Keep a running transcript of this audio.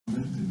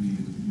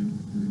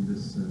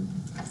this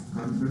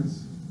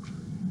conference,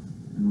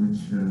 in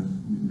which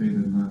we pray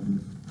that God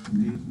will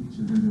lead each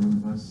and every one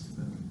of us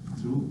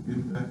through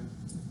impact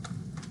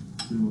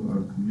to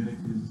our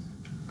communities,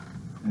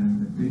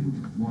 and I think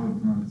more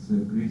of God's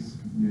grace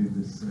during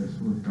this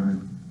short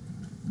time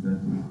that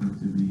we're going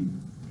to be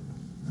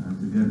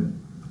together.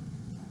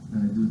 And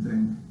I do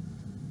thank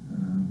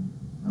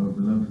our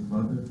beloved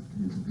father,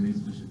 His Grace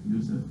Bishop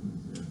Yusuf,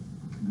 who's a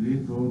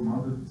great role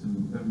model to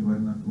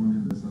everyone, not only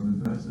in the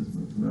Southern Diocese,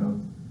 but throughout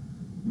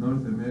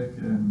North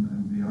America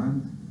and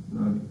beyond,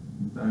 throughout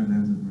entire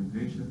lands of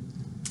migration.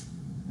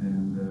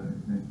 And I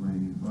thank my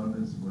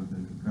fathers for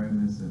their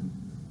kindness and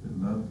their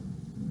love.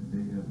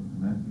 They have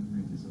Matthew,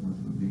 thank you so much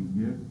for being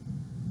here.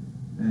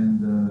 And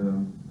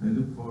I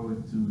look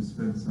forward to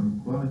spend some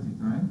quality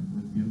time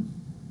with you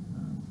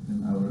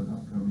in our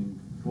upcoming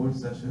 4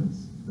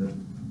 sessions that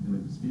I'm going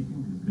to be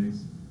speaking. His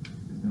Grace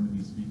is going to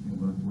be speaking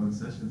about 1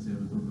 session, so you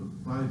have a total of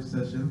 5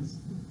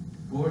 sessions,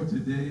 4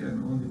 today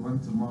and only 1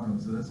 tomorrow.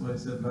 So that's why I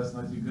said last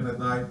night, you're going to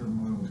die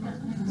tomorrow.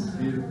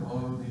 Hearing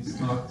all these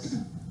talks,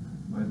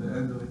 by the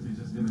end of it, you're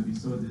just going to be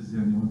so dizzy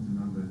and you want to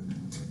number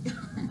things.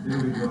 Here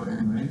we go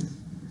anyways.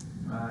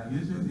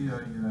 Usually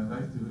I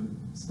like to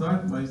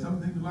start by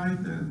something light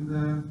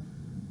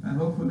and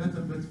hopefully a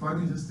little bit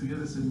funny, just to get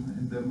us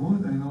in the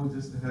mood. I know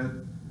just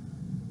had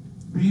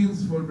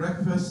beans for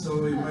breakfast,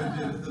 so it might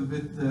be a little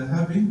bit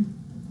heavy,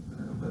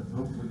 but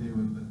hopefully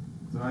we'll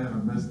try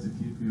our best to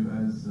keep you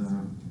as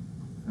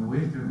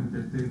awake and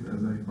entertained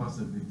as I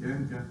possibly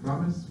can. Can't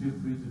promise. Feel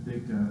free to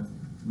take a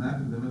nap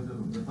in the middle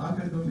of the talk.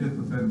 I don't get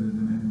offended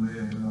in any way.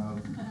 I know how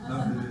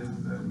tough it is,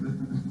 and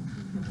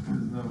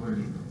there's no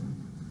worry.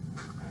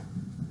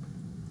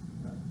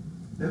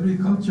 Every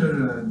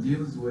culture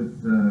deals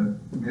with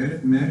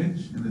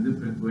marriage in a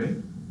different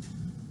way,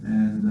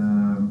 and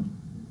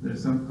there are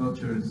some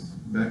cultures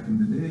back in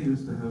the day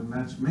used to have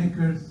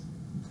matchmakers.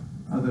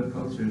 Other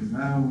cultures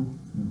now,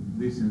 in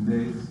recent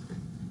days,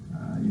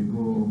 you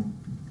go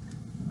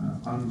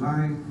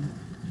online,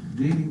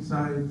 dating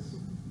sites.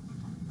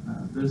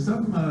 There's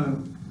some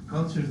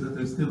cultures that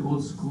are still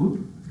old school,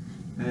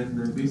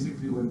 and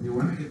basically when they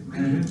want to get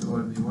married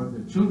or they want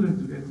their children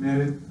to get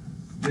married,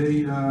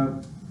 they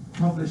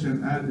publish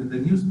an ad in the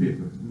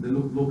newspaper, in the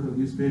local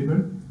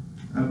newspaper,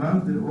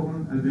 about their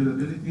own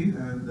availability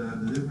and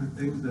the different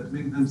things that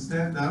make them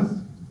stand out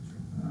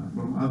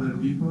from other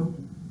people,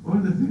 or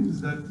the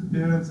things that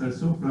parents are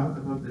so proud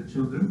about their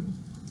children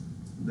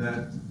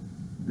that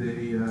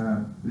they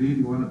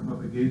really want to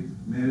propagate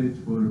marriage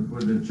for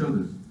their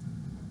children.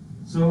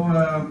 So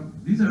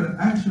these are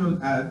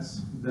actual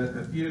ads that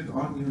appeared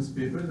on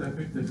newspapers. I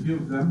picked a few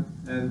of them,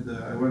 and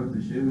I wanted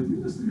to share with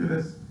you just to get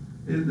us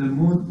in the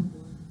mood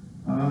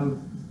of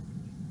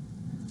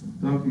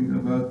talking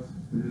about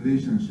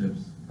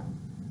relationships.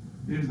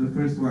 Here's the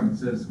first one. It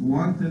says,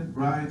 wanted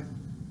bride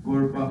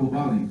for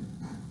Bahubali.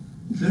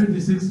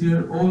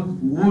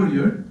 36-year-old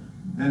warrior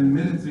and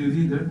military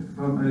leader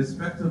from a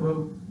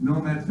respectable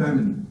nomad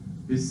family.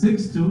 He's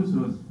 6'2",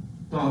 so he's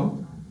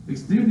tall,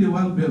 extremely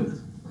well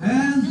built,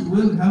 and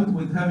will help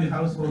with heavy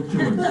household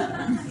chores.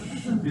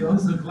 He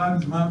also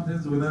climbs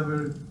mountains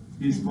whenever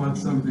he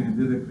spots something. He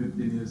did it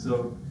 15 years.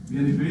 So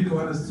again, if you really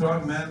want a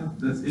strong man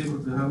that's able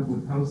to help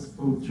with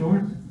household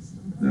chores,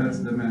 that's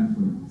the man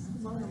for you.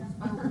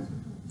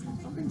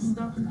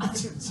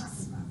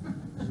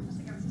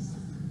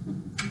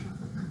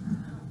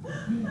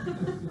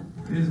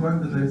 Here's one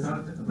that I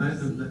thought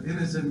titled The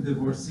Innocent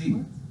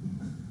Divorcee.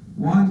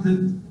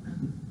 Wanted,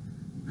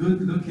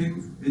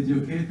 good-looking,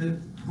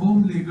 educated,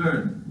 homely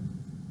girl,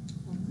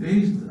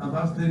 aged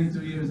above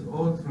 32 years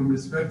old, from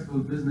respectful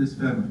business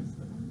family.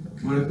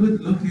 For a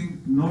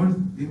good-looking North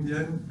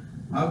Indian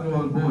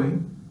Agrawal boy,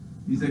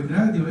 he's a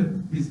graduate,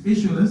 he's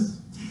issueless,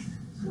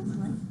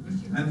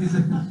 and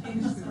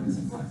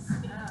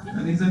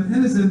he's an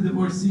innocent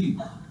divorcee.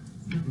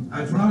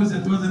 I promise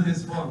it wasn't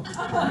his fault.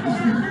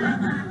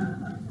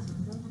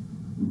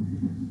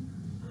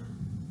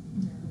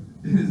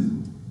 His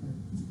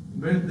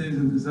birthday is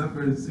in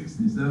December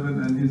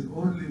 67, and he's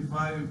only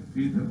 5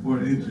 feet and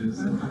 4 inches.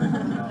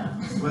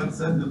 Well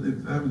settled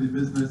in family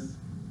business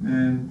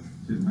and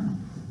shit now.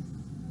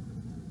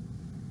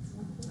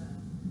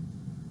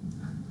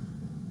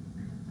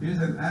 Here's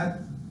an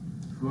ad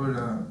for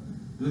a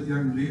good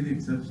young lady,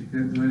 except she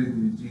can't wear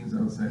any jeans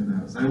outside the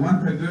house. I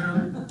want a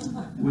girl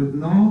with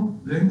no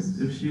drinks.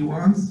 If she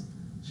wants,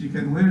 she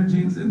can wear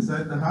jeans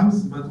inside the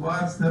house, but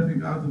while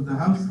stepping out of the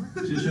house,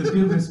 she should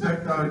give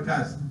respect to our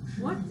caste.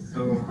 What?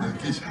 So,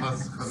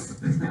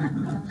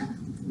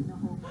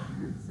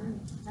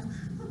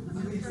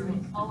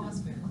 all of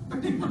us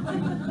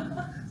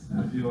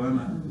if you want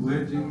to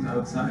wear jeans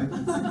outside,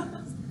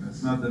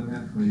 that's not the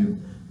man for you.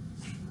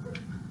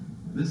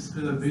 This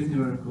could have been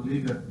your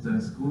colleague at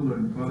school or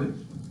in college.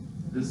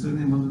 The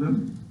Sunni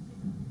Muslim.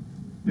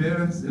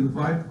 Parents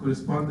invite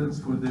correspondence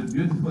for their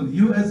beautiful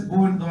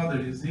US-born daughter.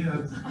 You see,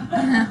 that's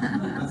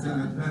an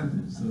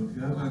advantage. So if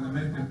you have an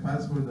American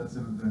passport, that's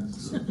an advantage.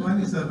 So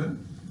 27,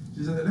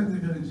 she's an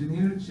electrical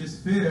engineer. She's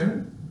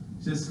fair,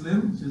 she's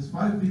slim, she's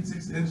 5 feet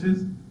 6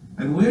 inches,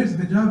 and wears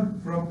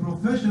hijab from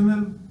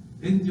professional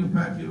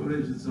Indo-Paki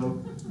origin.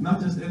 So not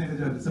just any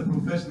hijab, it's a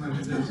professional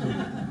hijab. So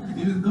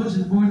even though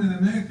she's born in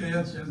America,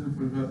 yet she hasn't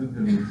forgotten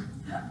her roots.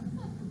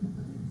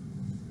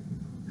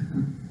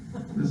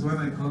 This one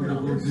I call the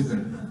gold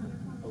digger.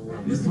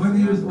 He's 20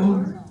 years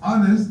old,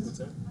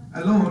 honest,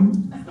 alone,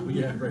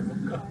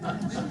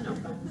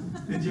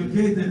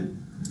 educated,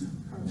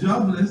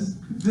 jobless,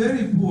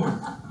 very poor.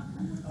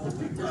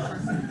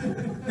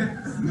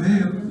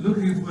 Male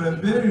looking for a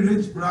very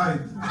rich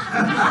bride.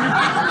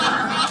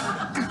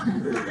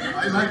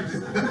 I like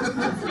this.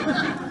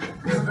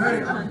 He's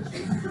very honest.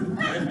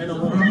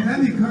 From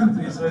any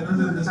country, so it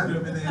doesn't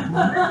discriminate.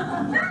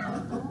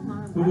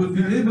 Who will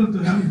be able to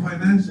help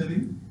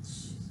financially.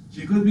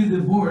 She could be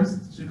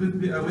divorced, she could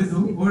be a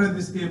widow, or a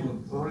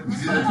disabled. Or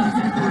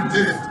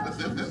dead.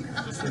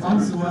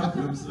 Also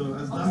welcome. So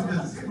as long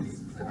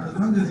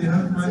as you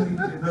have money, he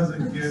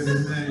doesn't care.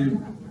 He'll marry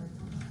you.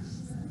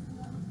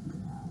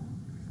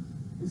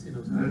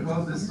 I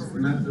call this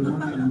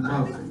matrimony in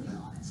love.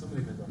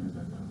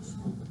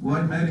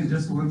 Why marry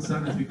just one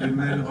son if you can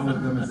marry all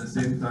of them at the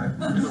same time?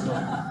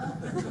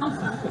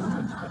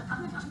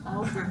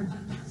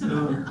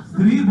 So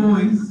 3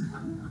 boys,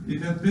 you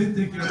can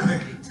take your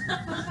pick.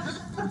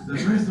 The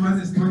first one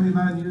is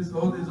 29 years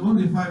old, is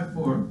only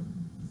 5'4".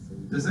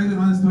 The second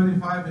one is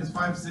 25, is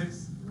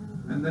 5'6".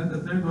 And then the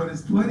third one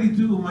is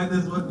 22, might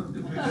as well, if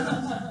we can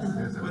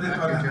put it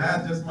on a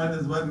hat, just might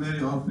as well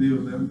marry all 3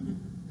 of them.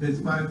 It's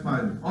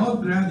 5'5". All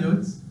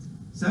graduates,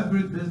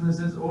 separate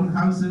businesses, own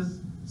houses,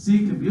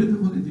 seek a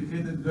beautiful,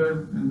 educated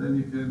girl, and then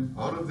you can...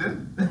 All of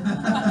them?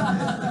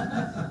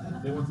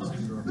 They want the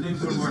same girl. leave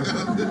for work.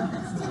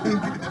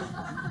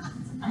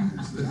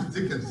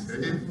 They can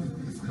say.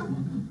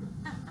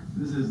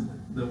 This is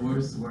the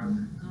worst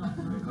one. I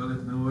call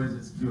it no words,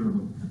 it's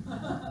curable.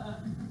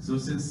 So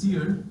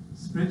sincere,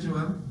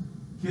 spiritual,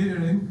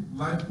 caring,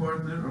 life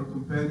partner or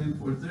companion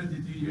for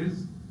 32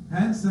 years,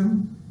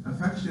 handsome,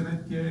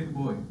 affectionate, caring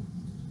boy.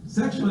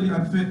 Sexually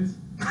unfit.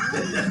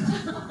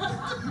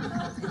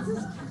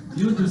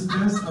 Due to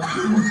stress of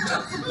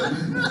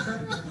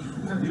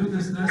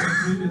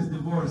previous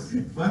divorce,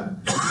 but in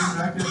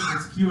brackets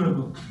it's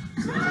curable.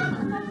 So,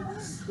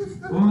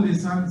 only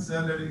son,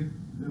 salary,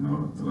 a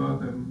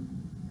lot, and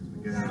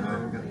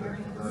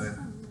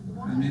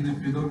I mean,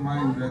 if you don't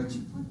mind that.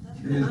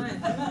 He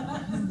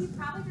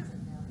probably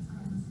doesn't.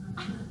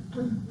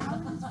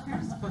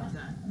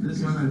 This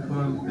one I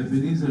call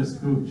Ebenezer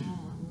Scrooge.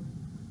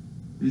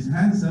 He's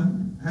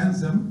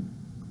handsome,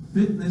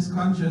 fitness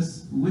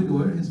conscious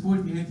widower. He's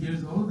 48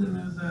 years old and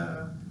is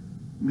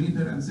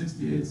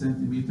 1.68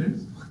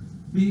 meters.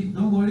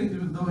 Don't worry,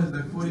 even though he's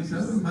like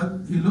 47,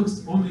 but he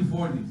looks only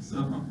 40,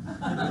 so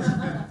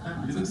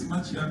he looks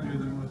much younger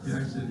than what he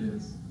actually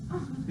is.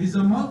 He's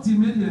a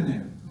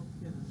multi-millionaire.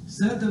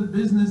 Settled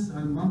business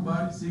in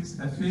Mumbai, seeks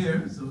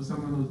affair, so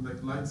someone who's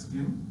like light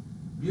skin.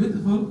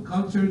 Beautiful,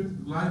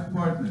 cultured life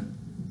partner.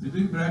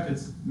 Between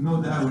brackets,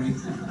 no dowry.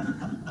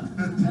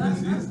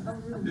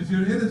 If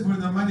you're in it for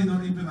the money,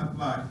 don't even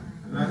apply.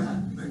 Right?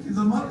 Like he's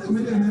a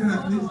multi-millionaire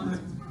at least.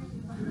 Like,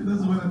 he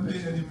doesn't want to pay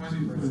any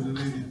money for the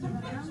lady too.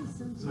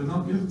 So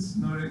no gifts,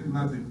 no ring,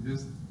 nothing.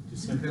 Just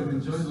you can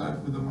enjoy life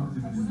with a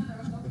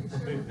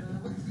multi-millionaire.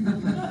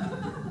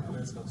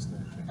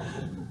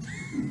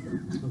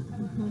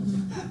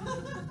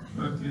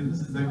 Okay, this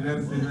is the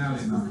grand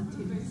finale now.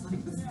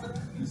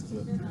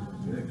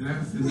 The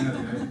grand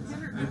finale.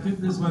 I keep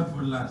this one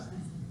for last.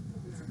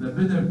 The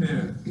bitter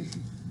pair.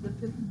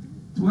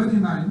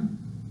 29,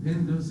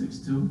 Hindu,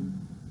 6'2",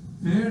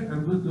 fair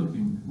and good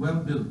looking, well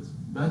built,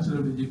 Bachelor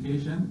of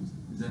Education,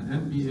 is an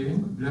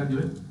MBA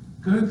graduate,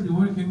 currently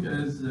working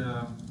as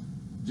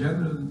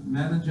general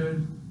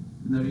manager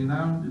in a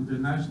renowned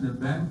international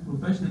bank,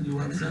 professionally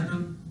well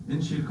settled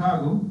in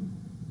Chicago,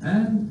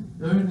 and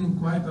earning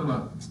quite a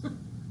lot.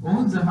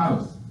 Owns a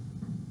house.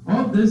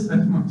 All this,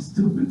 and my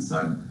stupid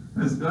son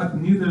has got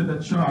neither the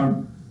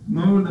charm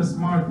nor the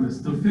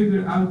smartness to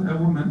figure out a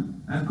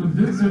woman and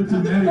convince her to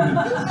marry him.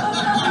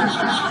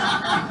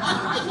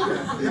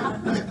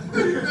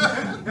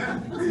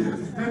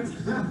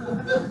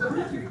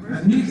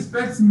 And he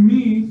expects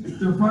me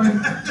to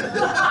find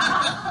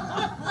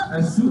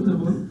a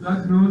suitable,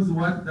 God knows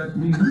what that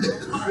means,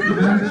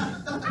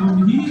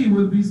 whom he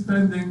will be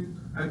spending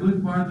a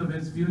good part of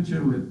his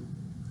future with.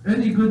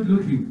 Any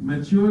good-looking,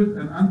 matured,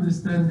 and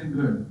understanding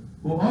girl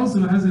who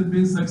also hasn't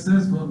been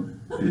successful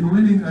in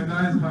winning a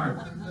guy's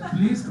heart,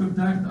 please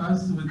contact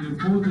us with your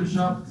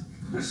photoshopped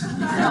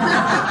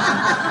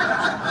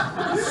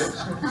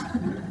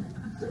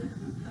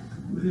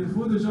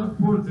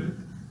portrait.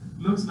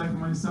 Looks like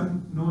my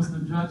son knows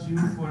to judge you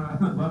for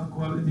above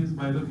qualities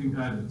by looking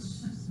at it.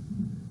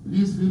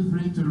 Please feel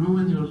free to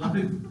ruin your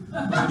life.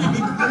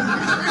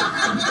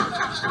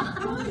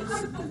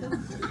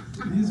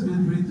 Please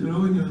feel free to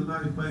ruin your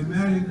life by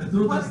marrying a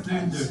total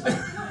stranger.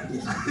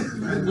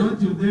 And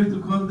don't you dare to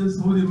call this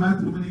holy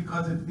matrimony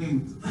because it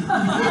ain't.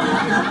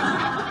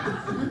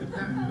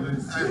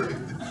 Anyways.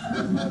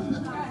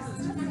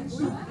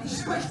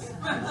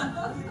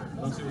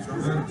 don't see what's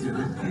wrong.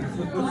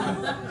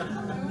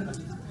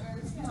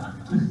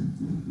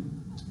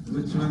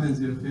 Which one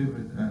is your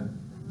favorite ad?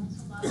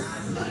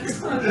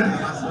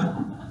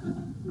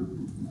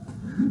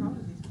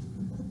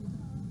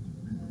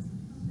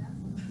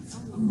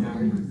 Oh my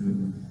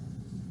goodness.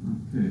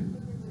 Okay.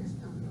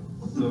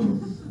 So,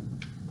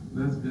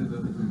 let's get a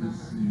little bit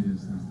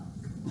serious now.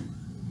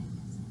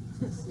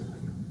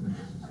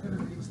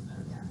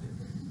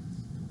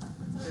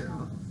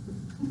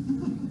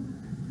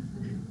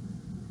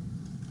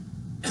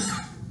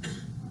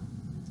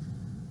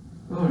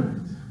 All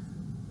right.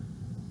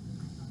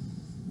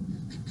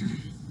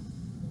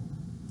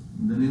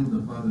 In the name of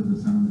the Father,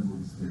 the Son, and the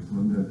Holy Spirit,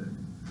 one God.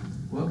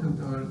 Welcome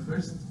to our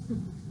first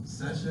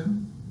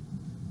session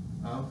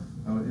of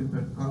our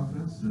Impact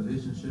Conference,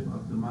 Relationship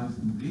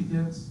Optimized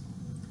Ingredients,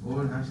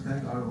 or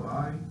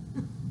 #ROI.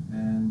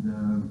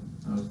 And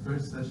our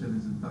first session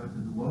is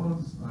entitled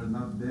Walls Are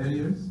Not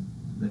Barriers,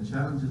 the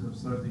Challenges of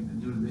Starting a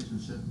New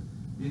Relationship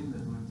in the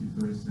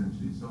 21st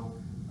Century. So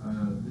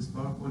this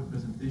PowerPoint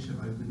presentation,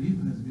 I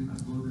believe, has been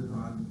uploaded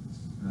on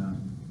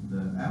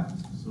the app.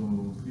 So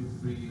feel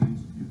free,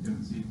 you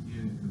can see it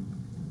here, you can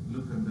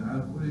look on the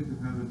app, or you can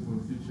have it for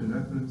future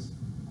reference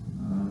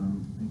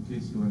in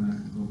case you want to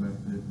go back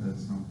to it at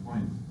some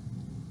point.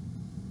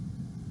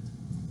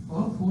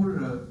 All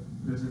four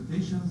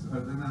presentations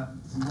are going to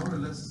more or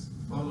less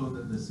follow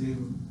the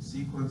same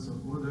sequence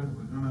of order.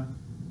 We're going to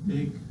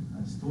take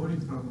a story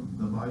from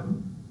the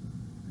Bible,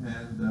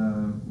 and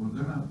we're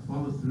going to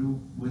follow through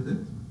with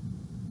it.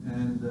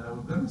 And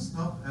we're going to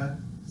stop at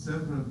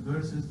several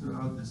verses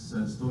throughout this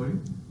story,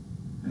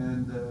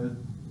 and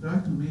try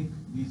to make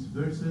these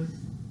verses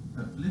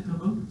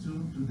applicable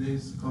to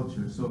today's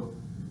culture. So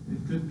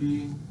it could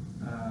be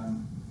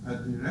a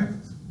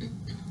direct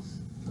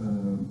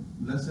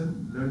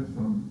lesson learned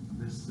from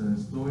this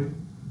story,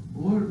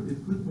 or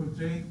it could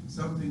portray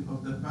something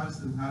of the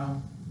past and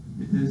how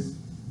it is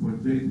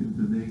portrayed in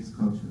today's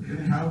culture.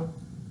 Anyhow,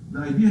 the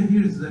idea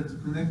here is that to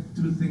connect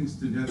two things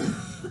together: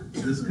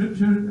 the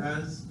scripture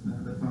as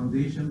the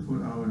foundation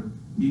for our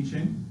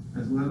teaching,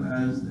 as well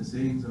as the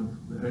sayings of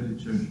the early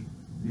church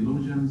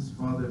theologians,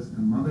 fathers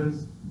and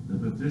mothers, the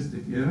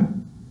patristic era,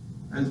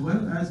 as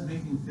well as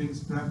making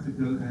things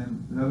practical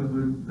and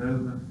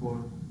relevant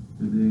for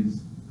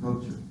today's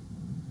culture.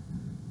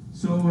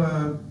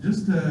 So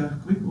just a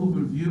quick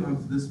overview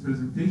of this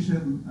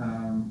presentation.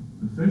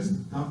 The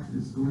first talk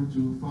is going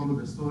to follow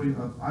the story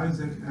of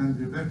Isaac and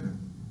Rebekah.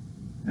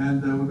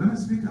 And we're going to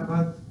speak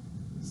about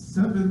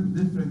 7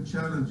 different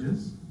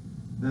challenges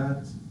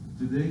that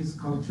today's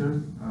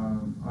culture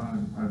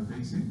are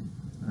facing,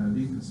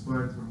 being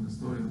inspired from the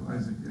story of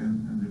Isaac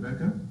and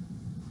Rebekah.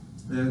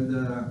 And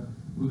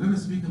we're going to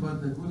speak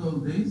about the good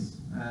old days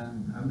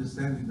and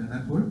understanding the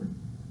network.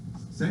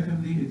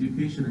 Secondly,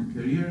 education and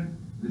career,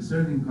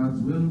 discerning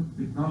God's will,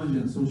 technology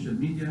and social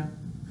media,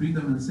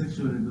 freedom and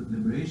sexual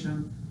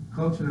liberation,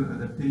 cultural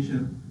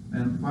adaptation,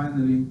 and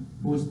finally,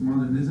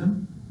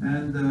 postmodernism.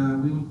 And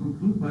we will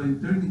conclude by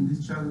turning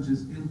these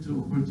challenges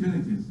into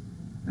opportunities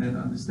and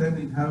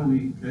understanding how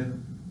we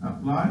can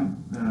apply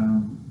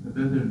a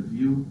better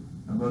view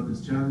about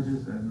these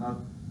challenges and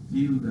not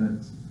feel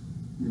that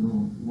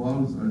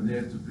walls are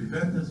there to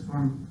prevent us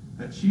from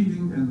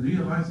achieving and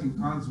realizing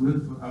God's will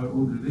for our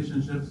own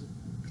relationships,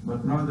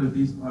 but rather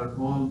these are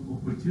all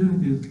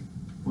opportunities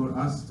for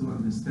us to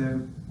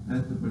understand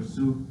and to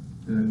pursue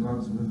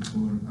God's will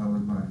for our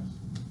lives.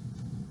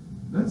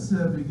 Let's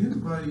begin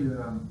by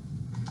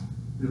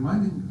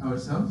reminding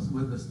ourselves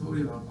with the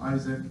story of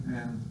Isaac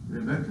and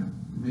Rebekah.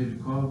 You may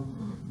recall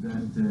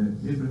that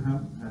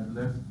Abraham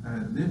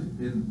had lived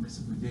in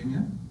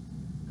Mesopotamia,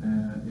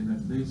 in a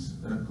place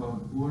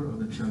called Ur of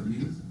the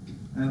Chaldees,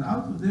 and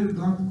out of there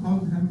God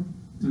called him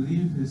to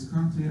leave his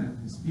country and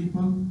his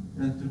people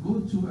and to go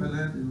to a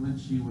land in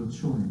which he would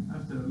show him.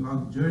 After a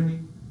long journey,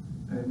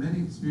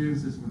 many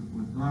experiences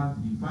with God,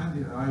 he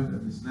finally arrived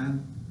at this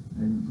land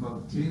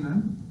called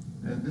Canaan,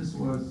 and this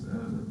was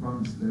the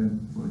promised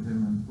land for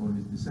him and for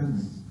his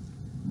descendants.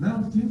 Now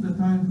it came the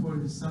time for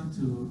his son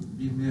to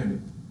be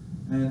married.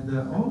 And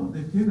all of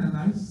the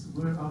Canaanites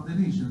were of the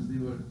nations. They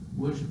were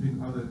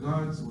worshipping other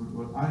gods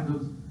or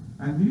idols.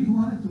 And he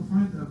wanted to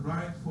find a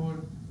bride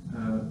for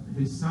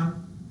his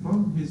son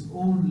from his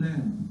own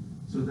land,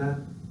 so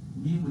that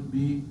he would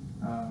be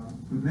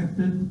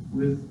connected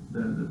with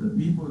the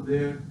people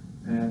there,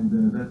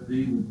 and that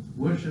they would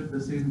worship the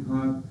same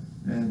God,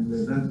 and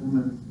that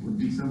woman would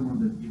be someone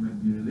that he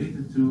might be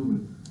related to, or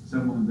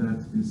someone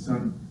that his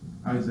son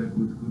Isaac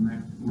would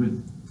connect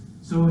with.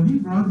 So he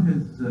brought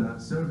his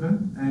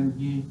servant, and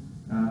he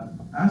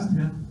asked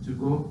him to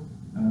go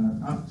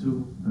up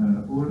to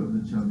Ur of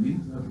the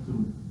Chaldees, up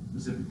to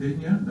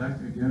Mesopotamia, back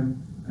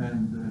again,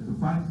 and to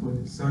find for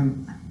his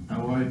son a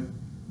wife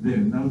there.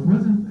 Now it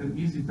wasn't an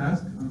easy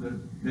task under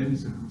any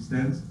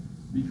circumstance,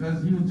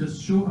 because he would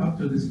just show up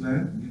to this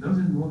land. He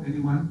doesn't know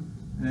anyone,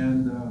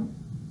 and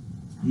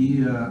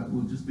he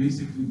would just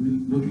basically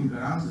be looking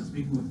around and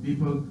speaking with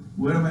people.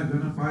 Where am I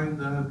going to find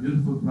a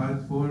beautiful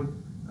bride for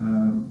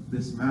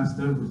this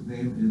master whose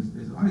name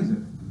is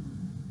Isaac.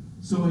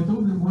 So I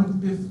told him, what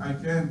if I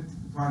can't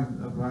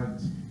find a bride?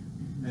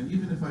 And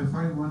even if I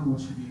find one, will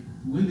she be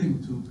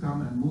willing to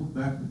come and move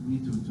back with me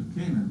to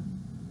Canaan?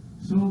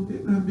 So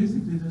Abraham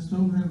basically just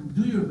told him,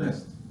 do your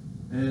best.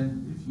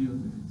 And if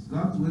it's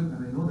God's will,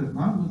 and I know that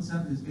God will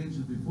send his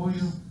angel before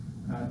you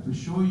to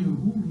show you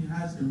whom he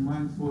has in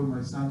mind for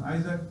my son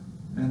Isaac.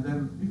 And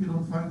then if you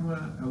don't find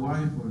a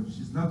wife, or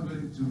she's not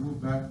willing to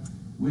move back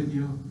with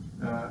you,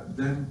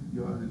 then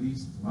you are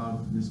released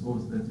of this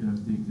oath that you have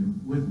taken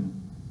with me.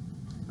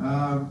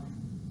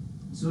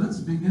 So let's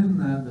begin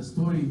the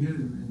story here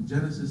in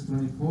Genesis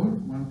 24,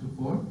 1 to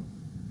 4.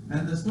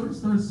 And the story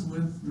starts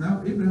with,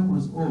 now Abraham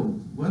was old,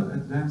 well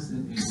advanced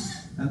in age.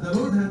 And the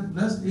Lord had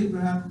blessed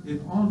Abraham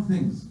in all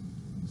things.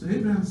 So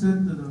Abraham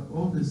said to the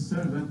oldest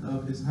servant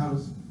of his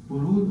house, who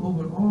ruled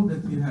over all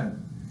that he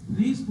had,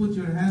 please put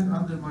your hand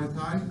under my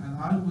thigh, and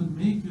I will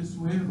make you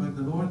swear by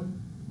the Lord,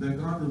 the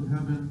God of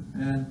heaven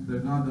and the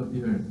God of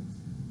the earth,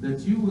 that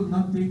you will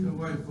not take a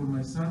wife for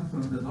my son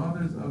from the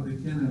daughters of the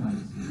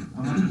Canaanites,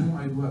 among whom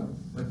I dwell.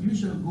 But you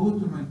shall go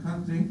to my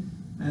country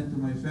and to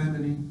my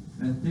family,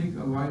 and take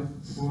a wife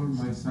for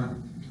my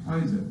son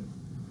Isaac.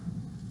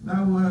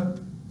 Now,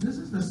 this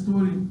is the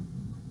story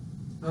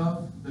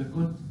of the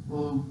good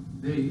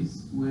old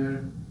days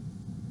where,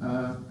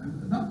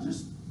 not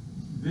just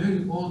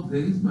very old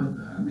days,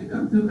 but maybe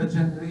until a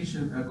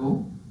generation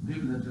ago,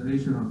 maybe the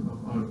generation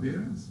of our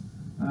parents,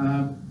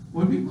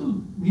 where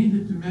people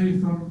needed to marry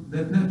from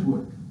the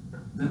network.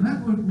 The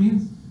network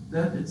means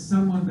that it's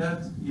someone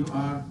that you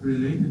are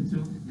related to,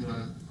 you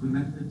are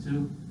connected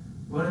to,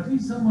 or at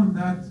least someone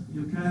that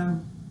you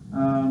can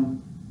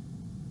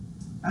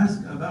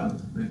ask about.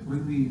 Like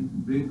when we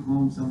bring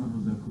home someone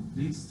who's a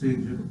complete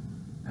stranger,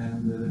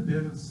 and the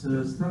parents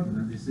struggle,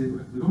 and they say,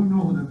 we don't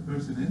know who that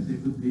person is.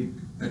 It could be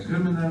a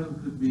criminal,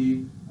 it could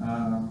be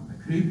a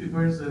creepy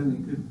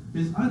person,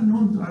 he's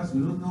unknown to us.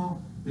 We don't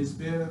know his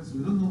parents,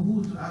 we don't know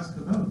who to ask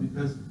about,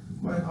 because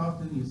quite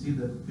often you see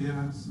that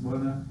parents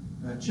want to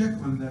check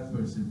on that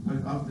person.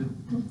 Quite often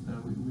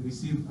we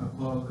receive a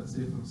call, let's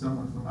say, from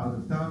someone from out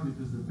of town,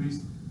 because the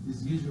priest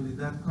is usually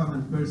that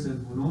common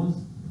person who knows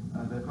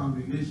the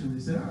congregation. They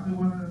say, I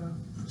want to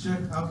check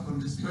up on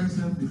this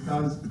person,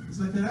 because it's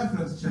like a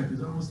reference check.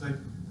 It's almost like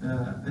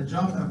a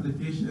job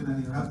application,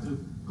 and you have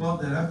to call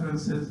the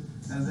references,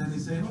 and then they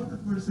say, oh,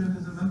 that person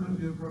is a member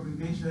of your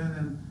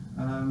congregation,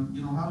 and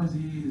you know, how is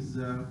he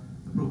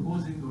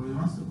proposing, or he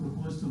wants to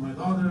propose to my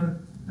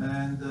daughter,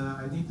 and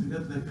I need to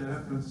get like a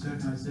reference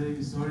check, and I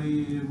say,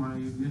 sorry, my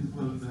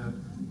beautiful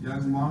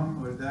young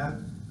mom or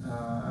dad,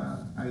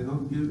 I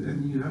don't give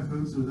any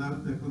reference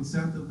without the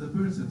consent of the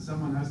person.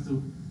 Someone has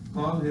to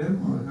call him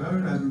or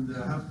her and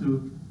have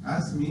to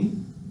ask me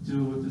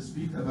to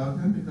speak about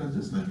him, because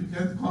just like you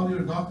can't call your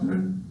doctor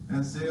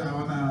and say, I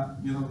want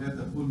to get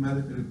a full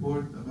medical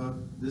report about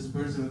this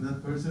person or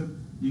that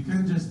person, you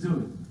can't just do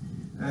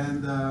it.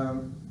 And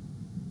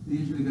they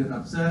usually get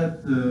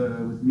upset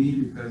with me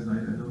because I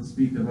don't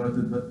speak about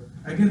it. But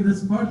again,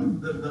 that's part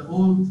of the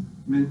old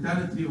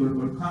mentality or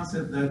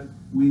concept that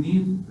we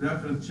need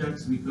reference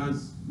checks,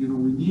 because we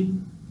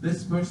need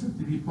this person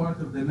to be part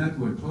of the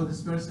network. Oh,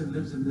 this person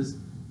lives in this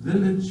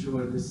village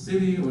or this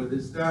city or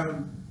this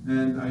town,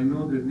 and I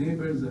know their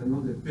neighbors, I know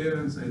their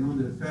parents, I know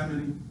their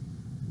family.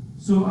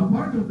 So a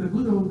part of the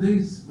good old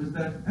days was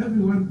that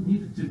everyone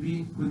needed to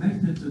be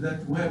connected to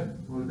that web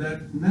or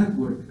that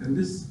network, and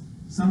this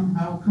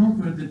somehow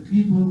comforted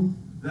people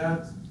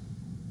that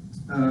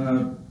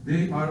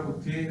they are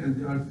okay and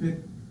they are fit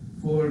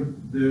for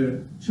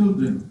their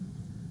children.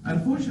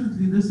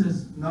 Unfortunately, this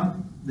is not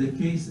the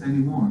case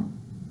anymore.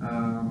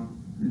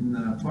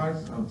 In part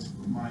of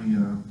my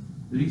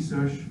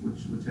research,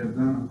 which I've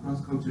done on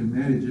cross-cultural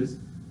marriages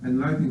and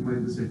writing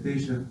my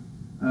dissertation,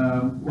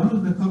 one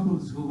of the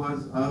couples who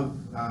was of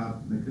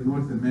like a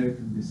North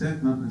American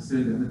descent, not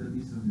necessarily a Middle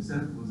Eastern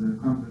descent, was a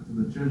convert to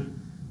the church.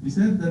 He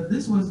said that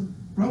this was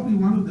probably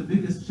one of the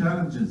biggest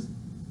challenges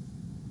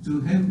to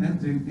him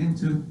entering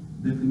into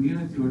the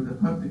community or the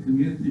Coptic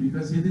community,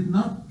 because he did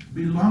not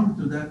belong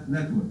to that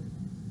network.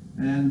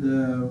 And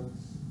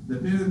the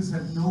parents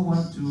had no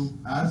one to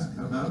ask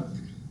about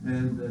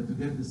and to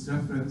get this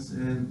reference,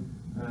 and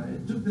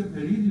it took them a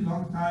really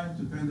long time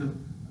to kind of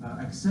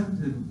accept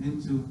him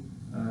into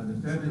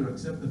the family, or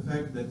accept the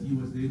fact that he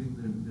was dating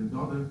their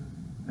daughter.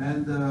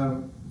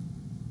 And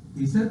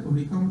he said, or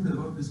he commented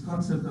about this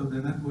concept of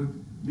the network,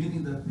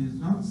 meaning that he's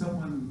not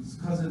someone's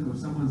cousin or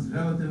someone's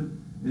relative,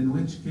 in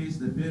which case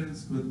the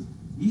parents could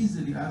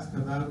easily ask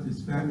about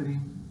his family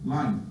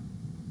line.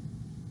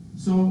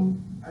 So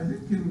I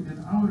think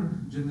in our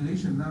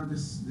generation now,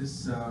 this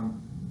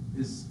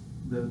is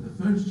the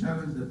first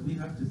challenge that we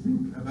have to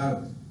think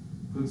about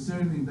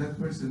concerning that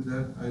person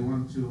that I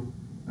want to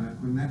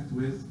connect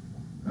with.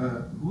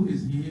 Who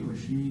is he or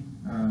she?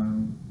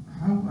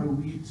 How are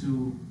we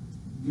to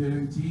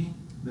guarantee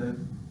that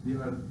they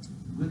are a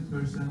good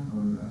person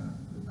or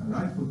a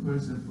rightful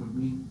person for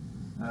me?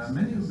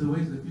 Many of the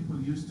ways that people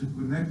used to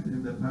connect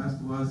in the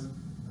past was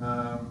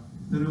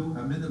through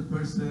a middle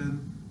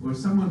person, or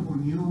someone who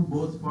knew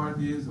both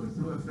parties or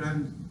through a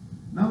friend.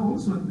 Now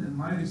also in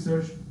my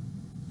research,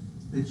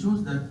 it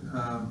shows that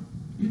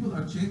people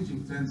are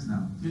changing trends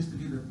now. It used to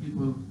be that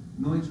people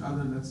know each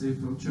other, let's say,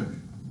 from church,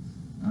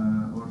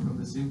 or from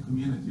the same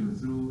community, or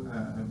through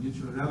a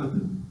mutual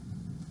relative.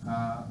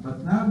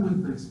 But now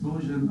with the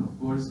explosion, of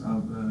course,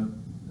 of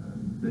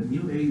the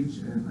new age,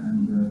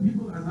 and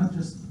people are not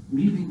just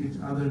meeting each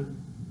other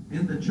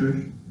in the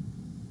church,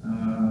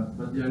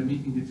 but they are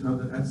meeting each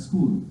other at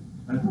school,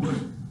 at work,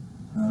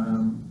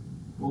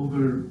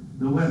 over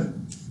the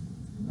web,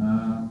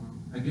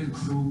 again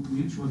through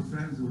mutual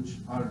friends which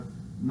are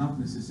not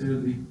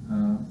necessarily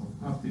of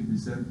Coptic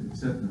descent,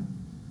 etc.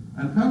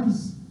 And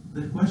comes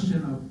the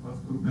question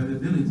of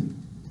compatibility.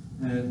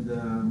 And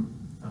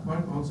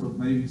apart also of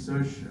my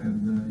research,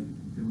 and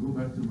you can go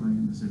back to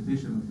my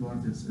dissertation if you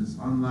want, it's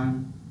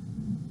online,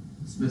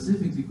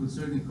 specifically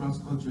concerning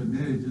cross-cultural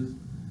marriages.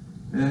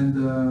 And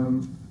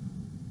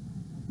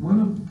one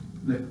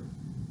of, like,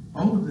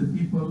 all of the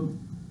people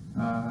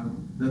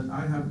that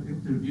I have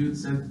interviewed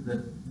said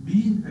that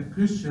being a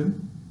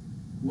Christian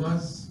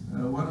was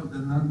one of the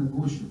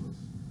non-negotiables,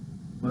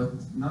 but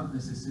not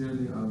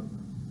necessarily of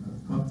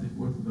Coptic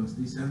Orthodox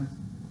descent.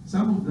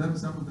 Some of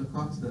the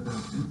Copts that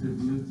I've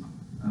interviewed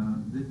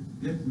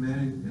did get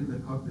married in the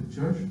Coptic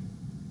church.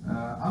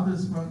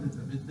 Others found it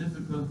a bit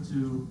difficult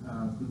to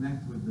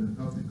connect with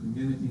the Coptic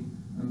community,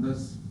 and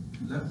thus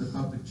left the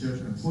Coptic church,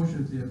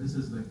 unfortunately. And this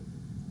is like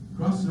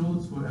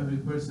crossroads for every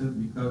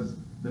person, because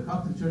the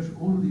Coptic church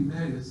only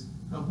marries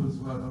couples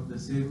who are of the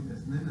same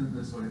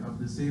ethnicity, of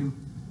the same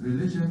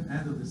religion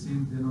and of the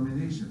same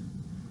denomination.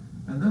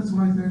 And that's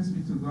why, thanks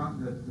be to God,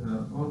 that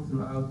all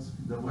throughout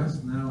the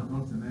West now,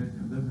 North America,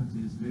 and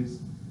definitely His grace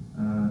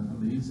on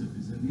the Yusuf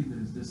is a leader.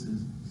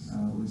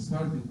 We're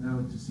starting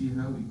now to see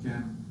how we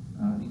can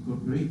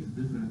incorporate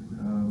different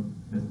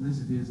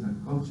ethnicities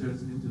and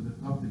cultures into the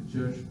Coptic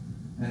church,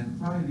 and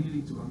try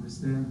really to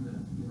understand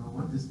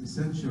what is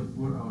essential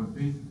for our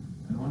faith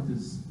and what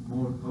is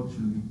more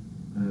culturally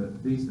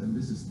based. And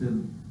this is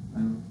still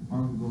an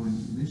ongoing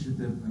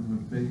initiative, and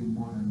we're playing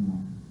more and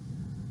more.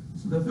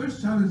 So the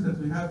first challenge that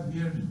we have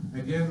here,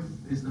 again,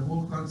 is the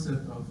whole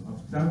concept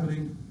of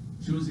traveling,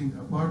 choosing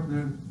a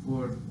partner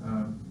for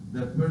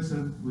that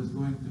person who is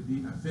going to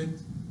be a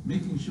fit,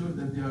 making sure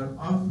that they are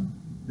of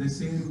the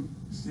same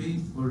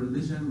faith or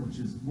religion, which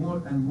is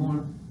more and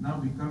more now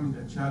becoming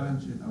a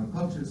challenge in our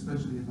culture,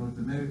 especially in North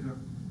America.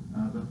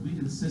 But we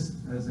insist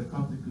as a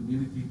Coptic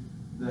community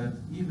that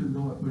even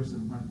though a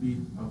person might be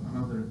of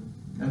another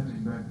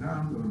ethnic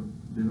background or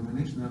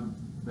denominational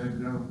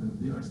background,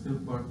 that they are still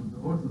part of the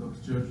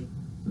Orthodox Church,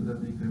 so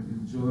that they can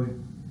enjoy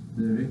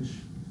the rich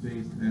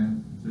faith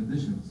and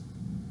traditions.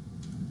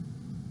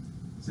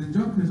 St.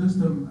 John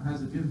Chrysostom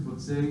has a beautiful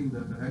saying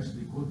that I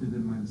actually quoted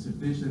in my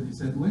dissertation. He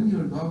said, when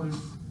your daughter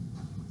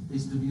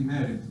is to be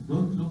married,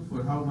 don't look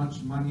for how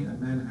much money a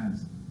man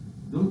has.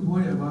 Don't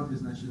worry about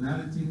his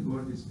nationality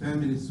or his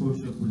family's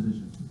social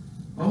position.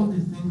 All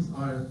these things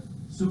are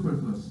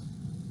superfluous.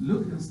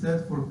 Look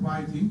instead for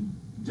piety,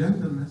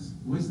 gentleness,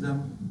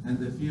 wisdom, and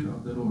the fear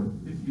of the Lord,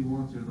 if you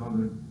want your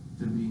daughter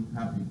to be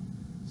happy.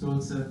 So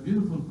it's a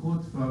beautiful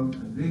quote from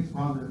a great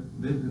father,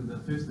 lived in the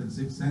 5th and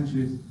 6th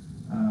centuries.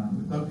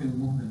 We're talking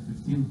more than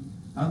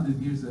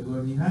 1,500 years ago,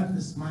 and he had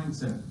this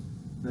mindset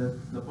that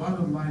the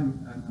bottom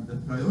line and the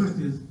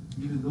priorities,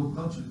 even though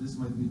culturally this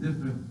might be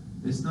different,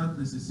 it's not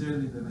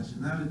necessarily the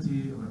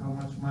nationality or how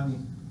much money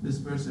this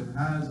person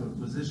has or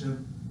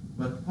position,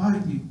 but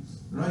piety,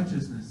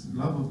 righteousness,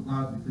 love of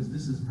God, because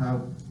this is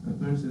how a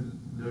person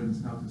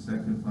learns how to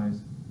sacrifice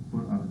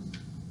for others.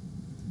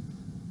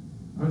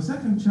 Our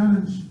second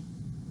challenge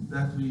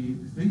that we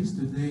face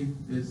today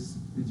is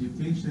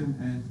education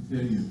and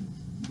career.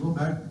 Go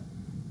back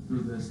to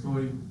the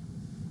story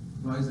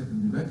of Isaac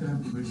and Rebekah,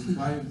 verse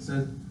 5, it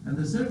says, and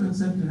the servant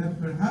said to him,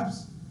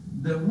 perhaps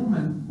the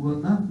woman will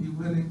not be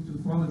willing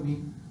to follow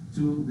me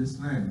to this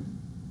land.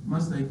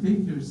 Must I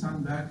take your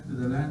son back to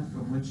the land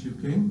from which you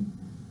came?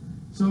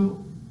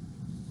 So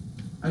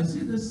I see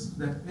this,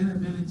 that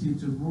inability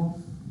to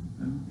move,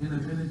 and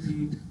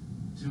inability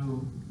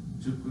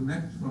to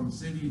connect from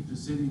city to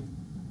city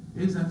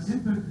is an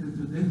impact in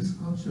today's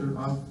culture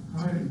of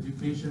higher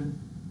education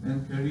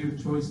and career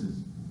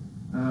choices.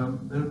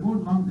 There are more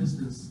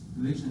long-distance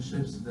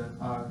relationships that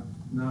are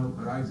now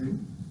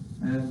arising,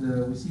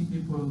 and we see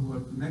people who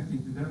are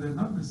connecting together,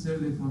 not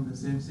necessarily from the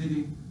same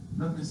city,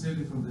 not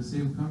necessarily from the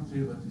same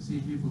country, but we see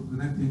people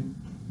connecting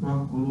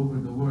from all over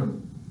the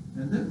world.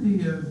 And then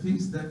they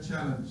face that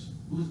challenge.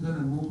 Who's going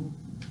to move?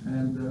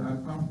 And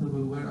I'm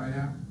comfortable where I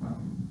am.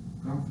 I'm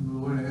comfortable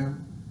where I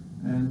am.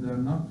 And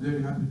I'm not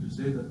very happy to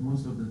say that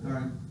most of the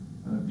time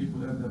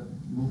people end up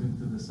moving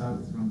to the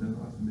south from the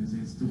north, and they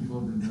say it's too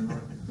cold in the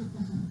north.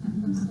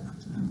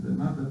 And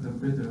not that I'm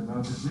bitter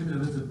about it, maybe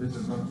a little bit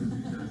about it,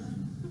 because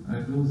I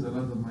lose a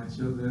lot of my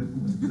children,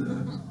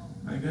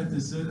 but I get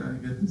to see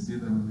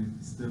them, and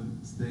we still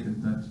stay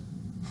in touch.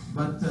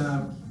 But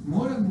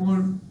more and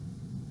more,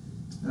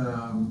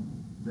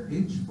 the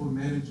age for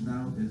marriage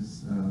now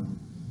is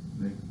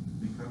like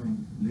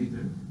becoming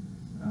later.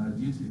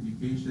 due to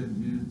education,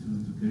 due to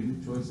career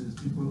choices.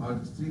 People are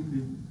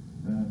extremely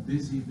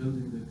busy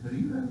building their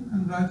career,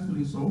 and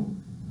rightfully so.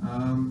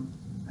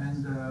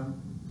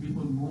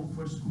 People move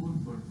for school,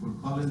 for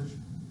college,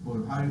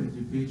 for higher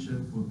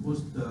education, for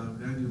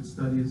postgraduate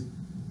studies,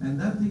 and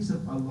that takes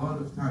up a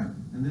lot of time.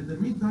 And in the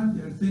meantime,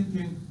 they are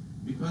thinking,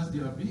 because they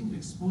are being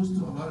exposed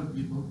to a lot of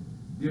people,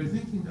 they are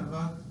thinking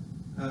about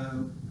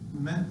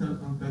mental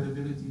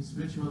compatibility,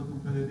 spiritual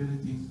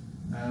compatibility.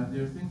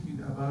 They're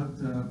thinking about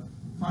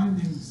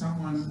finding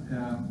someone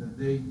that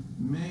they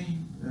may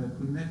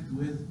connect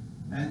with.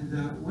 And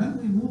when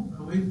we move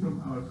away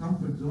from our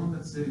comfort zone,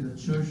 let's say the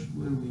church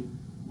where we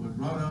were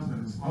brought up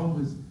and we've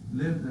always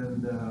lived,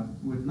 and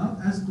we're not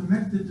as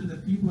connected to the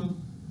people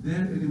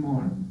there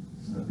anymore,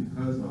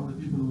 because all the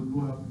people we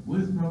grew up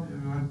with, probably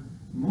everyone,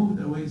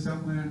 moved away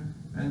somewhere.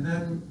 And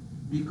then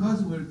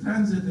because we're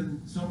transit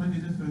in so many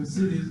different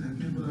cities and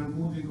people are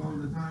moving all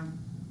the time,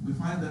 we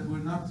find that we're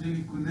not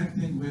really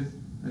connecting with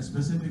a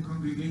specific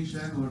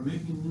congregation or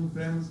making new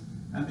friends,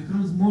 and it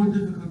becomes more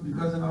difficult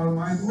because in our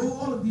mind, oh,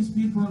 all of these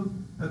people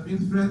have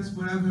been friends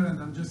forever, and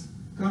I'm just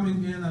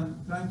coming in,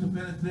 I'm trying to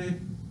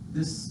penetrate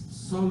this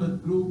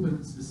solid group, and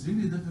it's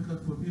really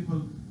difficult for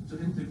people to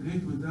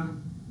integrate with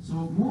them. So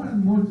more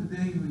and more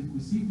today, we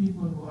see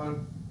people who are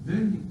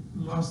very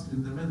lost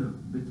in the middle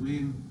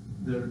between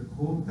their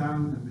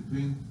hometown and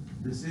between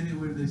the city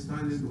where they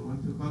studied or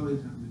went to college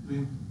and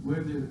between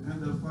where they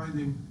end up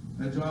finding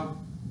a job.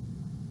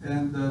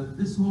 And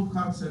this whole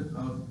concept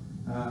of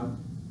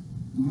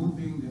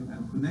moving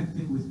and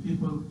connecting with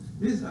people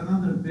is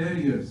another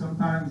barrier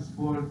sometimes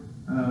for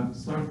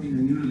starting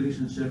a new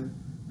relationship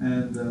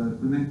and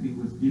connecting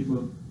with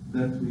people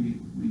that we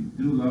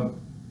do love.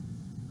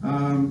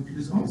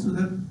 There's also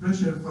that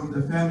pressure from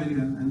the family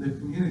and the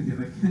community.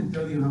 And I can't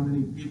tell you how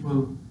many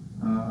people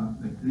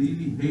like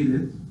really hate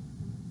it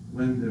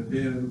when their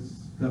parents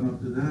come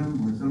up to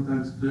them, or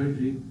sometimes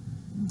clergy,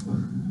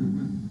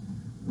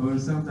 or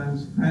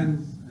sometimes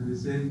friends, and they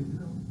say,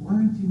 why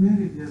aren't you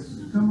married yet?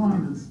 Come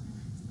on,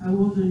 how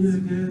old are you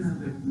again?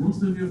 And like,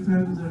 most of your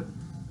friends are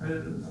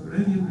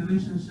already in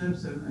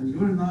relationships, and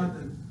you're not.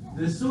 And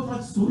there's so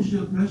much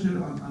social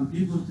pressure on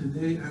people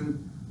today,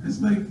 and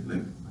it's like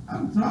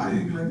I'm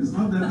trying, like it's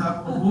not that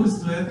I'm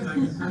opposed to it, like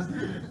it's just,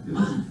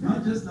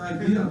 not just the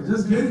idea of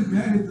just getting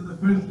married to the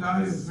first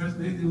guy or the first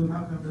lady who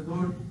knock on the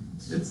door.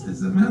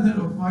 It's a matter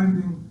of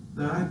finding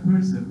the right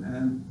person.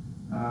 And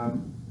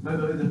by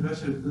the way, the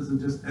pressure doesn't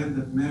just end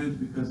at marriage,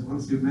 because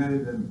once you're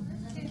married and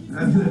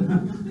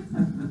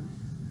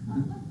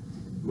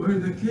where are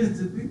the kids?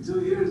 It's been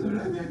 2 years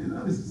already.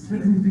 Is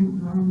there anything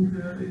wrong?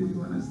 You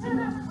want us to?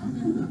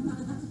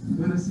 You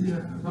want to see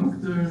a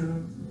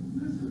doctor?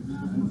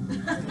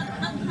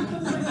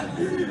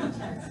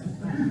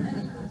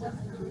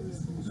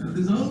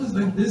 There's always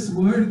like this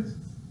word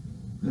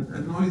that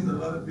annoys a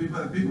lot of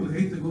people. People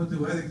hate to go to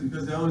weddings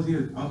because they always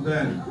hear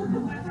 "Abdal,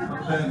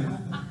 Abdal,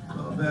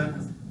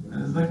 Abdal."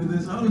 And it's like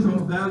there's always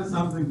Abdal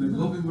something, like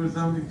hoping for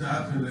something to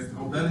happen, like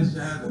Abdal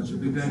Shahada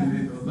should be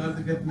graduated, Abdal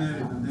to get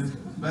married, and then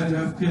Abdal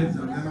have kids,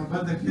 and then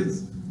Abdal the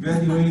kids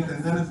graduate,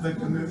 and then it's like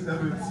the next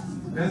level.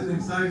 Guys are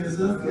excited. It's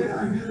okay,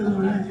 I get it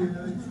already.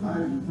 It's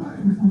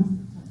fine.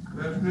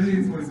 We're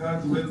praying for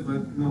God's will,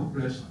 but no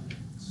pressure.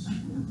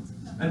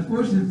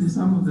 Unfortunately,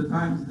 some of the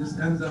times this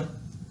ends up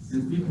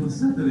in people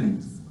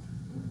settling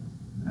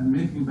and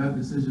making bad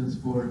decisions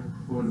for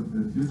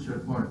the future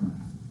partner.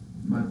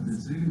 But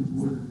it's really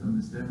important to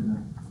understand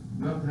that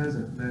God has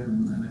a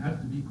plan, and I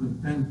have to be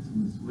content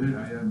with where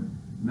I am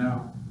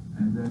now.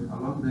 And then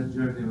along that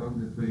journey, along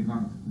that way,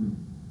 God will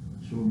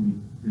show me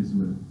His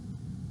will.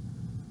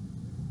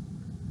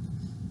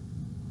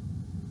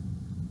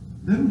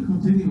 Then we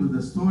continue with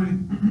the story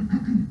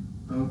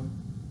of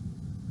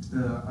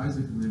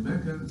Isaac and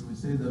Rebekah. We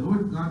say, the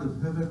Lord God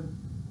of heaven,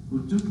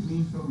 who took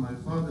me from my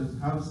father's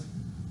house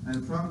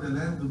and from the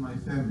land of my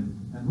family,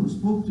 and who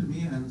spoke to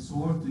me and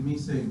swore to me,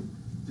 saying,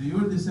 to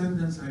your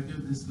descendants I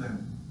give this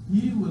land.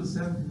 He will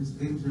send his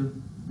angel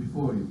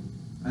before you,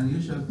 and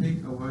you shall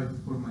take a wife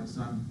for my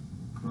son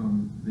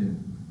from there.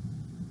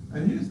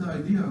 And here's the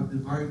idea of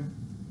divine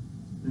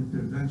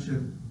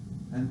intervention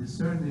and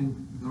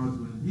discerning God's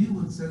will. He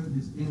will send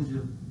his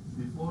angel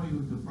before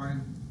you to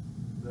find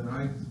the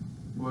right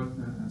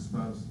partner and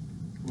spouse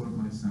for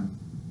my son.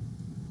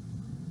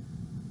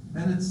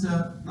 And it's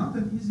not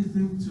an easy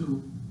thing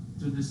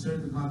to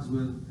discern God's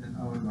will in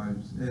our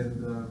lives.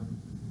 And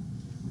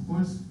of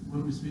course,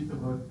 when we speak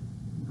about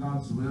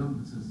God's will,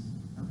 this is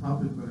a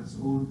topic on its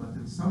own, but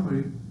in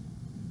summary,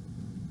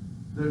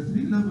 there are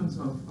 3 levels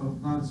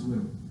of God's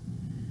will.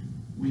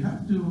 We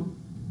have to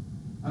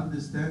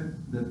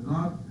understand that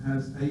God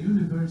has a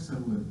universal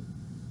will.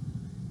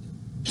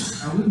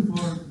 A will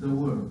for the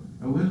world,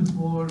 a will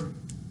for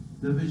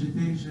the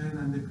vegetation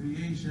and the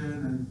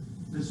creation, and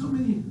there's so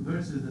many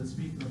verses that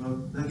speak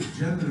about that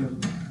general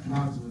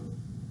God's will.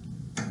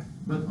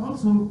 But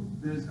also,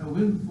 there's a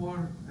will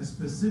for a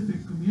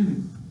specific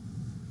community,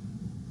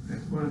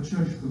 like for a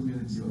church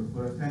community or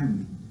for a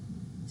family.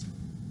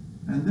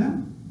 And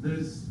then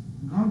there's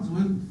God's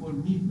will for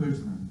me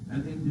personally.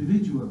 an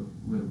individual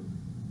will.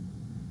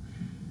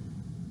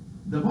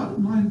 The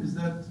bottom line is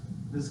that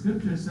the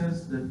scripture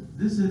says that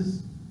this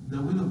is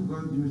the will of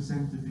God, your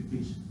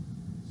sanctification.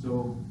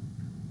 So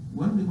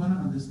when we want to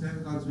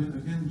understand God's will,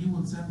 again, He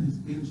will send His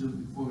angel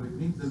before. It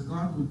means that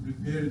God will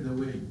prepare the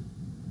way.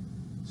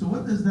 So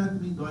what does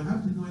that mean? Do I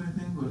have to do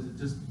anything, or is it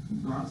just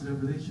God's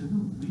revelation?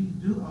 No, we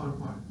do our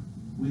part.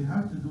 We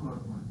have to do our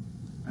part.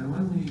 And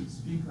when we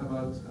speak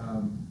about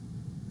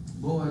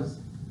Boaz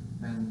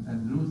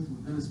and Ruth,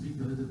 we're going to speak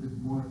a little bit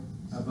more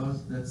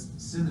about that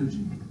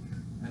synergy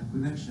and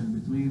connection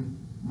between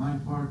my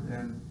part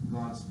and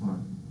God's part.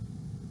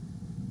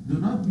 Do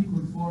not be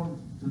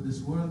conformed to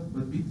this world,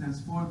 but be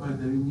transformed by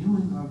the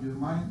renewing of your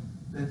mind,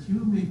 that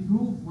you may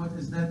prove what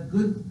is that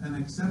good and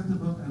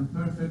acceptable and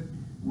perfect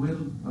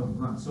will of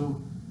God.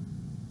 So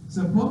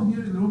Paul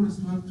here in Romans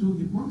 12:2,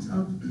 he points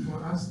out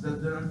for us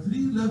that there are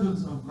three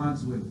levels of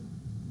God's will: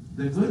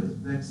 the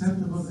good, the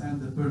acceptable,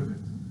 and the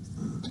perfect.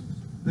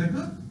 The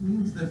good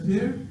means the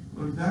fair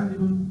or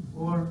valuable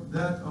or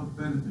that of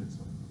benefit.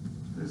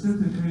 There are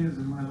certain areas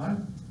in my life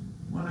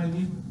when I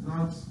need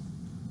God's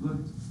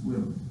good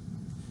will.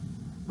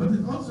 But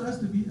it also has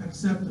to be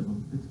acceptable.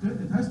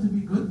 It has to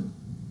be good,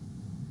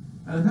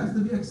 and it has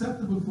to be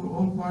acceptable for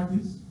all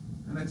parties.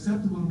 And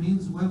acceptable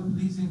means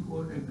well-pleasing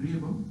or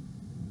agreeable.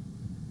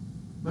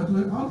 But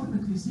we're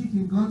ultimately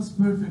seeking God's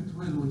perfect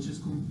will, which is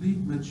complete,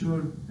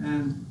 mature,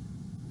 and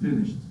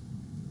finished.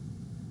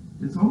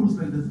 It's almost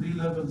like the three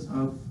levels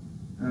of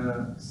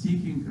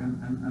seeking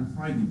and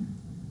finding.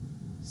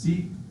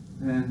 Seek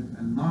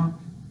and knock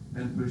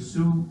and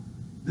pursue.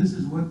 This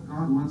is what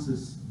God wants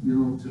us,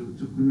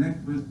 to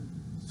connect with,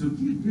 to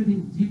keep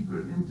getting deeper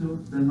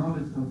into the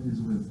knowledge of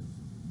His will.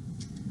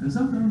 And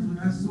sometimes we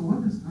ask, so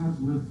what is God's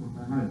will for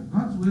my life?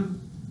 God's will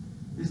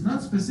is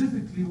not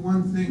specifically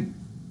one thing,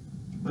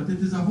 but it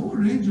is a whole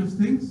range of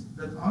things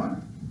that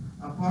are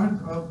a part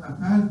of a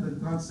path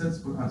that God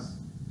sets for us.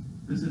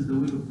 This is the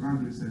will of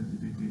God, your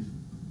sanctification.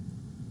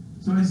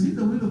 So I see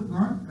the will of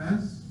God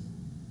as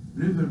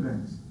river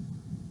banks.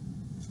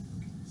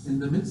 In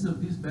the midst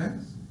of these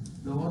banks,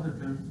 the water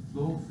can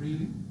flow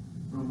freely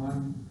from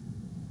one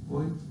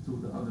point to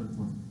the other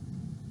point.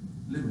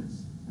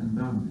 Limits and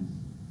boundaries.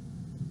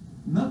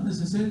 Not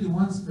necessarily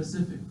one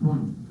specific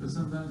point, because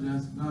sometimes you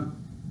ask God,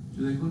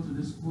 should I go to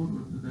this school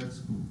or to that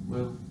school?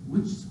 Well,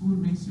 which school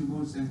makes you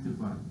more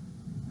sanctified?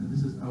 And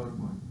this is our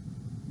part.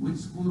 Which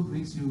school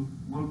makes you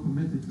more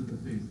committed to the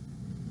faith?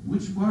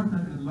 Which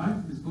partner in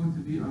life is going to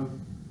be of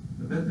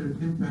a better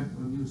impact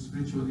on you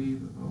spiritually,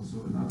 but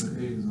also in other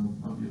areas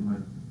of your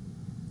life?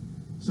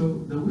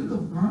 So the will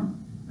of God,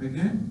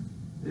 again,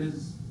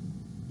 is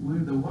where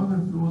the water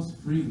flows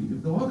freely.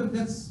 If the water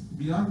gets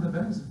beyond the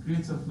banks, it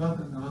creates a flood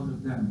and a lot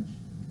of damage.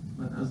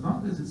 But as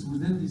long as it's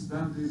within these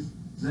boundaries,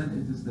 then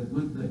it is the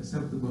good, the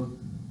acceptable,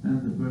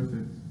 and the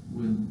perfect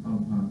will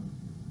of God.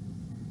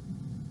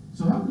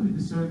 So how do we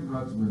discern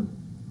God's will?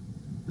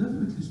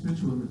 Definitely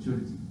spiritual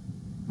maturity.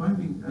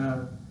 Finding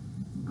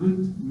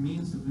good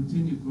means to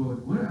continue growing.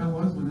 Where I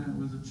was when I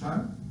was a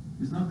child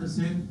is not the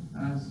same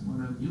as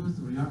when I'm youth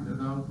or young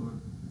adult or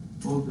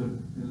older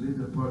in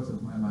later parts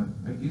of my life.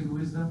 I gain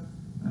wisdom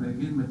and I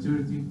gain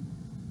maturity,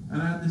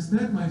 and I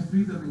understand my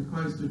freedom in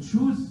Christ to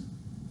choose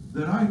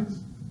the right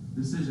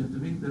decision, to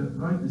make the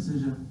right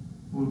decision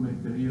for my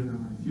career and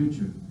my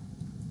future.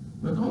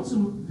 But also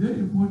very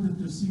important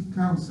to seek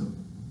counsel.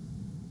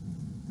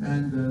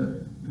 And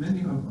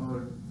many of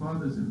our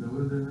fathers in the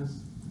wilderness,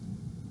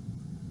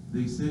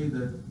 they say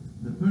that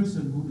the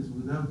person who is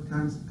without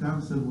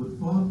counsel will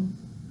fall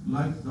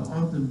like the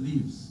autumn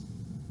leaves.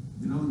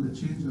 In the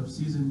change of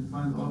season, you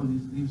find all of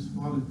these leaves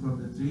falling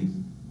from the trees.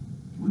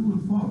 We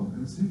will fall,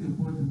 and it's really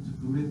important to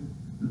commit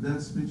to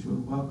that spiritual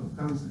walk of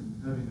counseling,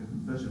 having a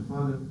confession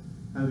father,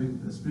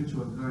 having a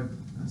spiritual guide,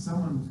 and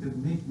someone who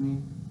can make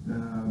me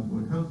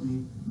or help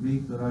me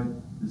make the right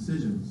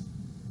decisions,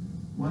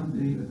 one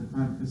day at a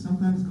time. Because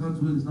sometimes God's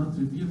will is not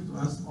revealed to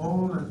us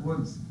all at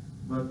once,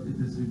 but it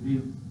is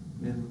revealed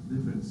in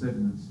different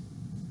segments.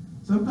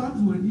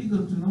 Sometimes we're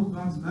eager to know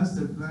God's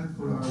master plan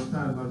for our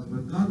entire lives,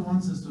 but God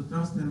wants us to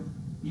trust Him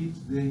each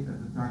day at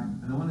a time.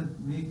 And I want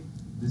to make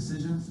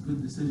decisions,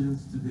 good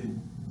decisions today,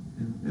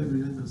 in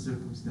every little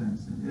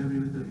circumstance, in every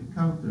little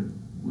encounter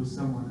with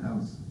someone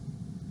else.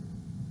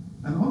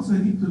 And also I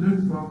need to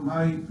learn from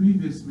my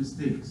previous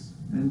mistakes.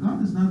 And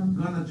God is not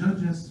going to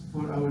judge us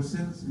for our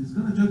sins. He's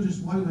going to judge us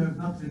why we have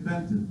not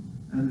repented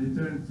and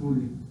returned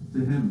truly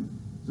to Him.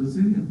 So it's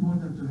really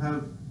important to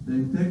have the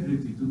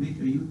integrity to make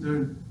a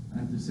U-turn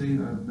and to say,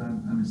 I've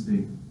done a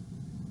mistake.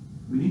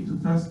 We need to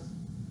trust,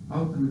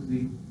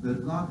 ultimately,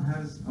 that God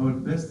has our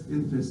best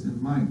interest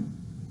in mind.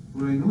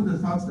 For I know the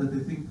thoughts that I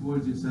think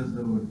towards you, says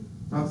the Lord,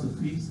 thoughts of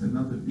peace and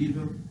not of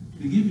evil,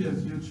 to give you a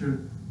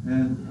future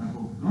and a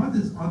hope. God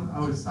is on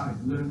our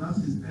side. We are not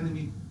His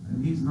enemy,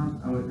 and He's not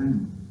our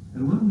enemy.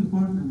 And when we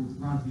partner with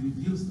God, He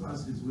reveals to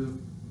us His will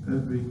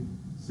every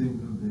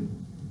single day.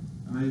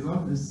 And I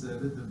love this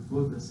little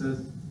quote that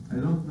says, I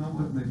don't know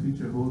what my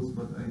future holds,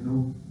 but I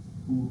know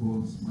who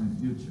holds my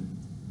future.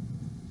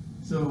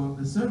 So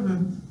the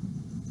servant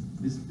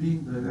is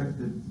being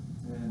directed,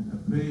 and a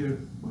prayer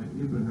by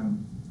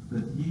Abraham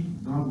that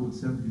God would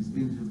send his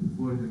angel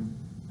before him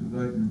to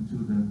guide him to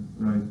the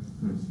right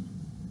person.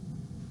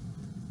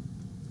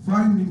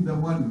 Finding the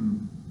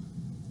one.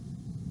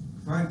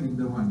 Finding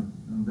the one.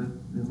 And that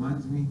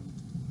reminds me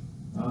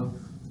of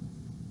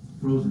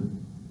Frozen.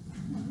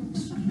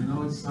 You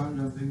know which song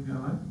I'm thinking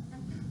about?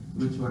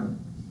 Which one?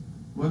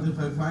 What if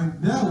I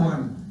find the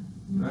one?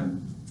 Right?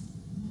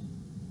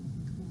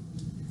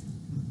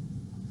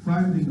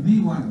 Finding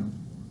the one.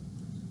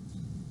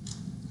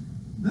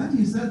 Then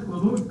he said, O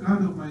Lord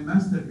God of my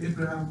master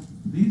Abraham,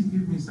 please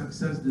give me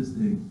success this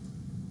day,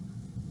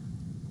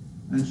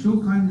 and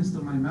show kindness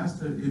to my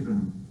master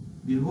Abraham.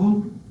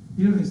 Behold,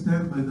 here I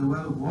stand by the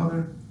well of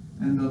water,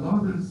 and the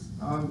daughters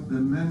of the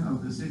men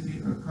of the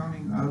city are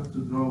coming out to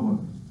draw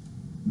water.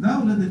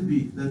 Now let it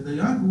be that the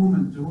young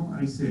woman to whom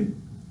I say,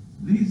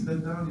 please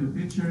let down your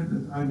pitcher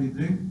that I may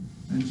drink,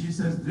 and she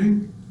says,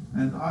 drink,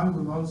 and I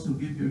will also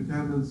give your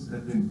camels a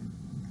drink.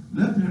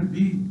 Let her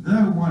be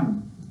the one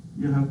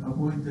you have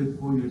appointed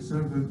for your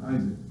servant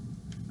Isaac,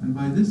 and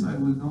by this I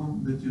will know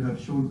that you have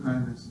shown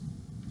kindness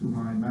to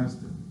my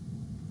master.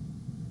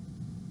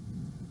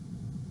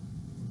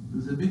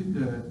 There's a big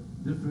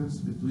difference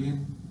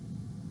between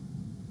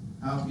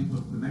how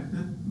people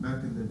connected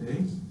back in the day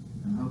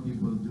and how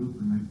people do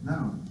connect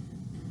now.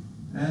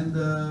 And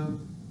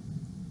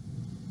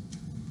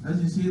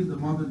as you see in the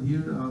model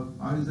here of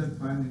Isaac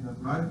finding a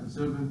bride, the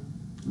servant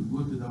would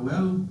go to the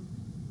well,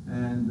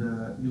 and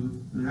he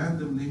would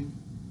randomly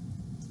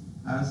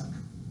ask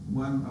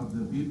one of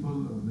the people,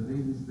 of the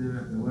ladies there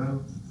at the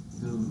well,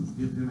 to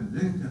give him a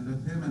drink, and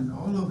let him and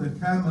all of the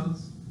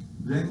camels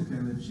drink.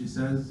 And if she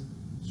says,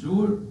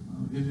 sure,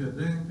 I'll give you a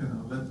drink, and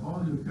I'll let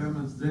all your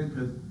camels drink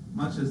as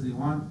much as they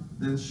want,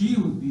 then she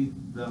would be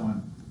the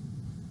one.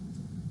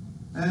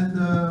 And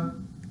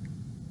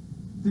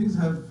things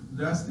have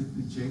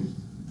drastically changed,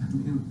 I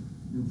mean,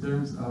 in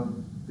terms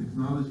of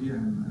technology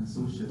and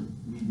social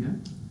media.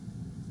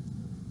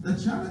 The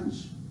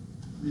challenge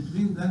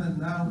between then and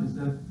now is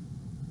that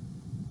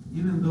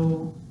even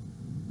though,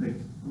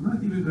 like, I'm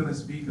not even going to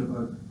speak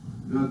about,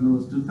 God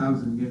knows,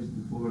 2,000 years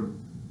before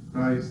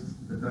Christ,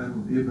 the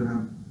time of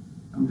Abraham.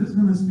 I'm just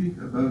going to speak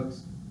about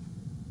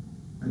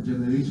a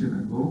generation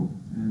ago,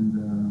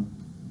 and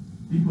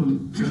people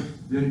got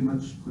very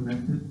much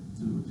connected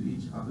to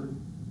each other.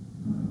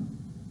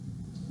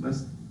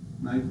 Last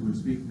night we were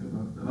speaking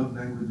about the love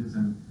languages,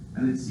 and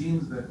it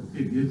seems that,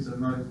 okay, gifts are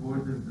not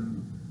important,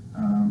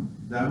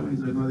 and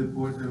dowries are not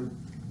important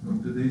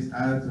from today's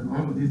ads and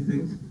all of these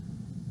things.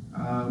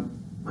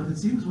 But it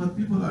seems what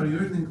people are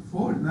yearning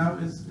for now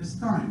is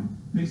time.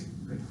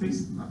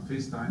 Not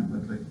FaceTime,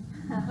 but like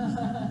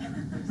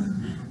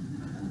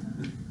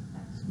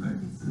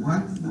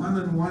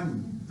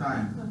one-on-one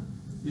time.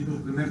 People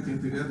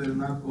connecting together,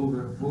 not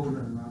over a phone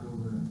and not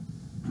over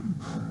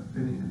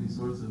any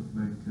sorts of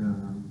like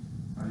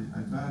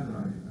iPad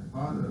or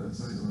iPod or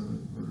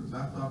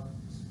laptop,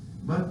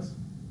 but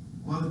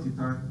quality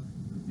time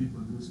that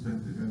people do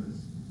spend together.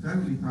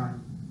 Family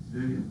time is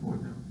very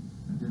important.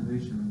 A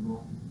generation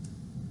ago,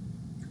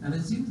 and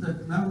it seems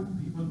that now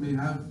people may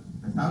have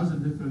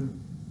 1,000 different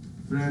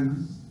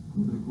friends,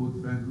 quote-unquote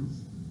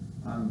friends,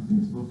 on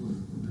Facebook or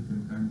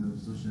different kinds of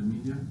social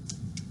media.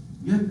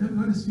 Yet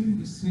everyone is feeling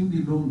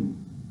extremely lonely,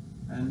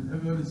 and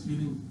everyone is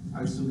feeling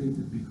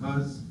isolated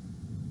because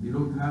they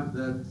don't have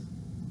that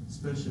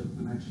special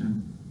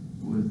connection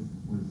with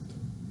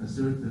a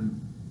certain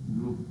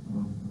group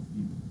of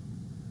people.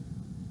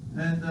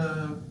 And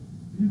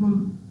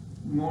people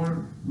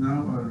more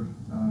now are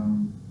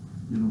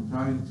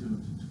trying to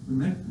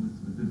connect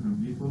with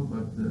different people,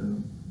 but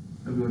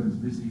everyone is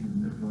busy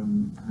and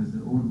everyone has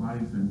their own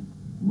life, and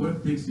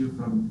work takes you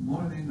from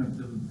morning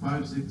until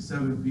 5, 6,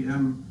 7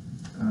 p.m.,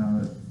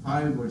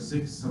 5 or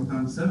 6,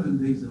 sometimes 7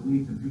 days a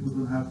week, and people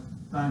don't have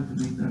time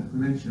to make that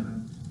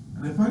connection.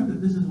 And I find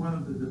that this is one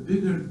of the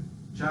bigger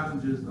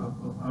challenges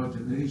of our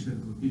generation,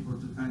 for people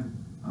to kind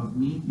of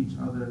meet each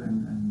other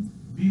and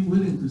be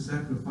willing to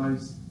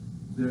sacrifice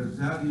their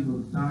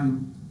valuable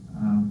time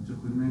to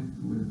connect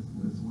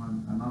with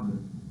one another.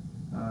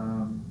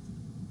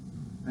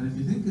 And if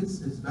you think it's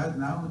bad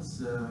now, it's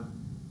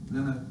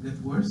gonna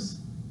get worse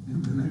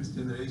in the next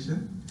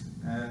generation.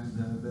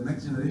 And the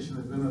next generation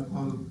are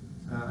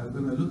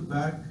gonna look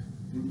back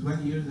in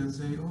 20 years and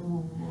say,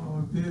 oh,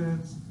 our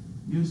parents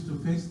used to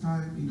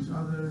FaceTime each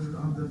other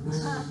on the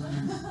phone,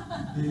 and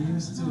they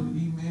used to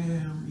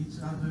email each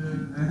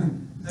other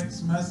and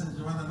text message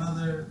one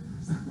another.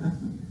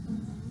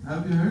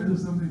 Have you heard of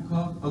something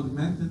called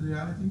augmented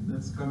reality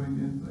that's coming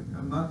in? Like,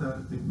 I'm not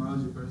a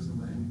technology person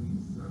by any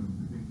means, so I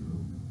think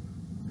you'll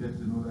get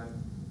to know that.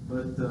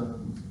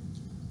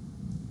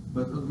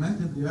 But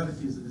augmented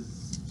reality is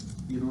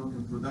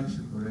in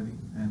production already,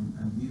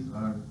 and these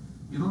are,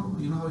 we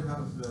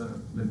have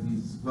like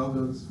these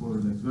goggles for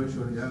like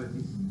virtual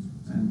reality,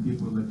 and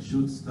people like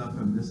shoot stuff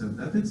and this and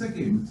that. It's a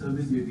game, it's a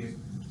video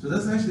game. So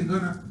that's actually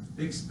gonna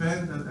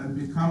expand and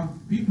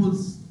become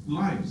people's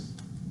lives.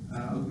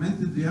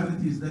 Augmented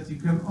reality is that you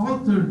can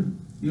alter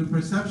your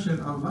perception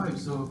of life.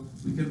 So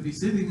we can be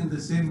sitting in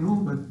the same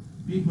room,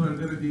 but people are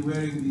going to be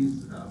wearing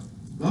these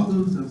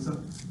goggles, and so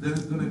then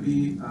it's going to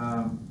be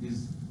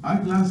these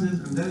eyeglasses,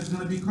 and then it's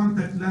going to be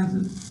contact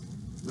lenses,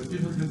 where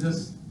people can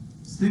just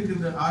stick in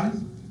their eyes,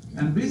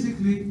 and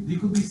basically they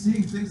could be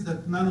seeing things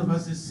that none of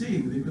us is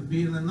seeing. They could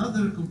be in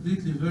another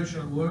completely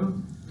virtual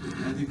world,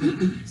 and they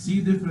could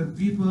see different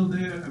people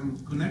there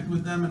and connect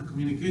with them and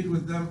communicate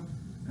with them,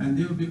 and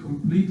they will be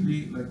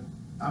completely like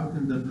out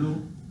in the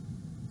blue.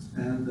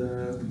 And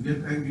we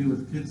get angry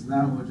with kids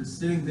now who are just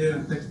sitting there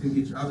and texting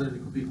each other. They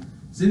could be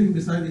sitting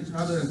beside each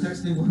other and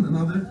texting one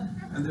another,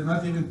 and they're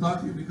not even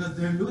talking because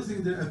they're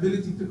losing their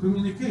ability to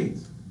communicate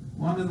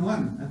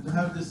one-on-one and to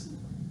have this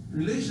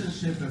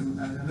relationship and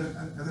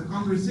a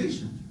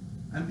conversation.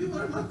 And people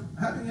are not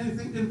having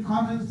anything in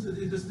common, so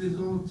they just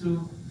resort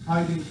to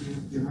hiding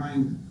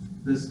behind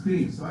the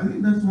screen. So I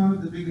think that's one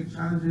of the biggest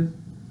challenges,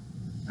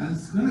 and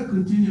it's going to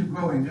continue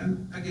growing.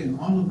 And again,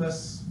 all of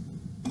us,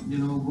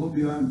 go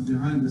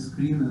behind the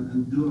screen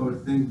and do our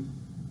thing,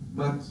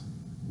 but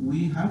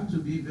we have to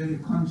be very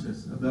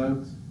conscious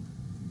about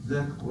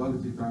that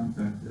quality time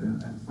factor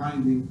and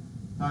finding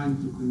time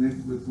to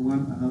connect with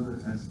one another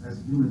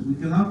as humans. We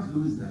cannot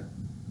lose that,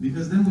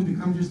 because then we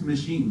become just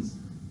machines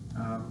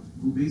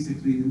who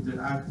basically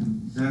interact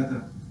in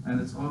data, and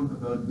it's all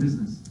about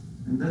business.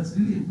 And that's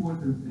really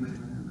important in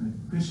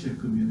a Christian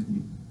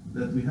community,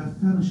 that we have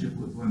fellowship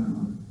with one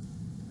another.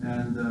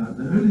 And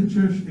the early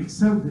church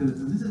excelled in it,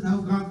 and this is how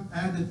God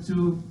added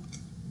to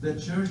the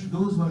church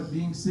those who are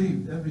being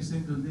saved every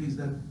single day, is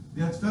that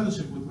they had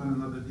fellowship with one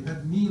another, they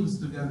had meals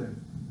together,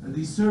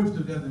 they served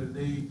together,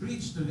 they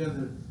preached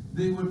together,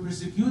 they were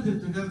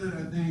persecuted together,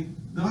 and they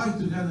died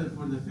together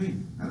for the faith.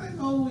 And I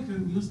know we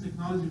can use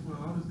technology for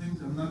a lot of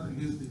things. I'm not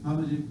against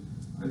technology.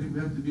 I think we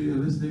have to be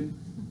realistic.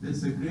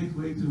 It's a great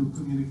way to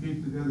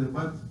communicate together,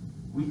 but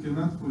we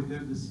cannot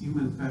forget this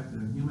human factor,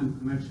 human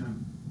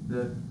connection,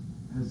 that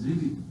has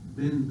really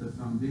been the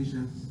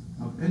foundation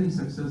of any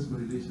successful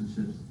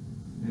relationships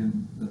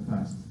in the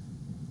past.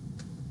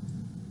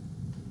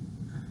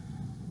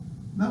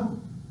 Now,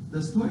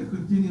 the story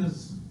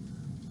continues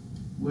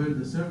where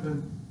the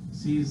servant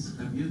sees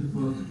a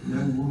beautiful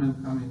young woman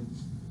coming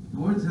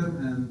towards him,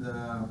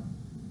 and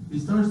he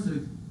starts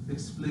to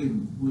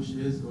explain who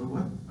she is, or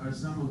what are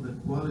some of the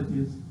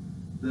qualities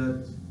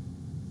that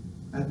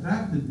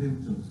attracted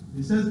him to.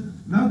 He says,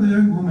 now the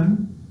young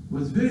woman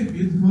was very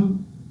beautiful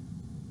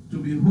to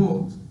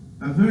behold,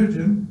 a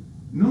virgin,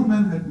 no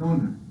man had known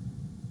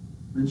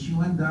her. And she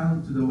went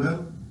down to the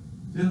well,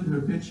 filled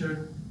her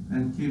pitcher,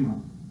 and came up.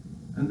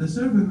 And the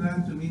servant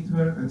ran to meet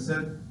her and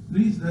said,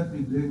 please let me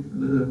drink a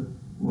little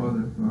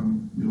water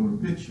from your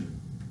pitcher.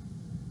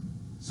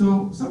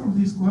 So some of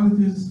these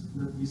qualities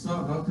that he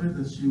saw about her,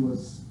 that she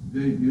was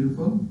very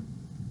beautiful,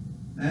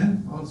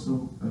 and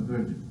also a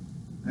virgin,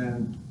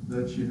 and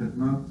that she had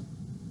not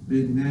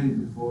been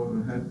married before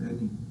or had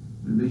any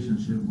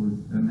relationship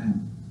with a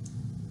man.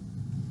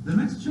 The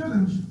next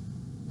challenge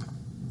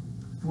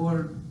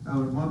for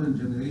our modern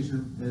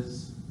generation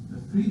is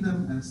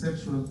freedom and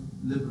sexual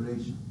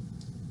liberation.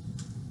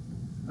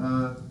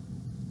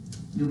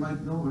 You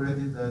might know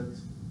already that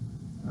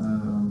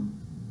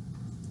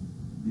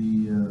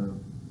the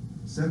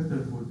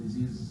Center for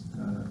Disease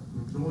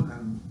Control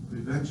and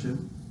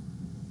Prevention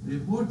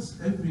reports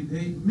every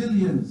day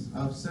millions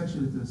of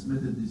sexually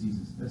transmitted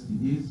diseases,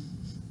 STDs,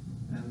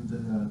 and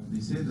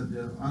they say that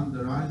they're on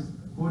the rise.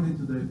 According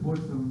to the report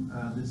from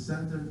this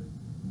center,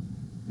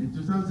 in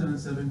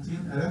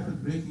 2017, a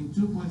record-breaking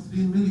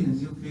 2.3 million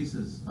new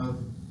cases of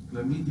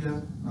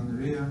chlamydia,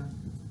 gonorrhea,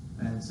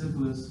 and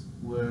syphilis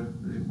were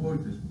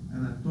reported,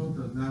 and a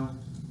total now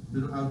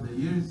throughout the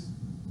years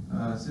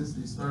since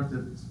they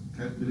started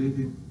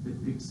calculating,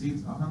 it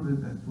exceeds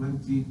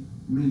 120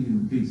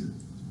 million cases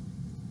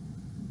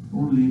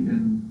only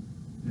in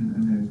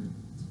America.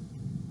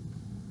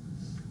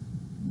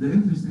 The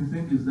interesting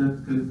thing is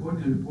that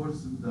California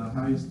reports the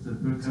highest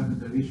per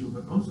capita ratio,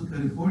 but also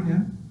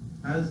California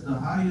has the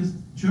highest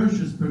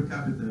churches per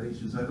capita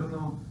ratios. I don't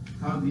know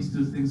how these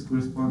two things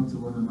correspond to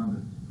one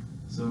another.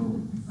 So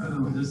I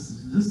don't know,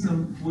 just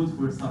some food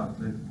for thought.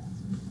 Like,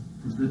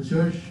 is the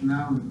church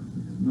now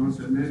in North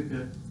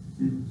America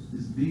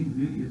is being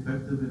really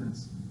effective in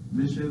its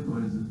mission, or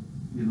is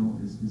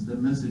it, is the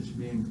message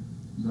being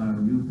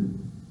diluted?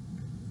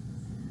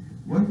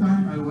 One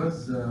time I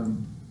was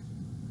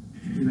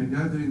in a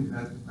gathering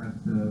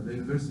at the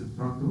University of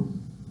Toronto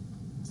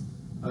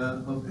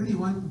of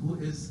anyone who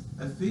is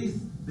a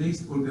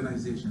faith-based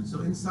organization.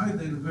 So inside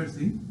the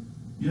university,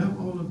 you have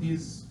all of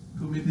these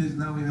committees.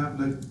 Now we have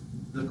like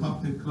the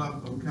Coptic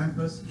Club on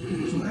campus.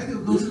 So any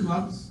of those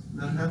clubs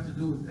that have to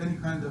do with any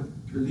kind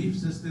of belief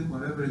system,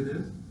 whatever it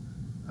is,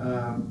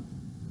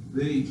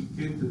 they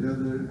came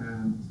together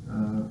and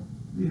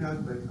we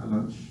had like a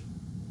lunch.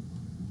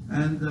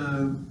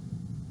 And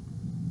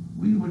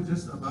we were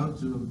just about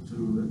to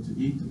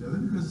eat together,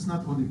 because it's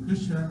not only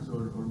Christians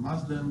or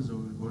Muslims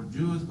or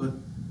Jews, but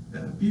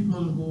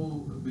people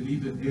who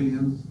believe in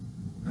aliens.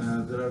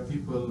 There are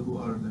people who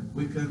are like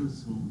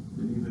Wiccans, who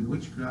believe in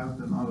witchcraft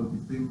and all of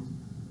these things.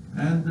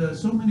 and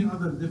so many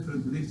other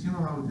different beliefs. You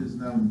know how it is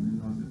now in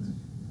North Italy.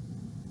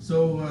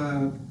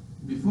 So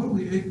before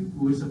we ate,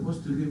 we were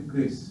supposed to give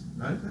grace,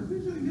 right? And we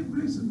usually give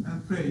grace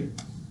and pray.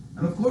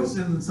 And of course,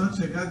 in such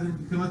a gathering,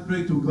 you cannot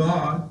pray to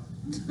God,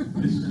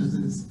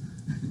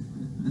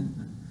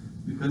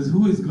 because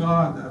who is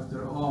God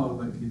after all?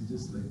 Like he's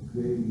just like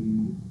gray,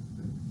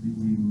 like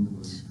being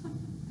or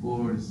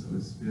force or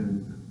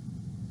spirit.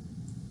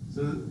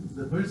 So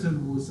the person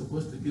who was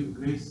supposed to give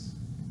grace,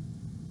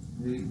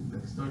 they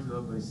like started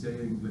out by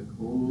saying like,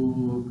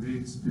 "Oh,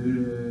 great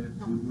spirit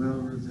who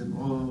dwells in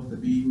all the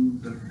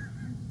beings."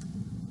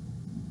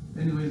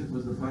 Anyways, it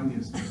was the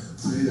funniest.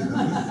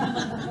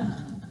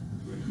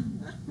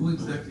 Who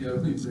exactly are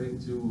we praying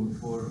to or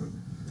for?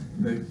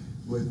 Like,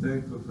 we're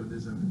thankful for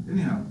this and that.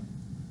 Anyhow,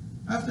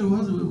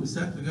 afterwards we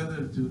sat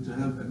together to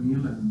have a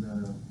meal, and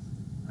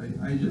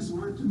I just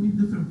wanted to meet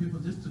different people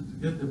just to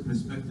get their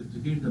perspective, to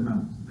hear them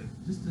out, like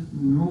just to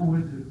know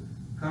where they're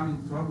coming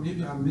from.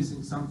 Maybe I'm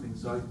missing something.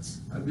 So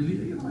I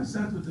believe, you know, I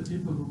sat with the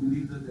people who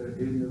believe that there are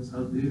aliens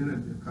out there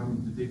and they're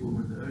coming to take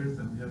over the earth,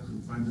 and we have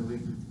to find a way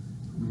to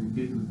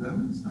communicate with them.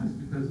 And it's nice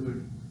because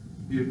we're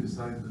here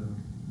beside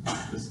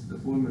the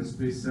former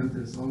space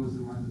center. It's always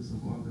reminds us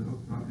of all the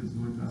rockets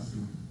going up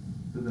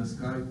to the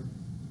sky.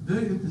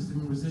 Very interesting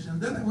conversation.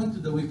 Then I went to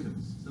the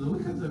Wiccans. So the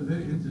Wiccans are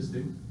very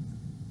interesting.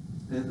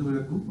 And there were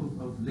a group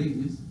of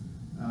ladies.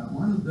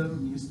 One of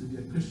them used to be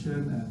a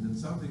Christian, and then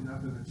something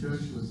happened at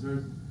church, was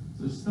heard.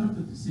 So she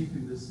started to seek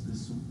in this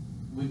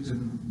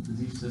Wiccan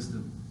belief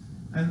system.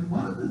 And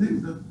one of the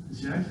things that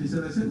she actually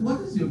said, I said, "What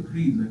is your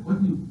creed? Like,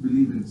 what do you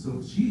believe in?"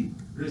 So she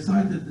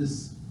recited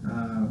this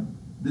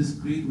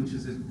creed, which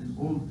is in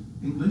Old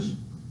English,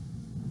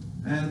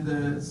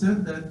 and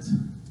said that,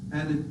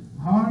 "And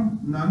harm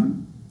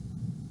none,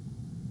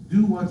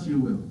 do what you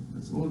will."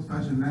 It's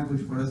old-fashioned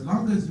language for as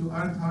long as you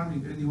aren't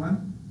harming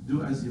anyone,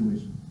 do as you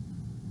wish.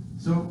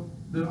 So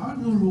there are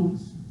no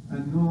rules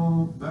and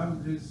no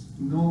boundaries,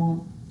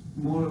 no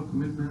moral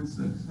commitments.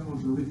 Like some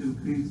of the Wiccan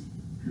creeds,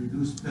 they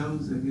do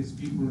spells against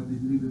people and they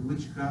believe in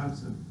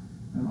witchcrafts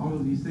and all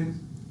of these things.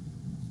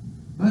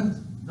 But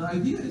the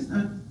idea is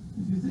that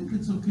if you think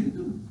it's okay,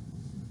 do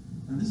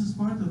it. And this is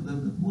part of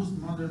the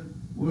postmodern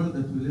world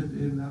that we live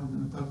in now. I'm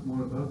going to talk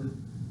more about it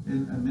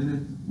in a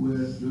minute,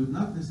 where you're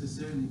not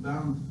necessarily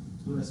bound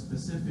to a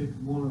specific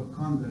moral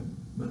conduct,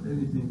 but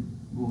anything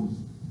goes.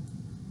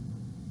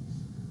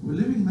 We're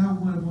living now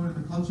more and more in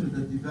a culture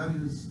that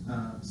devalues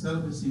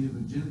celibacy,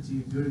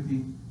 virginity,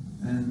 purity,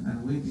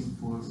 and waiting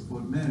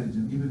for marriage,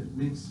 and even it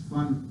makes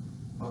fun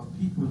of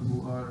people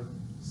who are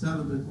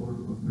celibate or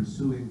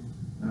pursuing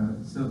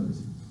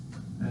celibacy.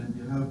 And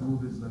you have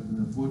movies like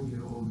The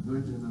 40-Year-Old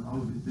Virgin and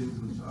all of these things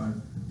which are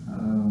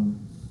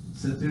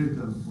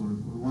satirical for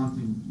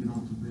wanting, you know,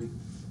 to break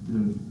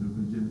their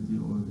virginity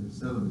or their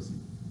celibacy.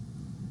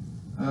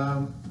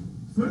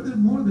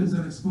 Furthermore, there's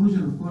an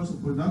explosion, of course,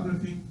 of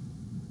pornography.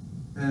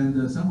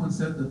 And someone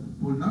said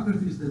that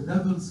pornography is the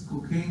devil's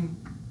cocaine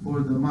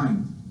for the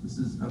mind. This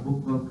is a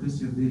book called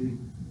Christian Dating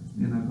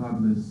in a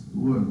Godless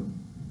World.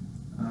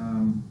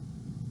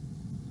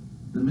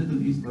 The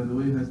Middle East, by the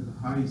way, has the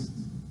highest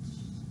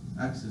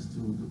access to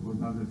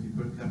pornography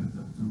per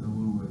capita in the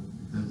whole world,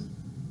 because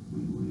we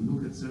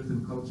look at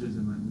certain cultures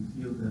and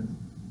we feel that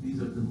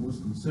these are the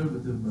most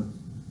conservative, but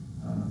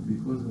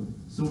because of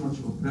so much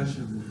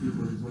oppression that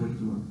people resort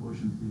to,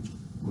 unfortunately,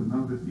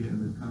 pornography,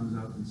 and it comes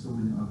out in so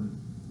many other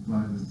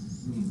violent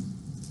means.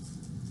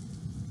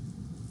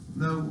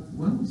 Now,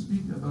 when we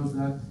speak about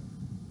that,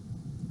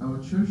 our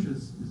church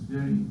is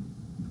very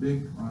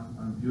big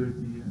on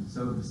purity and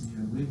celibacy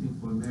and waiting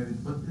for marriage,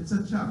 but it's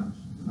a challenge.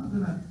 We're not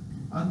going to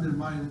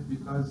undermine it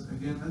because,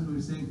 again, as we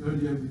were saying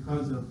earlier,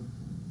 because of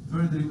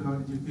furthering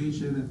our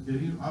education and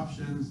career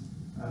options,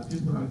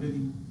 people are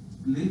getting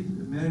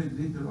married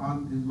later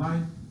on in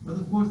life. But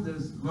of course,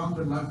 there's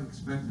longer life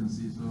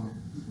expectancy. So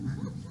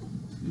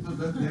people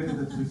got married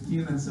at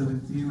 15 and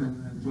 17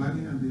 and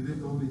 20, and they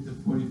lived only till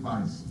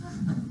 45.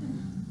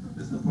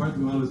 That's the part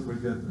we always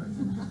forget, right?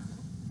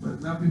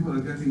 But now people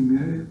are getting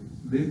married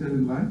later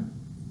in life,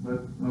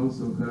 but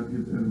also God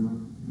gives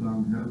everyone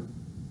long health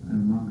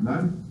and long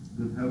life.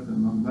 Good health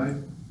and long life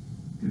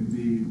can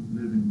be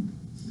living,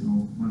 you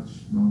know, much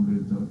longer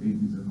until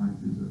 80s or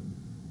 90s, or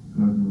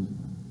God knows.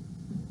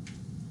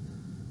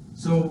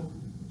 So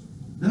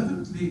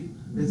definitely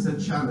it's a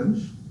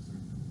challenge,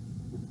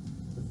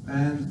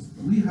 and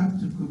we have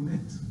to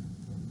commit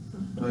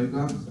by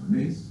God's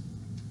grace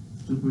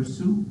to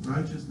pursue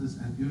righteousness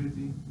and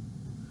purity.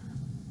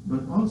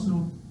 But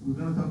also, we're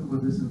going to talk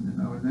about this in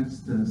our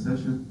next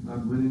session,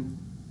 God willing.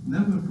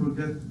 Never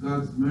forget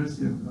God's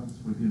mercy and God's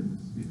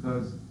forgiveness,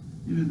 because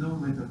even though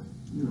we might have,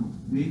 you know,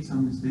 made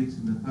some mistakes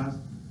in the past,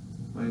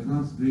 by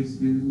God's grace,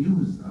 He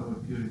renews our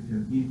purity,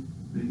 and He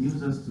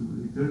renews us to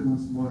return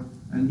once more.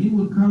 And He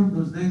will count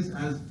those days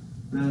as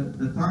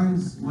the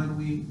times when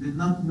we did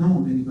not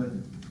know any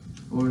better,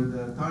 or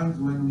the times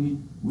when we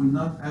were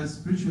not as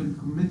spiritually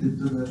committed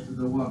to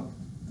the walk.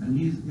 And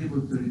He is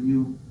able to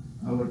renew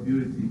our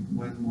purity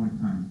one more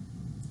time.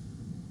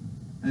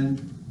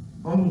 And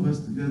all of us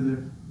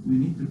together, we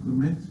need to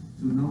commit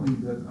to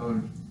knowing that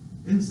our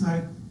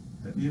inside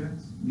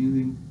appearance,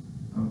 meaning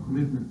our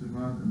commitment to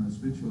God and our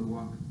spiritual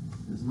walk,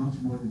 is much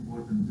more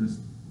important than just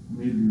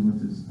merely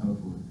what is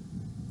outward.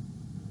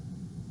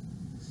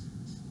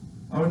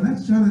 Our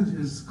next challenge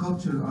is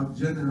culture of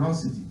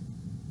generosity.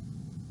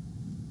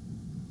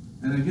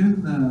 And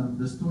again,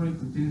 the story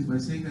continues by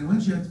saying, and when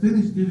she had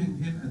finished giving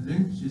him a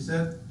drink, she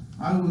said,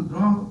 I will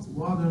draw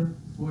water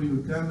for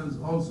your camels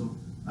also,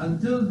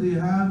 until they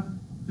have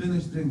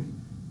finished drinking.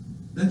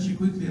 Then she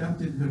quickly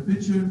emptied her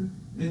pitcher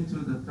into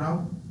the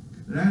trough,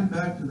 ran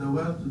back to the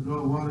well to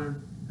draw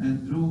water,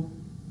 and drew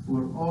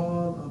for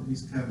all of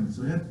his camels.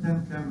 So he had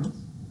 10 camels,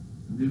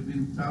 and they've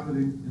been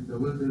traveling in the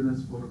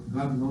wilderness for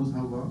God knows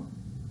how long.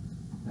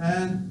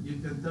 And you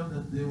can tell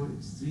that they were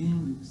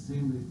extremely,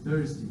 extremely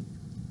thirsty.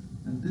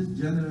 And this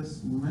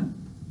generous woman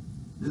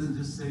didn't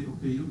just say,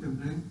 okay, you can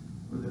drink,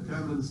 or the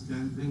camels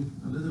can drink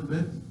a little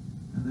bit,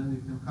 and then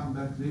you can come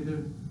back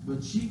later.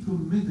 But she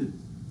committed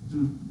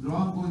to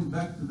going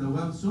back to the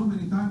well so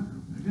many times.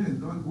 Again,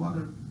 drawing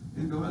water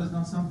in the well is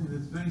not something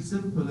that's very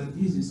simple and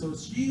easy. So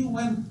she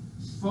went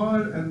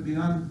far and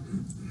beyond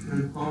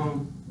her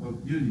call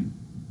of duty.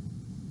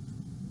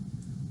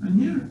 And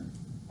here,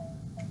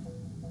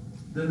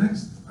 the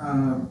next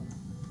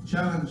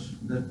challenge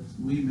that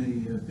we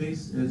may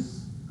face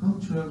is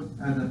cultural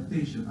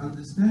adaptation,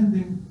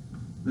 understanding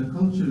the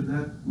culture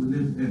that we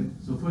live in.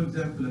 So for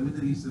example, a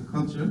Middle Eastern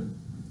culture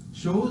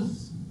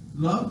shows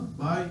love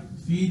by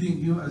feeding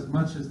you as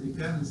much as they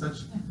can in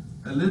such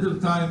a little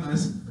time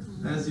as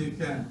you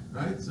can,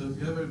 right? So if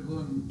you ever go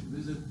and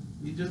visit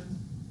Egypt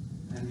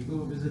and you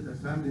go visit a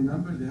family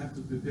member, they have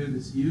to prepare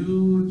this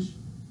huge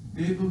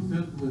table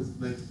filled with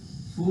like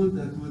food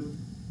that would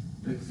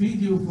like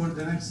feed you for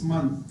the next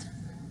month,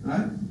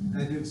 right?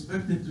 And you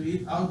expect it to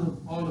eat out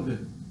of all of it.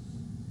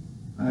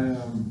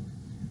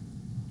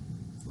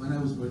 When I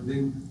was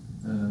ordained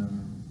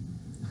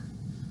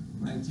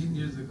 19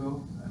 years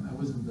ago, and I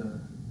was in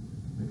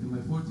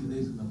my 40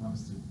 days in the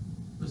monastery.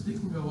 I was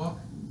taking a walk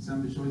in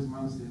San Bishoy's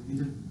monastery in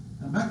Egypt,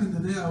 and back in the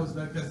day I was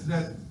like a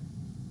thread,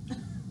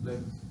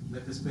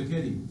 like a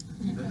spaghetti.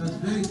 That was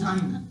very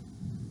tiny.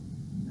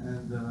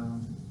 And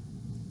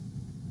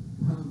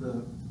one of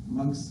the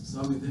monks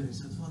saw me there. He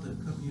said, Father,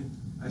 come here.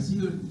 I see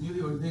you're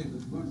newly ordained.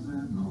 Of course, I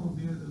had no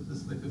idea. It was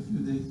just like a few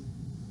days.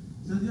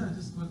 He said, yeah, I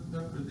just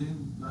got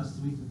ordained last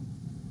week.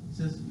 He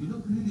says, you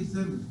look really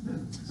thin. I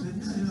said,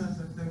 yeah. I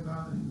said, thank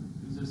God,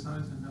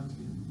 exercise and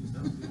healthy. He's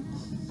healthy.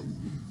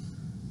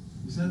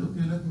 He said,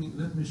 okay,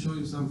 let me show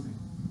you something.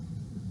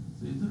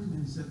 So he took me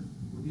and he said,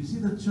 you see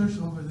the church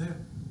over there?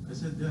 I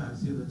said, yeah, I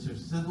see the church.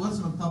 He said,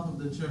 what's on top of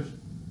the church?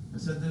 I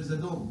said, there's a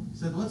dome. He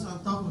said, what's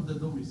on top of the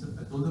dome? He said,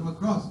 I told him a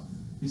cross.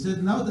 He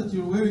said, now that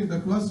you're wearing the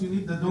cross, you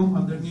need the dome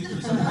underneath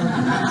to support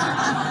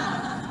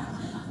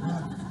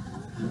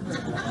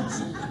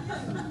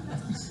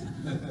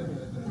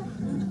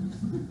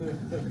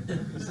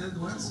He said,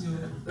 once you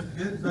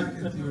get back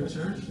into your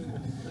church,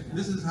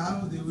 this is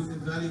how they will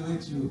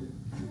evaluate you.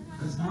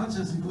 As much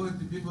as you go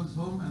into people's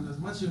home and as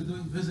much you're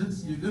doing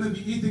visits, you're going to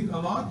be eating a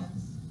lot,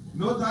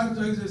 no time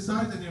to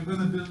exercise, and you're going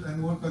to build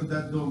and work on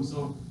that dome.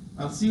 So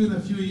I'll see you in a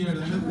few years.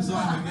 I never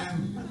saw him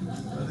again,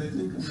 but I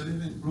think it's a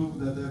living proof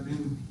that I've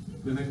been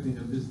connecting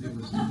and visiting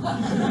with people.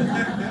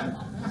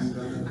 And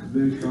got a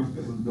very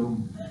comfortable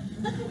dome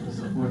to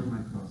support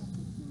my cross.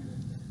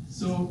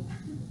 So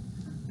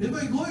if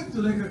I go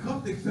into like a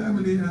Coptic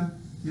family and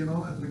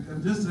like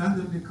I'm just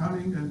randomly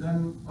coming, and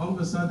then all of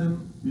a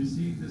sudden you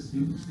see this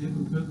huge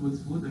table filled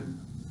with food, and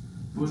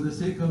for the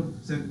sake of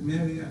St.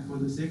 Mary and for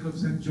the sake of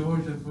St.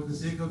 George and for the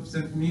sake of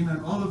St. Mina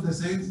and all of the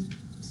saints,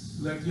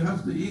 like you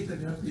have to eat and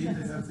you have to eat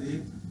and you have to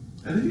eat.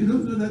 And if you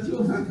don't do that, you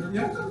offend them.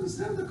 You have to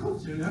understand the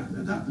culture. You have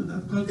to adapt to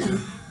that culture.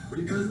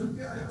 Because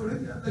okay, I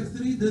already had like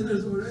 3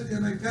 dinners already,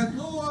 and I can't.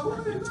 No, I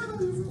want to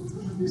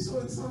be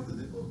so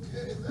insulted.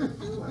 Okay, thank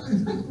you.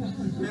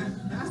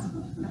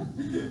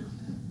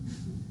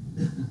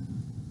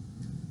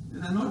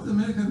 In a North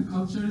American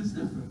culture, it's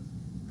different.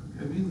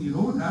 I mean, you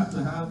don't have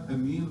to have a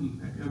meal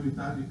like every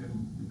time you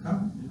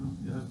come.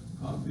 You have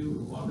coffee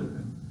or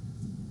water.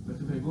 But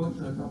if I go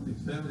into a Coptic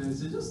family, I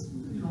say, just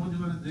what do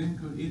you want to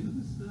drink or eat? I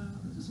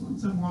just want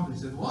some water. He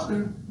said,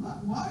 water?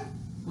 Why?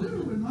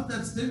 We're not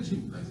that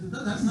stingy. Like,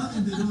 that has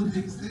nothing to do with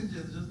being stingy.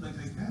 It's just like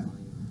I can.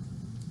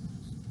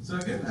 So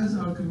again, as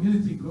our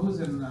community grows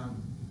and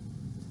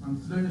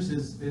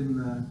flourishes in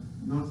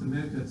North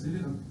America, it's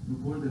really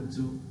important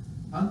to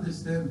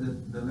understand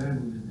the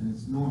land and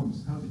its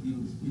norms, how to deal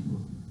with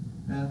people.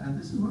 And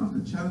this is one of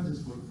the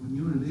challenges for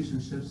new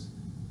relationships,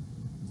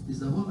 is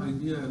the whole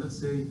idea, let's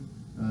say,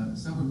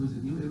 someone who's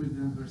a new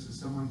immigrant versus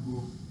someone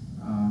who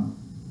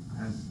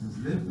has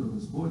lived or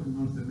was born in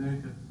North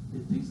America.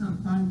 It takes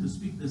them time to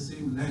speak the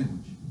same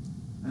language.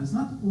 And it's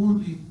not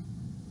only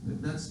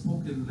that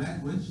spoken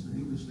language, the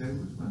English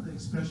language, but the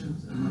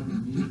expressions and what they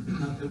mean.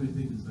 Not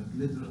everything is like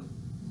literal.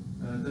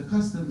 The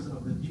customs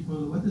of the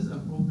people, what is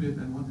appropriate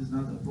and what is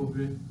not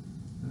appropriate.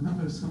 I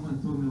remember someone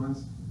told me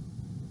once,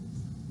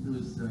 It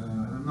was,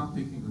 I'm not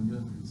picking on you,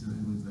 it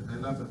was like, I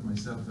laugh at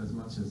myself as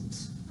much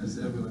as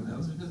everyone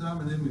else because I'm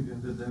an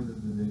immigrant at the end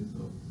of the day.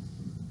 So,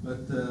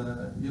 but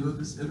you know,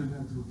 this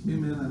immigrant who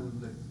came in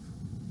and like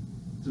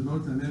to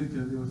North America,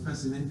 they were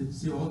fascinated to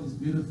see all these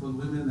beautiful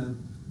women, and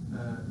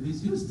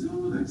he's used to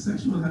like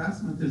sexual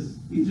harassment.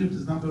 Egypt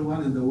is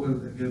 #1 in the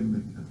world again,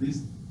 like at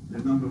least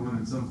they're #1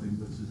 in something,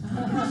 which is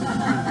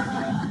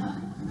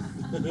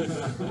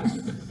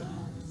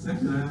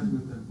sexual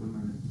harassment and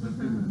women. But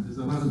anyway, there's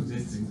a lot of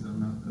great things.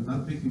 I'm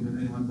not picking on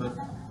anyone, but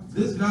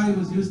this guy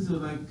was used to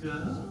like you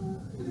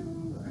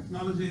know,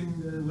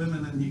 acknowledging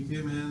women, and he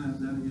came in and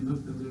then he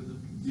looked and there was a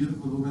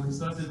beautiful woman. He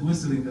started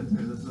whistling at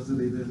her. That's what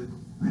they did.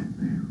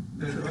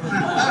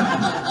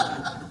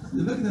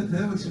 They looked at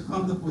him and she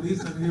called the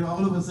police, and he,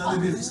 all of a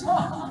sudden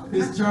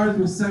he's charged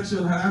with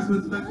sexual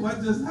harassment. Like,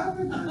 what just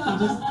happened? I'm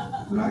just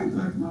trying to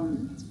acknowledge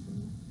it.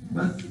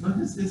 But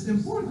it's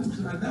important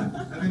to adapt.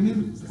 I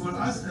mean, for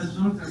us as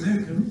North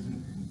Americans,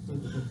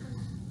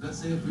 let's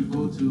say if we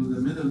go to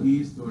the Middle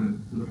East or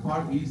to the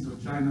Far East or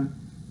China,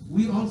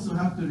 we also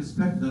have to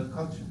respect that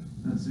culture.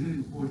 That's really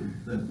important.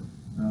 That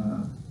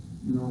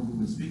you know, we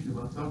will speak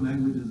about 12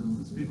 languages, and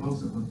we'll speak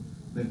also about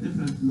the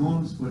different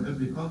norms for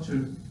every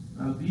culture.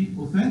 Be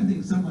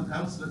offending someone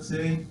else, let's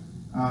say,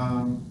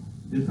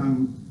 if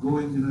I'm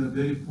going in a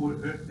very poor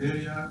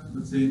area,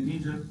 let's say in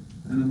Egypt,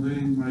 and I'm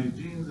wearing my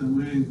jeans, I'm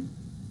wearing,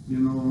 you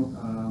know,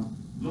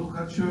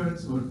 low-cut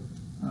shirts, or,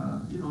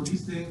 you know,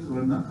 these things,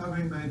 or not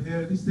covering my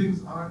hair, these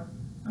things are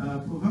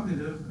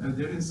provocative, and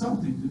they're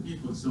insulting to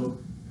people. So,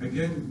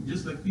 again,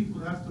 just like people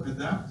have to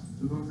adapt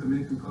to North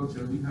American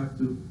culture, we have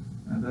to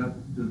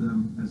adapt to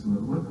them as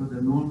well. What are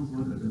the norms?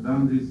 What are the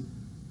boundaries?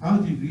 How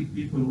do you greet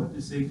people? What do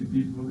you say to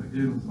people?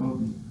 Again, with all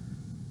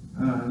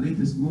the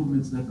latest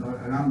movements that are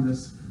around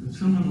us, if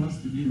someone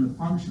wants to be in a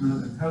functional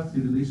and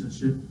healthy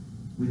relationship,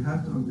 we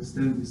have to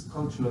understand these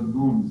cultural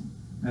norms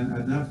and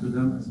adapt to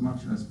them as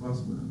much as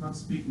possible. I'm not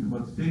speaking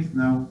about faith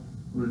now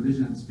or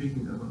religion, I'm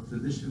speaking about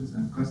traditions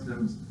and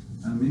customs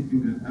and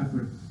making an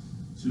effort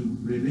to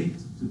relate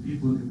to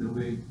people in the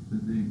way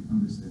that they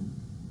understand.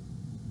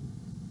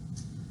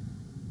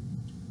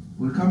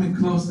 We're coming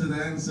close to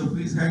the end, so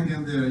please hang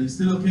in there. Are you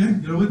still okay?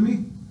 You're with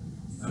me?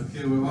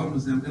 Okay, we're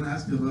almost there. I'm going to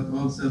ask you about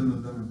all 7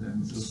 of them at the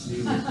end, so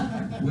see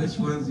which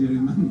ones you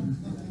remember.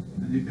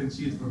 And you can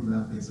cheat from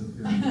that, it's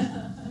okay.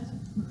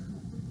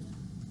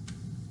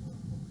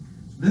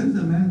 Then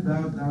the man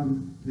bowed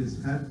down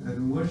his head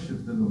and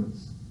worshipped the Lord.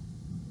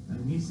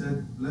 And he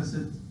said,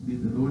 "Blessed be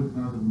the Lord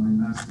God of my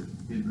master,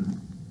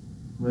 Abraham,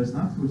 who has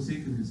not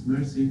forsaken his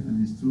mercy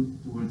and his truth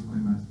towards my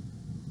master.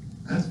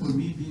 As for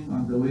me being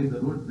on the way, the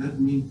Lord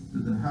led me to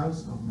the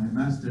house of my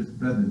master's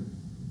brethren."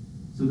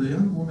 So the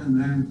young woman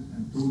ran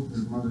and told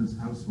her mother's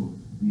household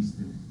these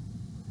things.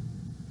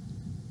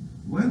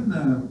 When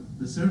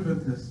the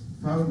servant has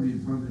found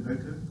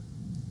Rebecca,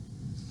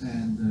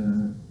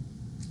 and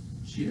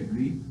she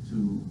agreed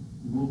to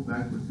move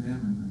back with him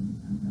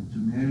and to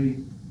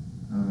marry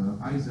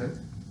Isaac,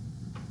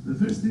 the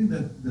first thing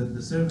that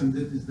the servant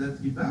did is that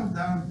he bowed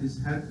down his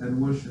head and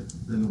worshipped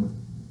the Lord.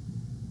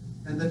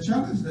 And the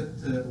challenge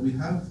that we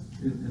have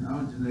in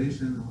our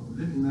generation,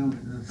 living now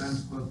in a time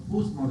called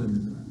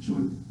postmodernism, I'm sure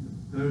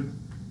you've heard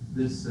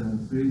this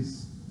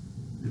phrase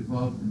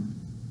evolve in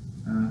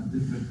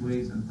different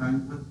ways and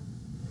times, but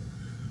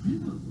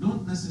people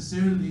don't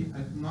necessarily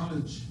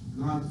acknowledge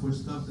God for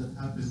stuff that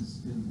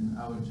happens in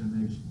our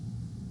generation.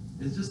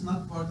 It's just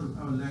not part of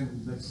our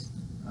language. Like,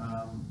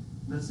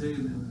 let's say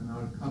in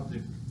our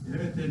Coptic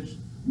heritage,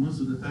 most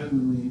of the time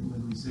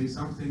when we say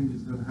something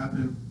is going to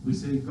happen, we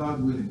say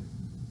God willing.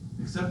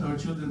 Except our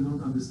children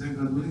don't understand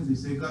God willing, they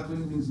say God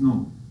willing means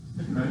no.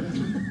 Right?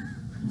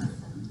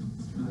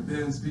 When the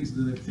parent speaks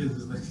to their kids,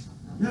 it's like,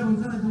 yeah,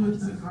 we're going to do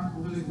it, God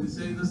willing. We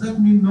say, does that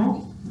mean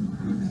no?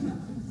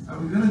 Are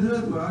we going to do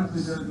it or aren't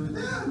we going to do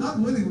it? Yeah, God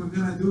willing, we're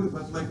going to do it,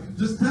 but like,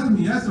 just tell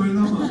me yes or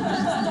no.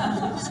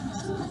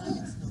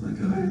 It's like,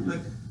 all right,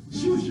 like,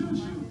 shoo.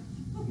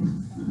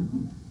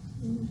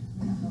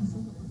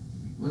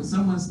 When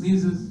someone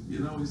sneezes, you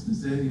know, we used to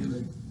say,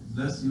 like,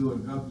 bless you or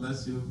God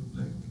bless you.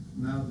 Like,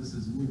 now this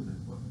is new.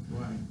 Like, what?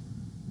 Why?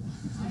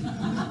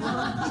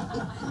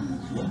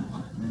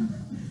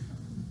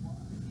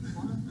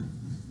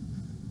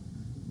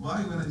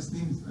 Why when I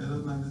sneeze? I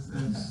don't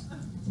understand.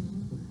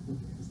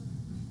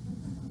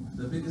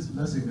 The biggest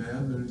blessing I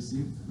ever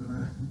received,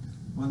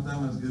 one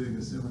time I was giving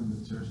a sermon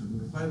in the church, and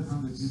there were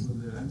 500 people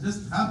there, and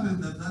just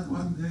happened that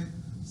one day,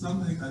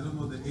 something, I don't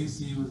know, the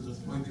AC was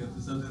just pointing at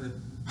the subject,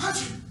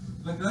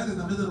 like right in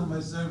the middle of my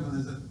sermon,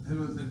 I said,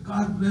 everyone said,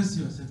 God bless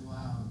you. I said,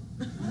 wow.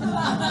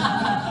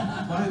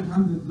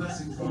 500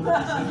 blessings all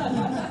at the same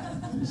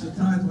time. You should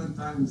try it one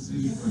time and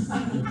see.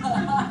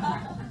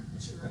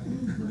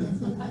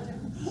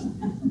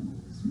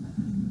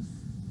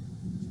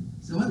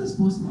 So what is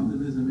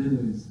postmodernism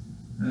anyways?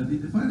 They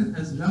define it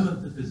as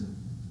relativism.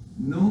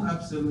 No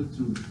absolute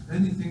truth.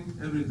 Anything,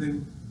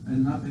 everything,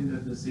 and nothing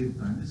at the same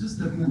time. It's just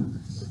a mood,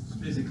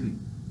 basically.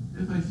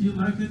 If I feel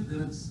like it,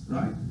 then it's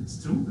right,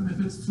 it's true. And if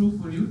it's true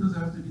for you, it doesn't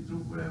have to be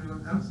true for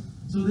everyone else.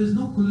 So there's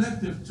no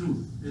collective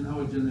truth in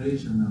our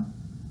generation now.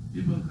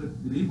 People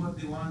could believe what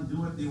they want, do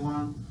what they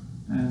want,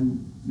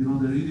 and there are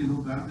really no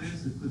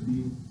boundaries. It could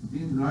be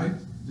deemed right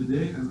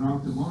today and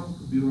wrong tomorrow. It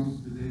could be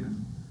wrong today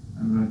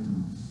and right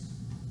tomorrow.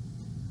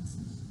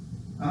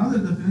 Another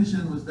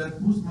definition was that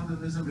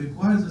postmodernism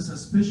requires a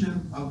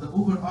suspicion of the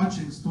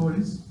overarching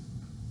stories,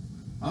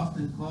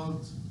 often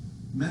called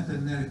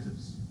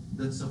meta-narratives,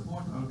 that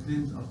support our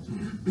claims of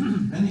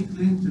truth. Any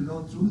claim to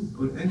know truth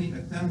or any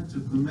attempt to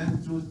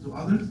commend truth to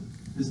others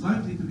is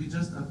likely to be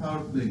just a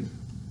power play.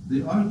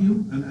 They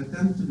argue and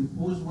attempt to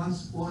impose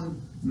one's own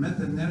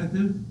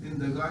meta-narrative in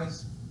the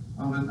guise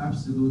of an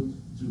absolute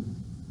truth.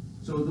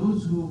 So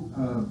those who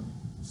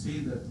say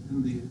that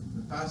in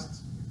the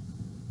past,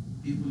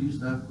 people used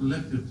to have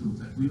collective truth,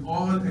 like we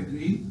all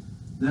agree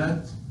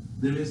that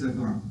there is a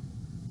God.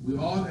 We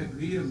all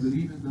agree and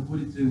believe in the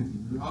Holy Trinity.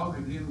 We all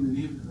agree and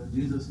believe that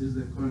Jesus is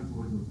the current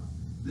Word of God.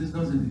 This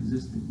doesn't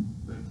exist anymore.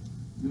 Like,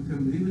 you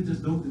can believe it,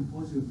 just don't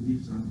impose your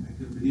beliefs on me. I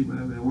can believe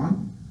whatever I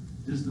want.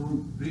 Just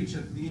don't preach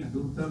at me and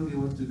don't tell me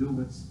what to do,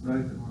 what's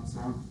right and what's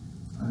wrong.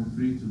 I'm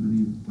free to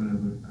believe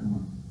whatever I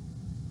want.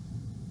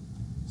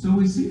 So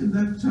we see in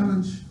that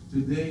challenge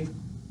today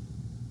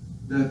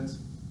that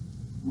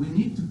we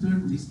need to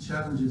turn these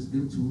challenges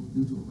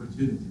into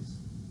opportunities.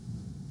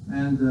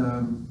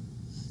 And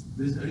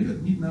there's a real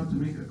need now to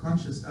make a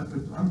conscious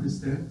effort to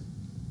understand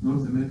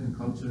North American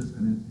cultures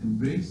and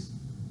embrace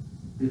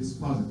its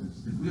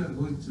positives. If we are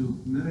going to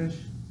nourish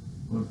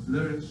or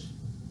flourish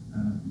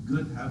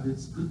good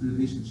habits, good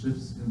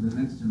relationships in the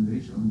next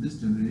generation, or in this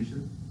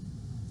generation,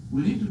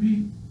 we need to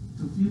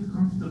feel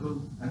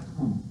comfortable at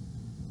home,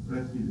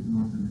 right here in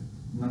North America.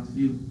 Not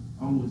feel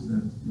always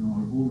that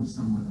our home is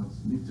somewhere else.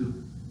 We need to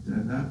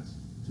adapt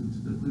to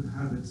the good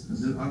habits, and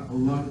there are a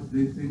lot of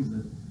great things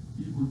that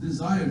people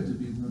desire to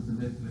be in North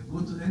America. Like,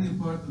 go to any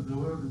part of the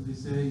world and they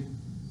say,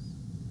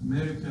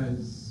 America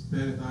is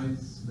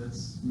paradise,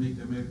 let's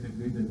make America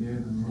great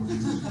again, and all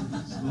these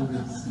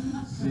slogans,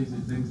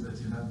 crazy things that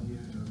you have here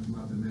are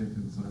not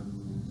American, so I don't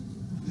know.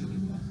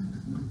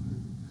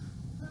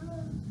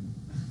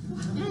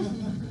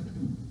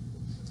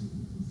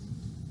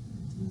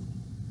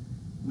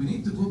 We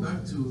need to go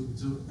back to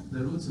the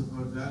roots of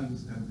our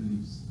values and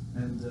beliefs.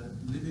 And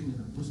living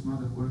in a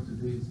postmodern world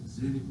today is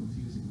really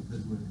confusing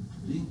because we're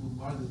being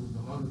bombarded with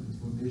a lot of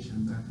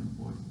information back and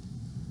forth.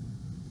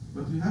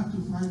 But we have to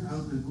find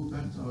out and go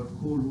back to our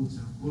core roots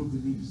and core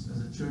beliefs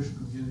as a church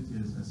community,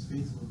 as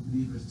faithful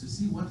believers, to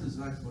see what is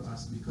right for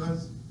us.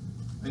 Because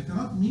I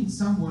cannot meet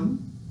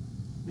someone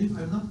if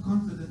I'm not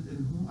confident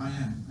in who I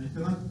am. I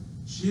cannot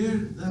share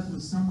that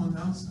with someone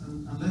else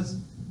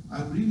unless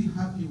I'm really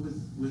happy with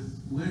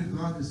where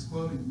God is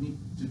calling me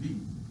to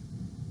be.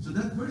 So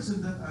that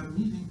person that I'm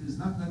meeting is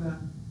not going to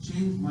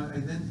change my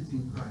identity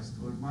in Christ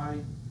or my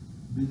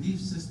belief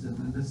system.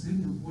 And that's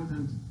really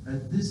important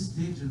at this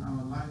stage in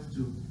our life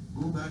to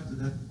go back to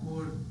that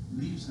core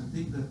beliefs and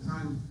take that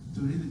time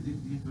to really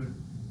dig deeper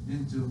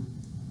into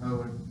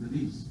our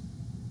beliefs.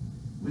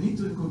 We need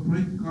to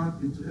incorporate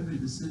God into every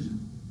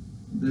decision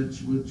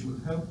which will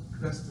help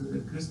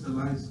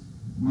crystallize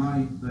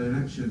my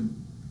direction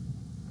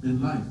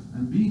in life.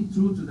 And being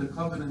true to the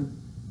covenant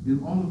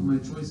in all of my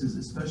choices,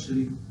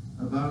 especially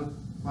about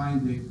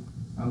finding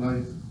a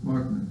life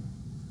partner.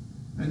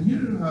 And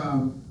here,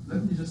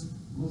 let me just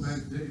go back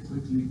very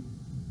quickly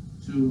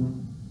to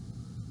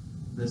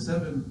the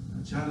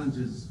 7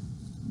 challenges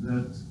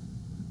that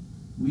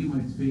we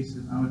might face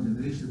in our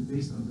generation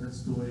based on that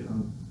story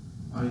of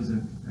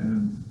Isaac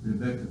and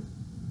Rebekah.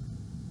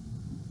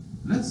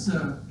 Let's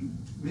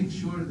make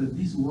sure that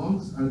these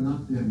walls are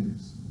not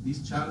barriers.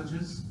 These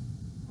challenges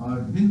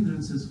are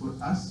hindrances for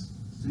us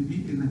to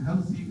be in a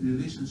healthy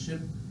relationship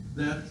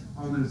that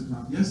honors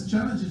God. Yes,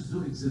 challenges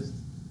do exist,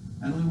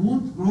 and we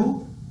won't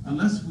grow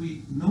unless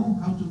we know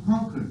how to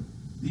conquer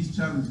these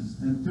challenges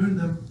and turn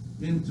them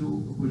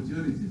into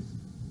opportunities.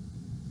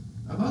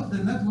 About the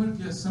network,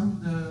 yes,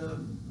 some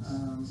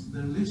of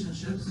the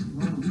relationships,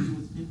 we be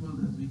with people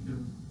that we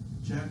can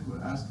check or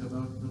ask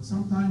about, but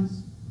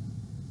sometimes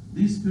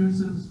these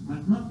persons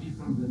might not be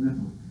from the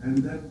network, and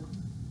then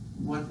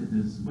what it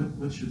is,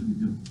 what should we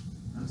do?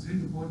 And it's really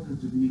important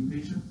to be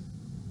patient.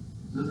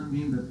 Doesn't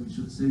mean that we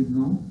should say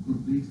no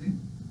completely,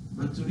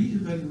 but to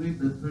reevaluate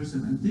that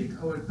person and take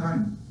our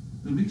time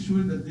to make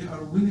sure that they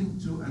are willing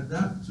to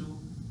adapt to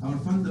our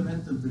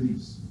fundamental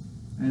beliefs.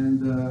 And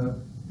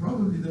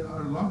probably there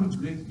are a lot of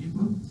great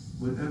people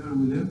wherever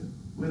we live,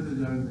 whether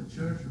they are in the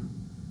church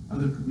or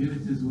other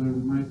communities where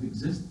we might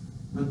exist.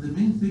 But the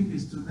main thing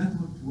is to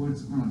network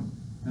towards God.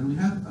 And we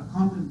have a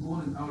common goal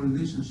in our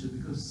relationship,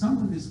 because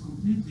someone is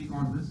completely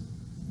godless,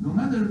 no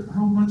matter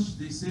how much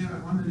they say, I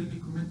want to really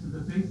commit to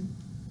the faith,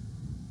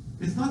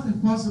 it's not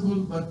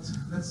impossible, but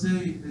let's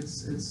say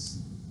it's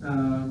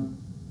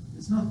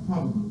not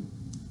probable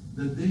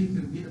that they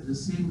can be at the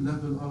same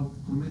level of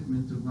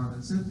commitment to God.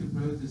 And set your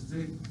priorities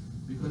straight,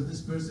 because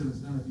this person is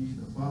going to be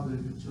the father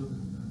of your children,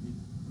 going to be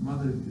the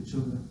mother of your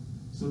children.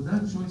 So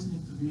that choice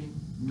needs to be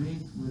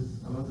made with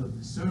a lot of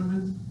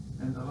discernment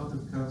and a lot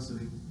of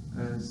counseling,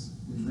 as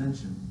we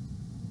mentioned.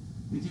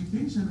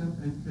 Education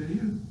and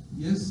career,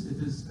 yes, it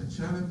is a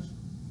challenge,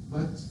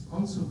 but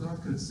also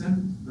God can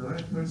send the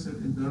right person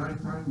in the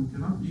right time. We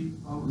cannot be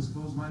always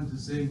closed-minded to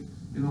say,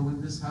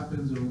 when this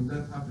happens or when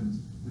that happens.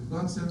 If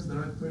God sends the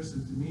right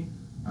person to me,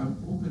 I'm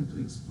open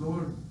to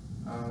explore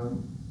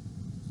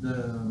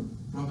the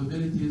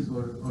probabilities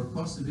or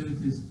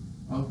possibilities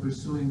of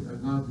pursuing a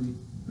godly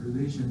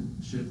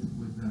relationship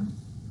with them.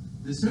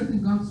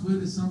 Discerning God's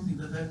will is something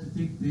that I have to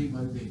take day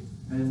by day.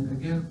 And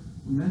again,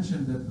 we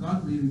mentioned that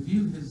God may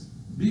reveal His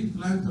big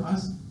plan to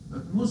us,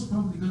 but most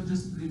probably God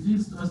just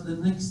reveals to us the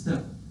next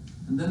step.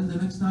 And then the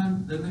next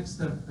time, the next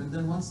step, and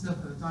then one step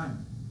at a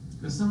time.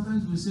 Because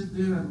sometimes we sit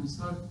there and we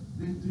start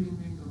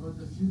daydreaming about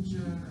the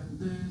future and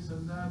this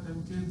and that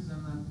and kids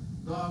and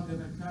a dog and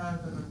a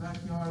cat and a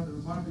backyard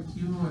and a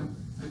barbecue, and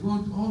I go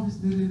into all these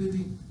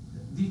nitty-gritty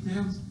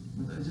details,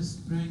 but I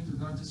just pray to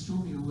God, just show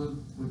me your will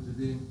for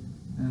today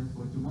and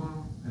for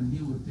tomorrow, and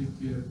He will take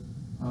care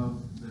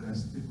of the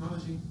rest.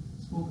 Technology,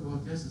 spoke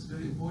about, yes, it's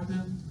very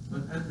important,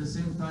 but at the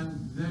same time,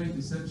 very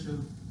essential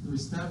to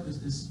establish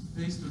this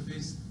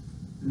face-to-face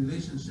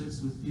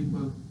relationships with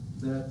people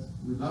that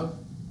we love.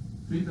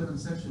 Freedom and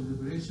sexual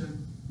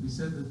liberation, we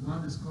said that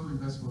God is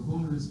calling us for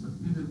holiness, but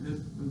even if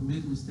we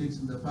made mistakes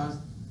in the past,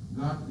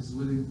 God is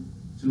willing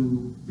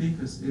to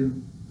take us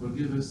in,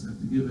 forgive us, and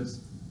to give us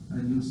a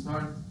new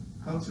start.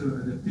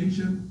 Cultural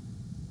adaptation,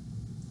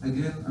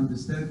 again,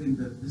 understanding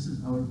that this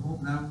is our home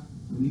now.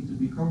 We need to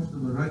be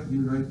comfortable right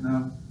here, right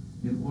now,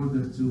 in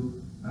order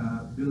to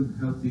build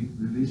healthy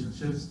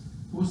relationships.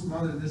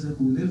 Postmodernism,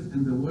 we live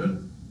in the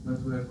world,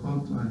 but we are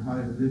called to a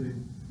higher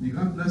living. May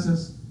God bless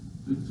us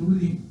to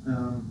truly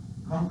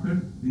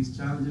conquer these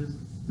challenges,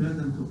 turn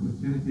them to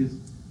opportunities,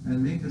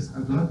 and make us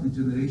a godly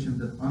generation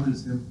that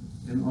honors Him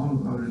in all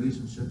of our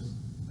relationships.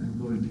 And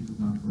glory be to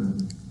God forever.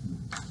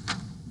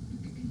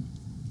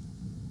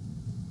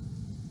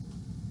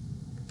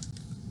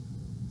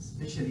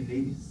 Especially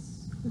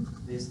ladies,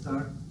 they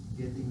start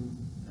getting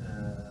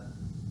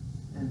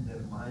in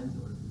their mind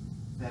or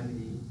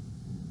family,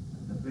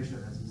 and the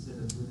pressure, as you said,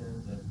 to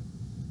them that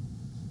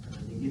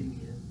they're getting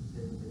a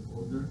little bit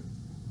older.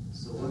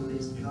 So what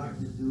they start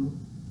to do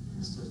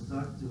is to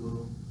start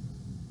to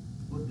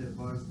put their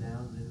bars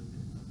down little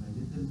bit by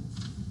little.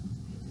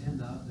 It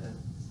ended up that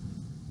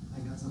I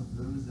got some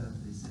girls that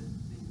they said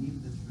they leave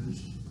the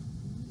church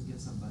to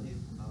get somebody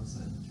from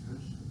outside the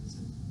church. And they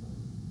said, well,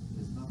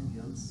 there's nothing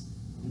else.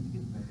 I need to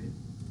get married.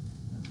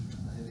 And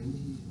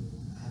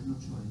I have no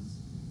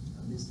choice.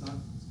 And they start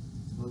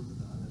to go to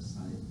the other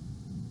side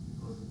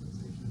because of the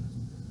pressure.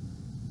 And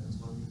that's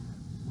what we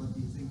have. What do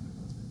you think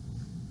about that?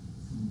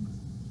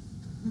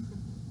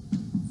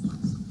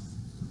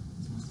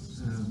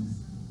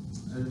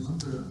 I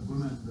remember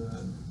Gunnar,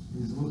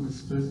 his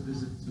almost first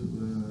visit to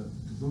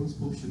his own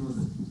Pope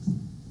Shenouda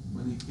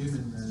when he came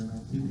in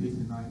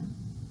 1989,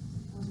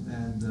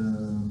 and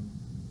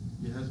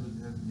he had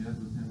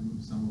with him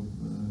some of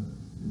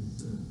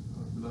his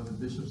beloved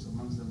bishops.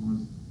 Amongst them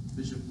was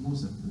Bishop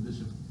Musa, the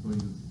bishop for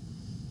youth.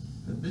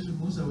 And Bishop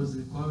Musa was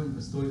recalling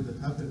a story that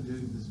happened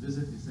during this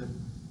visit. He said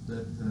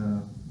that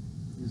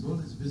he's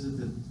always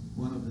visited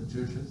one of the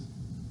churches,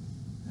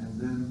 and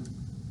then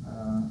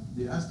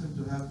they asked him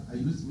to have a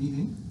youth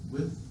meeting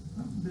with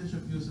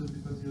Bishop Yusuf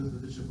because he was the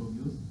bishop of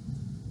youth.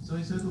 So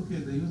he said, okay,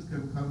 the youth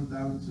can come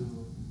down to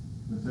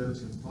the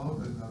fellowship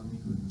hall and I'll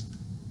meet with them.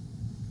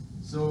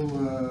 So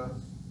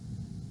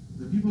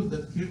the people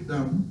that came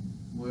down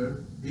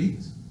were 8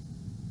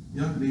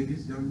 young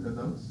ladies, young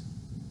adults,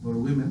 or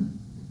women,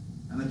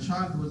 and a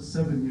child who was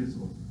 7 years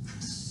old.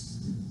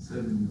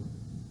 7-year-old.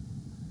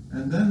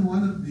 And then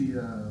one of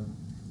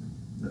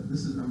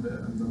this is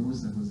Amba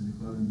Musa was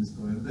recalling the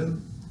story. And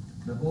then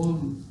the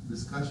whole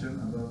discussion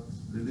about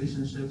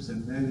relationships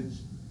and marriage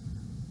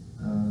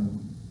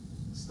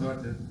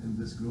started in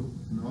this group,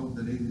 and all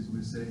the ladies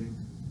were saying,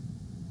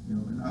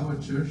 in our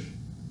church,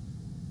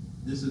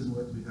 this is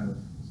what we have.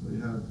 So we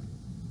have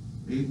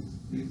 8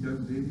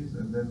 young ladies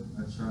and then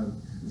a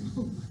child,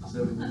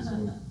 7 years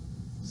old.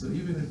 So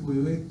even if we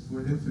wait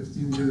for him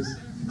 15 years,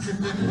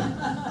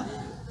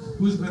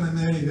 who's going to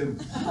marry him?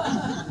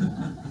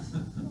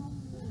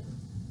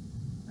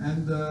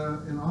 And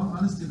in all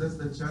honesty, that's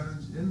the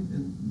challenge,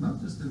 in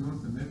not just in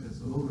North America,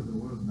 it's all over the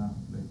world now,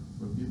 like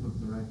for people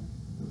to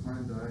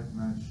find the right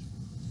match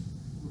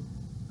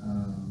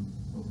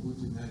of who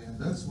to marry. And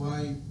that's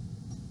why,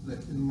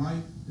 like in my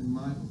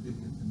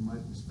opinion, in my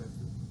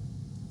perspective,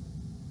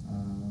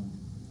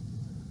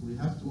 we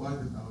have to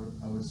widen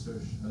our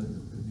search a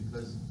little bit,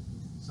 because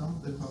some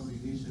of the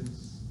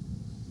congregations,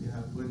 you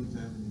have 20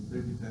 families,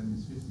 30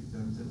 families, 50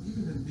 families, and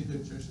even in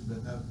bigger churches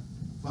that have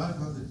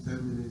 500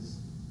 families,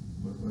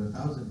 or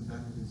 1,000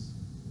 families,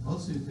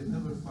 also you can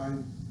never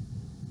find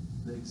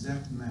the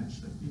exact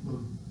match. Like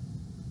people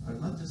are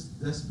not just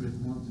desperate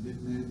and want to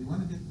get married, they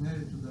want to get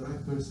married to the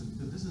right person,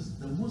 because this is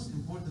the most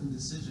important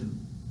decision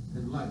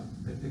in life.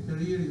 Like a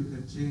career you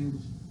can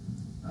change,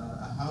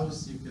 a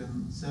house you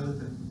can sell it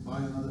and buy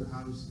another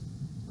house,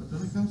 but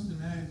when it comes to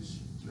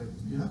marriage, like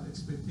you have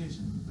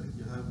expectations, like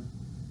you have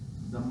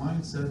the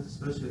mindset,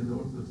 especially in the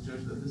Orthodox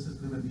Church, that this is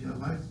going to be a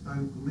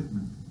lifetime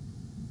commitment.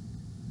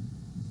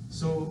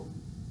 So,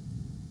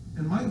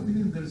 in my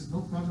opinion, there is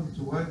no problem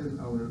to widen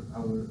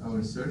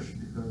our search,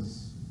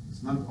 because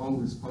it's not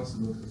always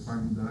possible to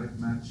find the right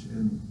match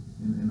in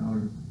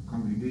our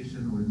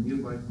congregation or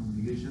nearby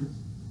congregations.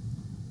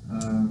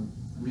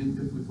 I mean,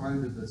 if we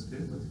find it, that's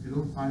great, but if you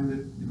don't find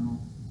it, you know,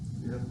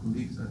 we have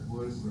colleagues at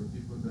work or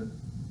people that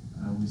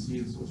we see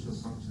in social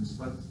functions,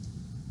 but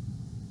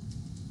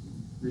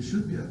there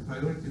should be a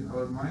priority in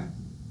our mind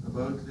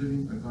about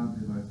living a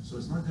godly life. So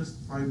it's not just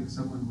finding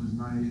someone who's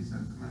nice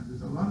and kind.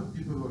 There's a lot of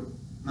people who are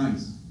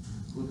nice,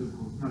 quote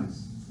unquote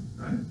nice,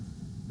 right?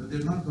 But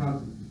they're not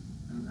godly.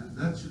 And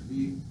that should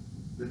be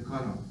the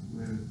cutoff,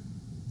 where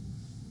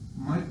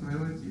my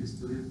priority is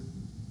to live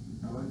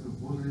a life of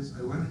holiness.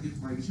 I want to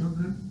give my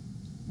children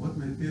what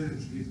my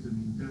parents gave to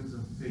me in terms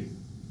of faith.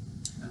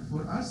 And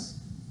for us,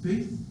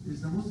 faith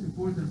is the most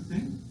important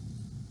thing,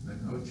 like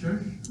our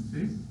church and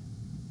faith,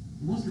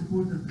 most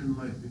important in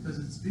life, because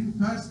it's being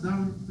passed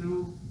down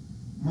through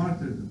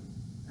martyrdom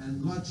and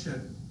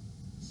bloodshed.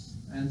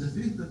 And the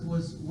faith that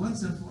was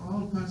once and for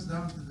all passed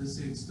down to the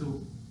saints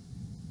too.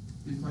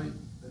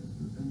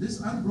 And this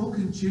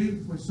unbroken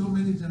chain for so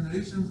many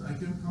generations, I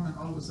can come and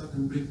all of a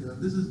sudden break it.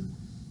 And this is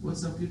what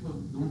some people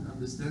don't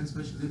understand,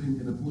 especially living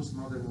in a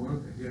postmodern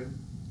world again.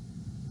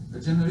 A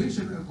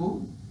generation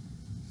ago,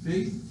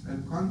 faith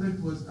and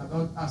conduct was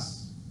about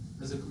us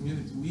as a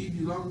community. We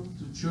belong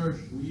to church,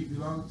 we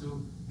belong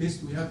to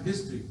history, we have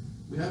history,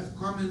 we have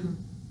common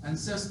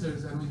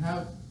ancestors, and we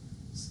have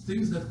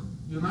things that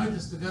unite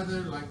us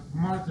together, like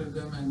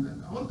martyrdom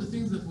and all the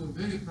things that we're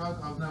very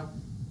proud of now.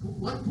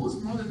 What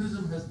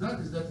postmodernism has done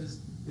is that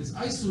it's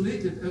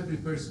isolated every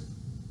person.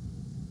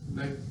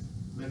 Like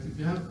if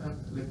you have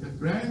like a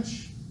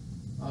branch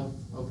of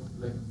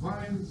like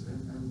vines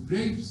and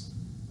grapes,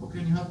 okay,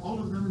 and you have all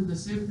of them in the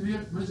same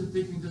area. Imagine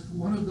taking just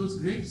one of those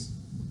grapes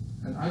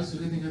and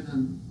isolating it,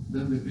 and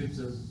then the grape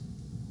says,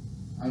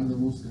 I'm the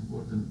most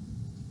important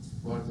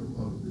part of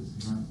all of this.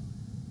 You know?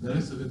 The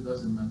rest of it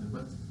doesn't matter.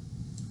 But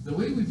the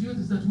way we view it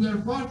is that we are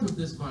part of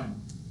this vine.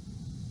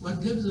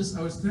 What gives us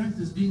our strength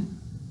is being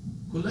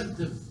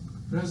collective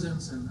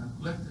presence and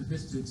collective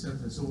history,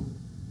 etc. So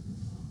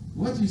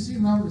what you see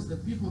now is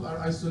that people are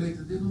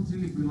isolated. They don't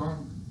really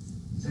belong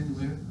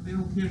anywhere. They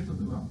don't care to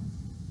belong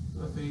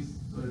to a faith,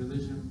 to a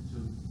religion,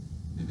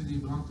 maybe they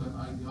belong to an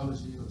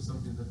ideology or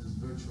something that is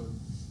virtual.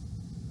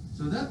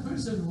 So that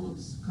person who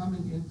is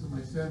coming into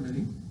my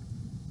family,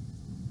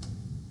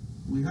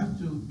 we have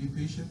to be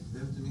patient. We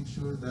have to make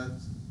sure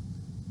that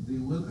they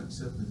will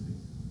accept the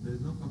faith. There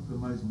is no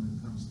compromise when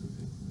it comes to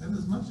faith. And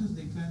as much as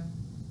they can,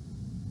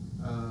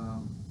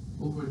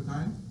 over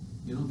time,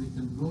 you know, they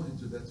can grow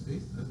into that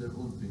faith at their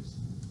own pace.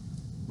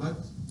 But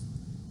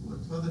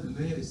what Father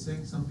Ilya is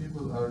saying, some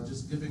people are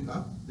just giving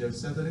up, they're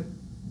settling,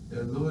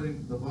 they're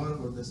lowering the bar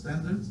or the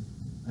standards,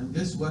 and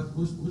guess what?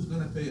 Who's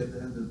going to pay at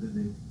the end of the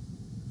day?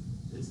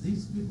 It's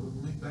these people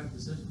who make bad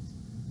decisions.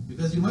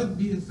 Because you might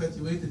be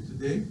infatuated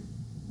today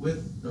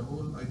with the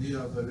whole idea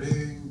of a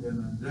ring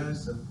and a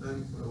dress and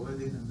planning for a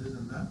wedding and this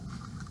and that,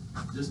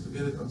 just to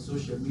get it on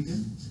social media,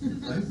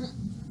 right?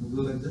 We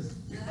go like this.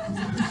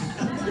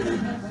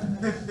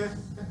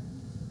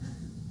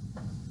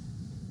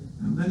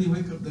 And then you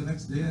wake up the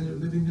next day and you're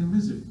living in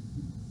misery.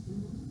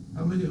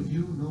 How many of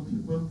you know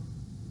people,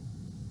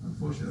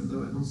 unfortunately,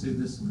 though I don't say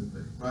this with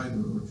like pride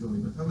or joy,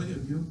 but how many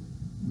of you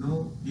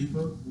know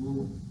people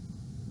who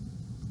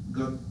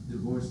got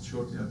divorced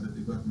shortly after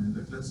they got married?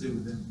 Like, let's say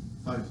within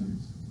 5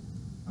 years.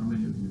 How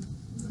many of you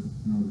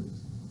know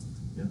this?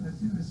 Yeah,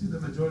 I see the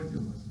majority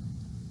of us.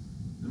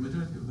 The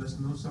majority of us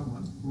know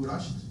someone who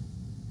rushed,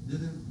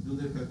 didn't do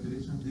their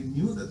calculations. They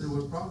knew that there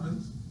were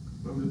problems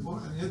from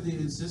before, and yet they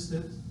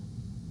insisted,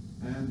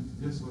 and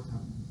guess what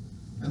happened?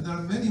 And there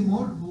are many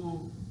more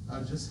who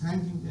are just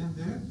hanging in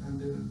there, and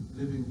they're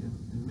living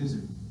in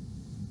misery.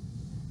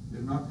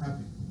 They're not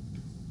happy.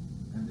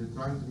 And they're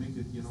trying to make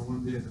it, you know,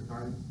 one day at a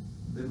time.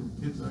 Then when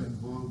kids are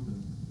involved,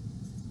 and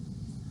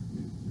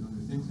you know,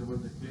 they think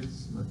about the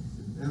kids, but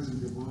it ends in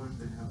divorce,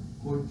 they have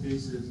court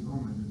cases, oh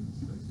my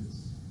goodness, like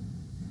it's.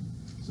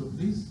 So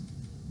please,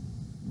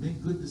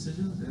 make good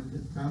decisions and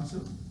get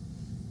counsel,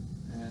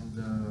 and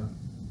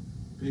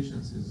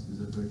patience is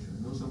a virtue.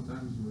 I know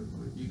sometimes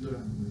we're eager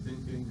and we're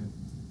thinking,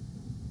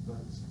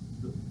 but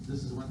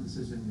this is one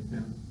decision you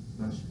can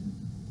rush in.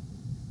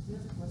 You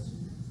have a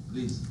question?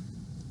 Please.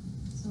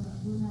 So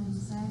Abuna, you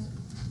said,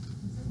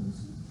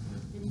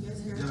 Can you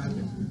guys hear Yeah, I me?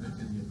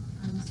 can hear.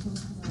 I'm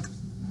supposed to like,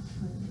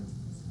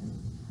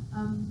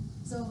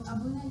 so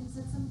Abuna, you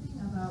said something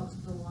about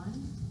the one,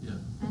 Yeah,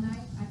 and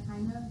I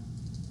kind of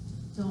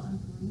don't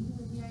agree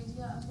with the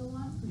idea of the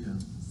one. yeah.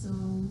 So,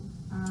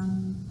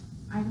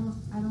 I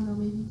don't know,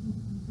 maybe you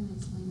can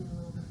explain it a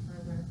little bit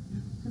further.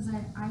 Because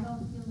I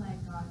don't feel like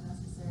God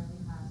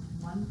necessarily had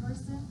one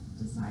person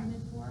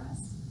decided for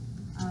us.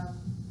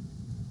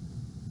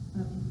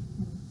 But maybe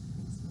you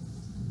can explain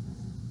it to me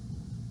better.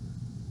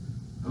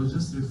 was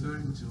just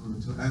referring to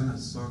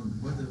Anna's song,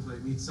 what if I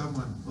meet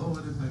someone? Oh,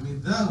 what if I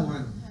meet the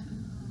one?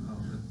 No,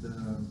 but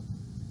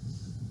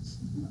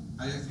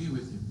I agree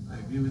with you. I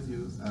agree with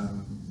you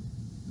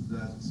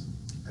that,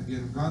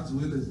 again, God's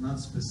will is not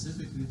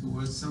specifically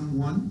towards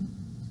someone,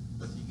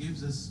 but He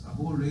gives us a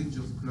whole range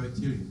of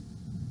criteria.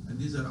 And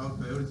these are our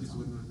priorities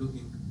when we're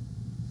looking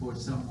for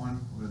someone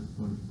or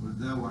for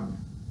the one.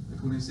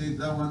 Like when I say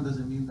the one,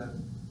 doesn't mean that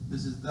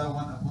this is the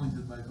one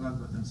appointed by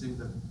God, but I'm saying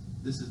that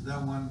this is the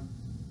one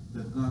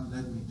that God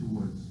led me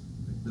towards,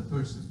 like the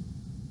person.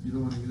 If you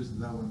don't want to use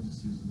the one,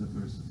 just use the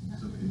person.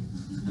 It's okay.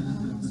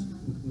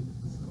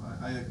 So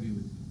I agree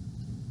with you.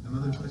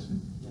 Another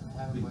question? Yeah, I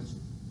have a Please. question.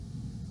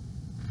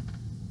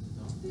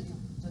 Did you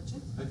touch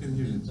it? I can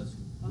hear you. Touch it.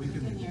 We Okay,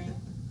 can hear you.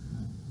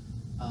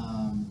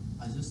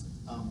 I just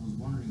was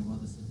wondering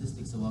about the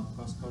statistics about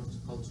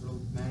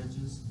cross-cultural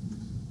marriages.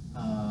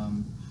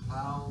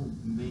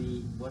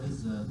 What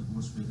is the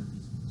divorce rate of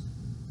these ones?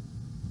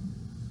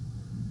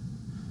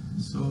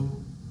 So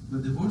the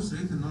divorce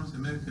rate in North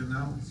America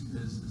now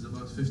is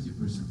about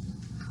 50%.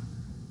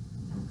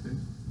 Okay?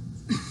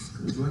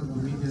 There's one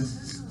comedian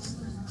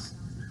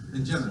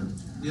in general.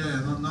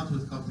 Yeah, not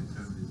with Coptic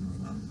families.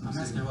 No. I'm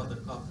asking about the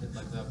Coptic,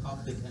 like the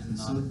Coptic and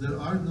So there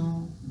are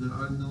no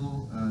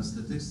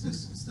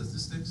statistics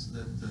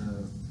that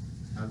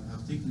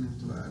have taken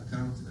into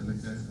account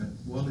like a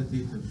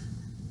qualitative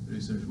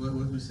research. What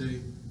we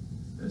say,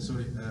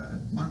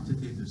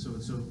 quantitative. So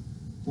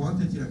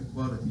quantity and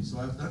quality. So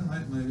I've done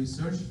my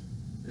research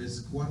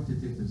is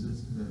quantitative.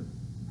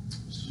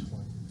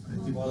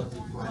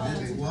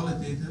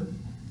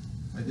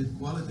 I did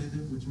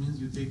qualitative, which means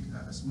you take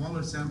a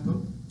smaller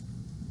sample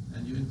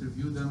and you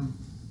interview them,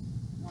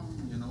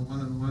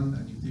 one-on-one,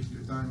 and you take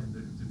your time in the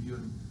interview.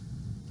 And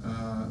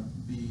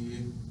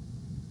the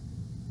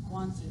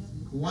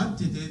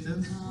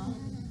quantitative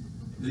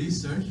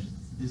research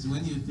is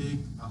when you take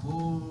a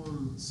whole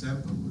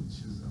sample,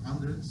 which is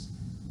hundreds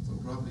or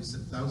probably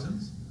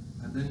thousands,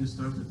 and then you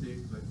start to take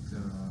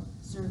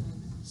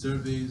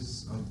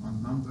surveys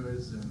on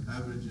numbers and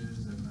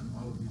averages and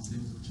all of these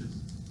things, which is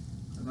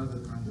another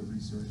kind of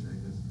research, I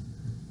guess.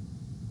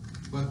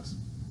 But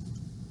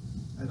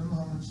I don't know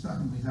how much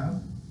time we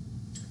have.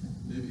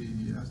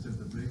 Maybe after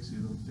the breaks you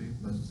don't think,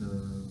 but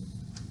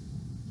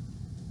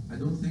I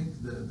don't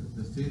think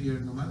the failure,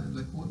 no matter,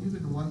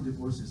 even one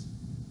divorce is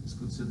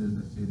considered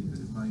a failure,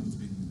 in my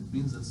opinion. It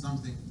means that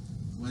something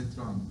went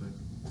wrong,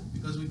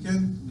 because we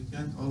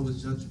can't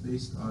always judge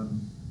based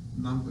on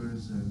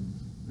numbers and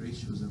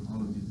ratios and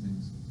all of these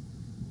things.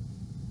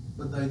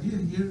 But the idea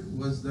here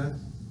was that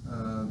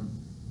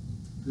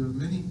there are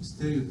many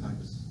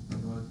stereotypes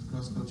about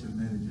cross-cultural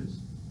marriages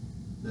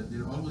that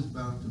they're always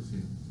bound to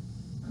fail.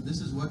 And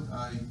this is what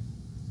I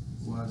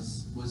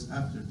was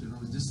after to know,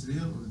 is this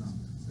real or not?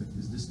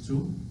 Is this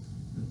true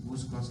that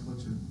most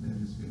cross-cultural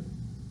marriages fail?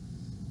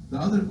 The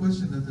other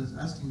question that I was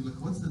asking,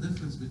 what's the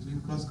difference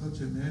between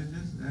cross-cultural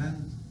marriages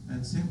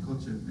and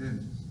same-cultural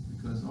marriages?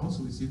 Because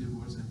also we see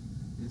divorce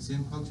in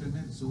same-cultural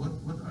marriages. So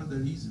what are the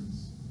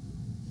reasons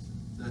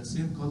that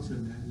same-cultural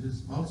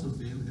marriages also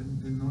fail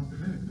in North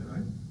America,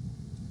 right?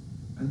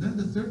 And then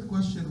the third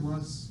question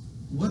was,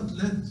 what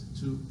led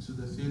to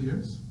the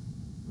failures?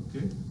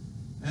 Okay?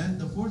 And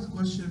the fourth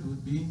question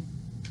would be,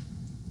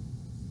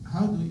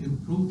 how do we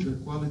improve the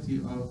quality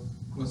of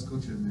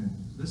cross-cultural marriage?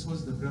 This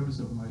was the premise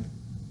of my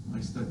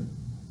study.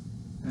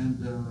 And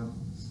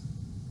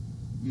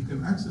you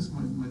can access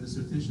my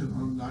dissertation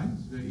online.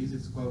 It's very easy.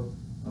 It's called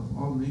Of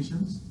All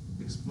Nations,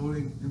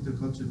 Exploring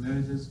Intercultural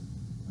Marriages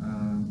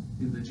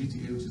in the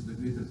GTA, which is the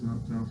Greater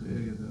Toronto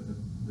Area,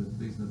 the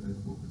place that I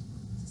focused on.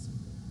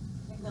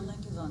 I think the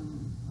link is on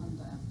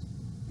the app.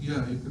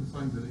 Yeah, you can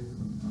find the link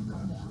on the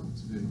app, so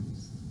it's very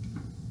easy.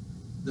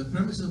 The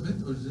premise of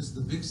it, or just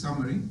the big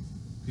summary,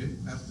 okay,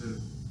 after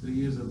 3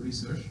 years of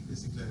research,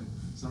 basically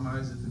I'll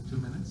summarize it in 2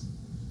 minutes,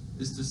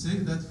 is to say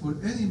that for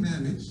any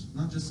marriage,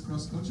 not just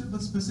cross-cultural,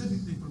 but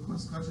specifically for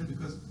cross-cultural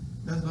because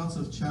it has lots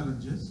of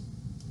challenges,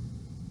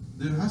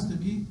 there has to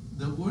be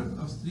the work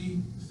of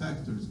 3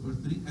 factors or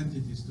 3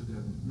 entities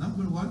together.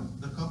 Number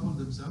 1, the couple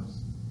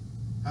themselves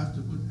have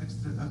to put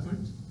extra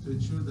effort to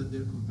ensure that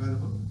they're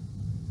compatible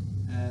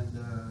and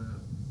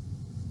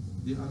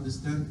they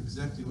understand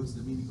exactly what's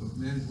the meaning of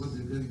marriage, what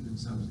they're getting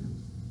themselves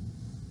into.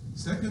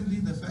 Secondly,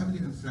 the family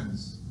and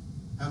friends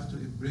have to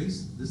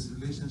embrace this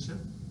relationship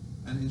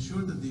and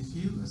ensure that they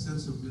feel a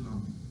sense of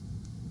belonging.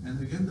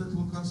 And again, that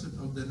whole concept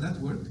of the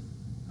network,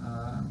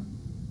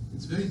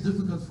 it's very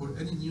difficult for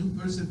any new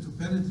person to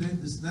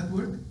penetrate this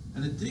network,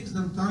 and it takes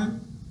them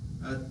time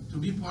to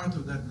be part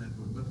of that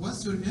network. But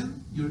once you're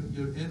in,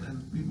 you're in,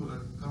 and people are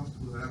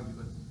comfortable around you.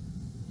 But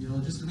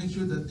just to make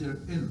sure that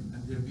they're in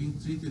and they're being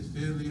treated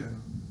fairly and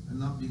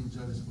not being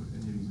judged for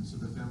any reason. So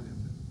the family and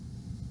friends.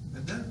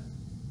 And then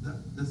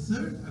the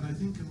third, and I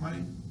think in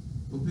my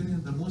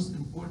opinion, the most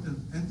important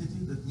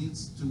entity that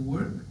needs to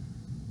work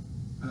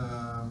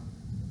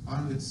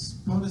on its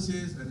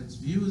policies and its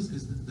views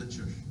is the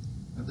church.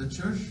 And the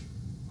church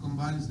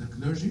combines the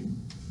clergy,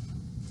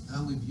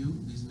 how we view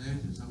these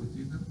marriages, how we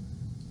treat them,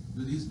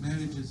 do these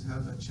marriages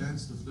have a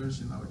chance to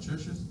flourish in our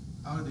churches?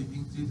 How are they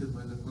being treated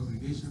by the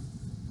congregation?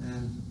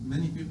 And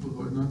many people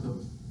who are not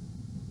of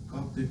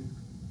Coptic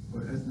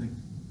or ethnic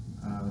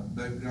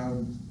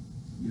background,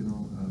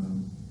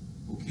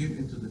 who came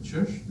into the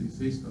church, they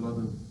faced a lot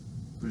of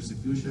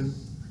persecution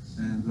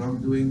and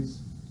wrongdoings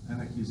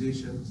and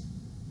accusations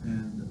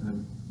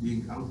and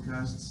being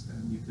outcasts,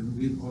 and you can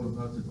read all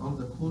about it, all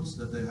the quotes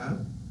that they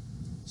have.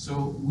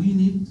 So we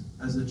need,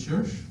 as a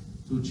church,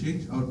 to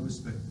change our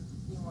perspective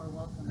Be more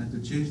welcome. and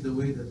to change the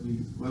way that we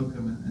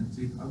welcome and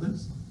treat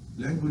others.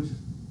 Language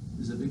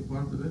is a big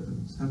part of it.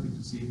 I'm just happy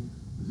to see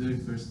the very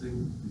first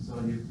thing we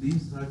saw here.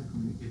 Please try to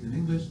communicate in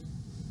English,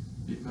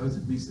 because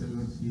it makes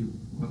everyone feel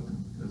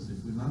welcome. Because if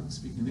we're not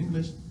speaking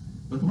English,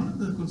 but one of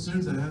the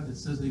concerns I had, it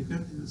says they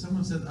can't,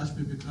 someone said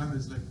Ashby Pikran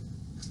is like,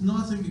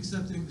 nothing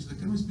except English. Like,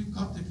 can we speak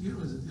Coptic here,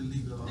 or is it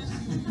illegal?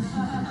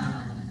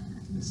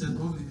 They said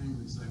only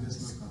English, so I guess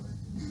no Coptic.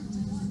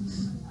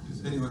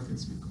 If anyone can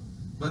speak.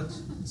 But,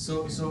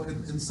 so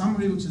in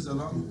summary, which is a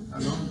long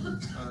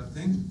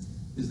thing,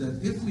 is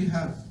that if we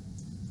have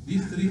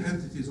these three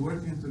entities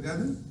working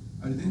together,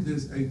 I think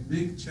there's a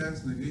big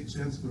chance and a great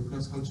chance for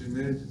cross-cultural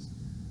marriages.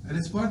 And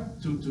it's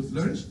part to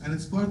flourish, and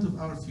it's part of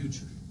our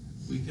future.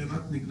 We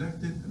cannot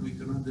neglect it, and we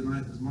cannot deny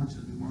it as much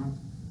as we want.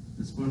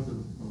 It's part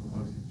of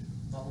our future.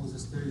 But was the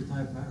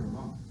stereotype right or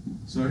wrong?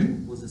 Sorry?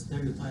 Was the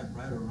stereotype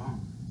right or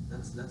wrong?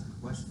 That's the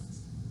question.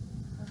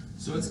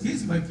 So it's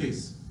case by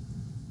case.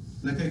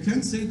 Like, I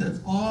can't say that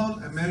all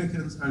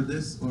Americans are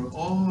this, or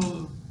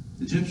all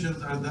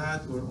Egyptians are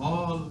that, or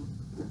all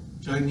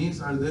Chinese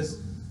are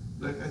this.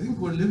 Like, I think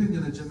we're living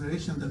in a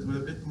generation that we're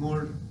a bit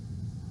more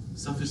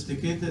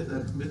sophisticated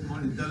and a bit more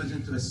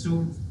intelligent to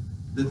assume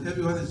that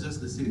everyone is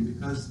just the same.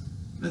 Because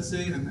let's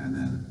say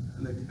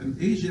an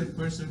Asian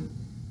person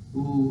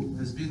who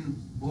has been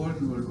born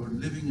or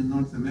living in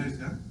North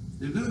America,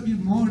 they're going to be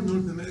more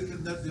North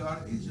American than they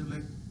are Asian.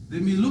 Like, they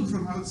may look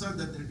from outside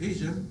that they're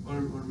Asian or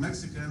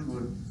Mexican,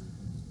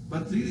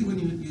 but really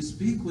when you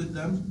speak with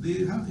them,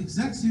 they have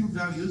exact same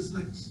values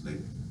like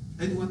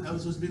anyone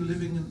else who's been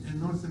living in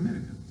North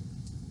America.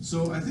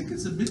 So I think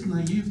it's a bit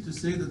naive to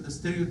say that the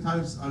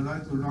stereotypes are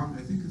right or wrong.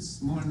 I think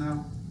it's more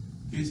now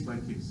case by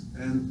case.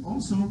 And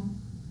also,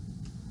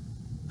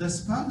 the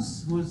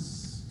spouse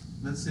who's,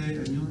 let's say,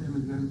 a new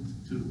immigrant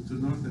to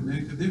North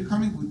America, they're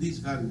coming with these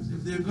values.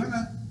 If they're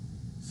gonna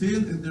fail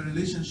in their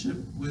relationship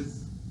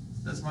with,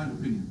 that's my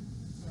opinion,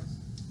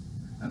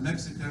 a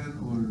Mexican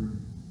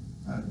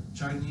or a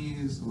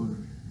Chinese or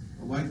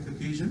a white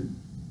Caucasian,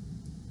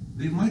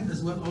 they might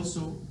as well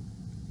also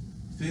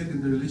fail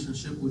in the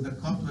relationship with a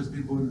Copt who has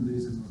been born and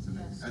raised in North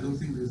America. Yes. I don't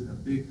think there's a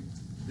big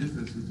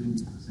difference between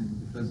these things,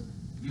 because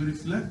you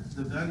reflect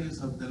the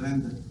values of the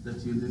land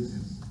that you live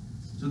in.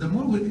 So the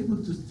more we're able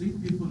to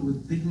treat people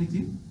with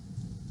dignity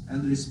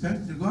and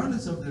respect,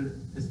 regardless of their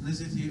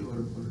ethnicity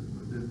or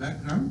their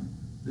background,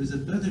 there's a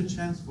better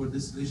chance for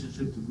this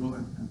relationship to grow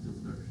and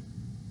to flourish.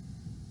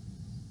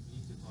 We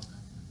need to talk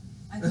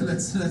I after. think-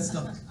 Let's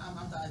talk.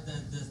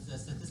 The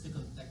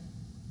statistical, like,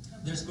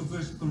 there's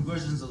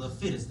conversions of the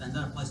fittest, and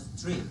that applies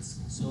to traits.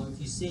 So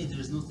if you say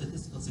there's no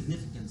statistical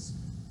significance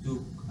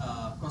to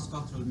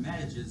cross-cultural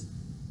marriages,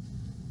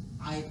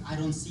 I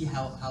don't see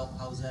how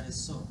that is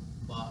so.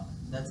 But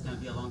that's going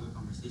to be a longer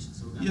conversation.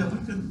 So we're going Yeah,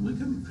 we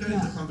can carry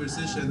the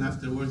conversation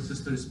afterwards,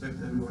 just to respect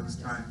everyone's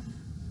time.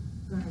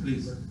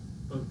 Please.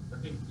 But I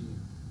think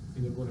the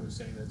thing that Glenn was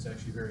saying that's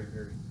actually very,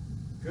 very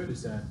good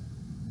is that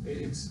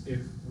it's, if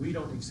we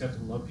don't accept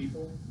and love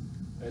people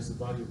as the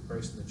body of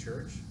Christ in the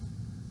church,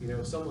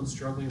 if someone's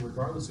struggling,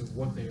 regardless of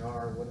what they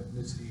are, what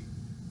ethnicity,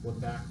 what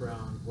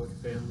background, what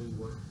family,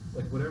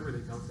 whatever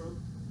they come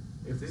from,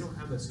 if they don't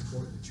have that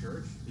support in the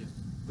church, Yeah.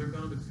 they're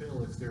bound to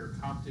fail if they're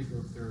Coptic or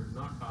if they're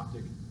not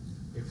Coptic,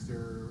 if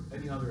they're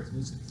any other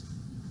ethnicity.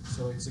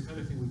 So it's the kind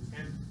of thing we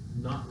can't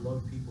not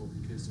love people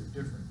because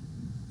they're different.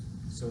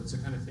 So it's the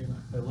kind of thing,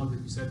 I love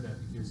that you said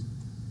that, because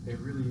it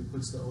really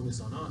puts the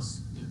onus on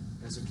us Yeah.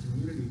 as a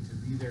community to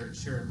be there and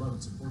share and love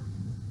and support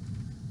people.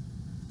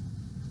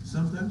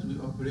 Sometimes we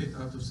operate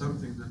out of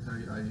something that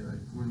I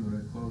coined, or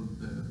I call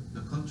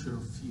the culture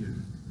of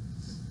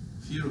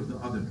fear of the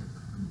other.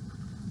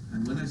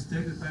 And when I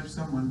stereotype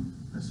someone,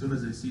 as soon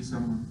as I see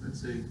someone,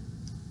 let's say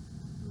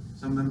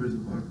some members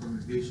of our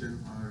congregation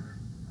are,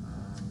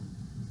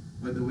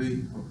 by the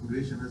way, our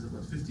congregation has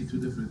about 52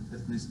 different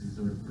ethnicities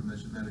or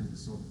nationalities,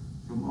 so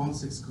from all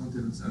 6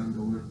 continents around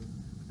the world.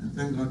 And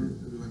thank God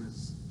that everyone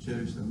is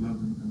cherished and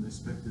loved and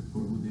respected for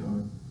who they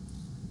are.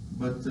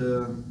 But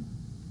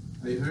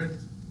I heard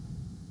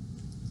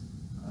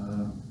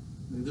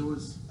there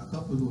was a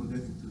couple who were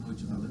getting to know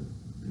each other.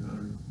 They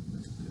are,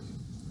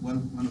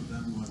 one of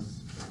them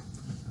was,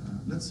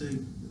 let's say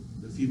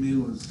the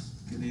female was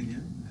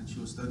Canadian and she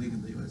was studying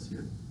in the US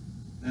here.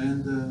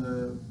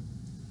 And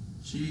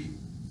she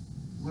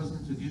was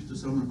introduced to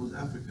someone who's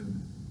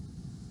African.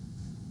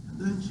 And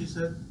then she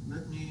said,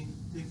 let me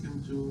take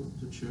him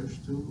to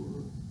church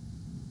to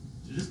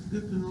just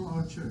get to know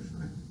our church,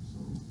 right? So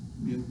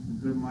in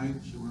her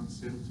mind, she wants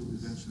him to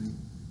eventually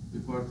be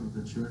part of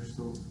the church.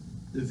 So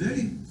the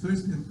very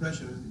first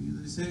impression,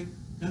 they say,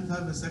 can't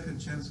have a second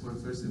chance for a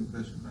first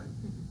impression, right?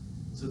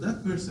 So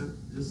that person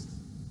just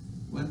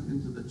went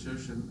into the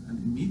church and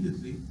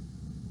immediately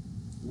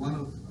one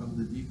of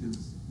the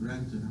deacons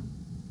ran to him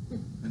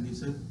and he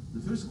said,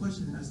 the first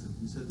question he asked him,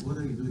 he said, what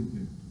are you doing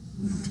here?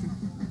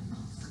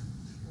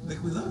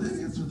 Like without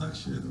any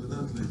introduction,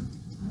 without like,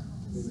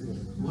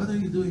 what are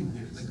you doing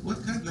here? Like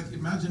what kind, like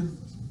imagine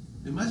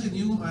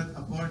you at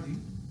a party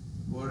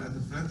or at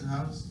a friend's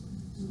house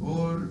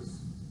or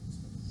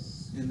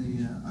in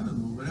a, I don't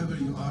know, wherever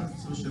you are,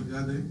 social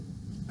gathering,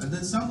 and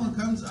then someone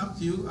comes up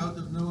to you out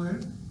of nowhere,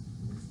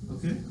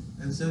 okay,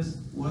 and says,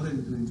 what are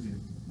you doing here?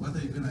 What are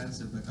you going to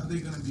answer back? Are they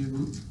going to be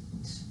rude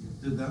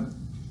to them?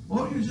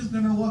 Or you're just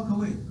going to walk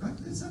away, right?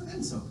 It's an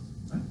insult,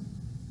 right?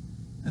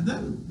 And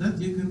then that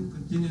deacon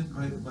continued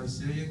by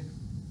saying,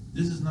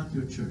 this is not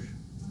your church,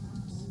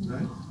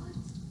 right?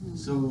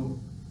 So,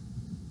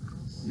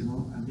 you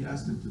know, and he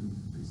asked him to leave,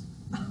 please.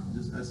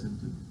 Just asked him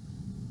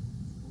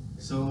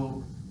to.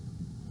 So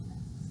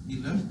he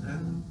left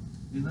and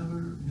he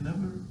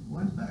never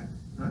went back,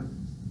 right?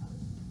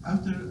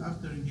 After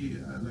he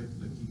like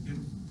he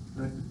came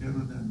back to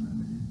Canada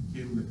and he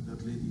came like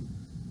that lady,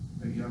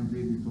 a young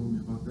lady told me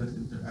about that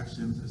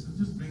interactions. I said,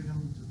 just bring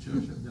him to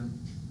church and then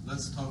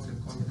let's talk and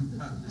calm him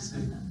down. They say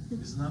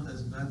it's not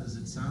as bad as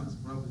it sounds.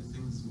 Probably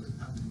things were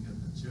happening at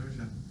the church,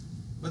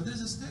 but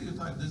there's a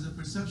stereotype, there's a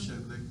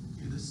perception, like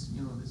okay, this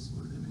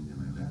we're living in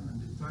a land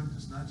and they're trying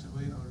to snatch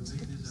away our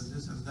ladies and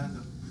this and that.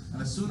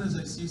 And as soon as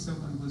I see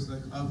someone who's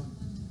like of,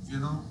 you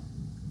know,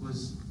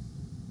 was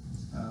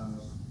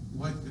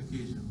white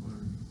Caucasian or,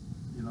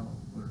 you know,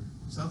 or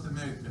South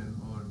American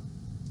or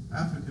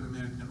African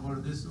American, or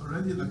this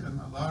already like an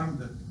alarm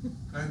that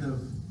kind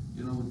of,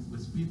 you know,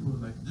 with people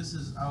like this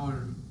is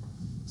our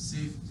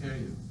safe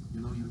area, you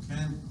know, you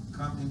can't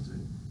come into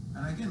it.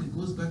 And again, it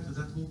goes back to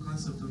that whole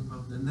concept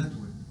of the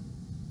network.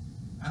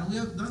 And we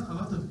have done a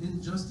lot of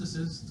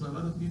injustices to a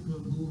lot of people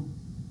who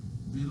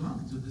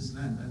belong to this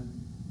land. And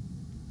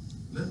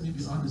let me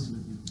be honest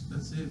with you.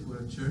 Let's say if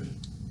we're a church,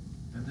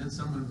 and then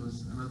someone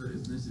who's another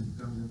ethnicity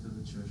comes into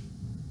the church.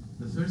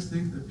 The first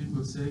thing that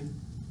people say,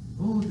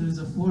 oh, there's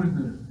a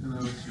foreigner in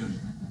our church.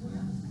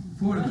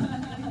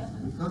 Foreigner.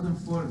 We call them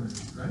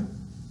foreigners, right?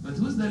 But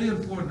who's the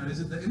real foreigner? Is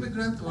it the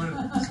immigrant or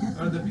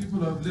the people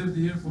who have lived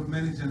here for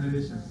many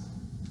generations?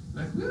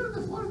 Like, we're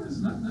the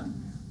foreigners, not them.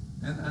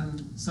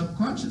 And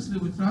subconsciously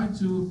we try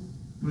to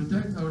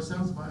protect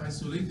ourselves by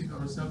isolating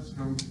ourselves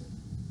from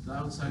the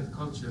outside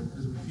culture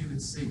because we feel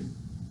it's safe.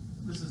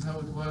 This is how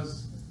it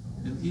was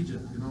in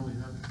Egypt. You know, we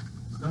have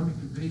Islamic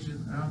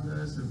invasion around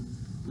us and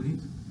we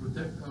need to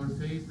protect our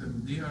faith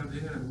and they are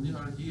there and we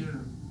are here.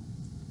 And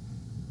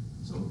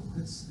so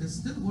it's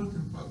still work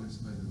in progress,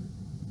 by the way.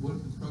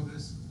 Work in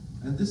progress.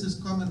 And this is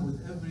common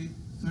with every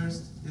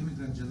first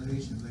immigrant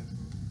generation. Like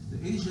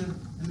the Asian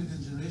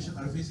immigrant generation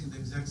are facing the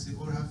exact same,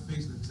 or have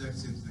faced the exact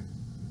same thing.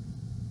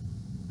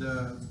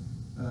 The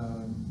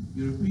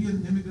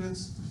European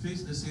immigrants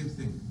face the same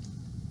thing.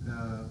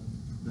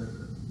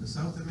 The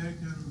South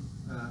American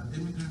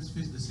immigrants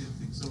face the same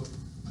thing. So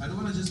I don't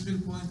want to just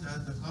pinpoint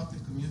at the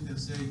Coptic community and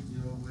say, you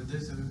know, we're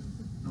this and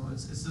no,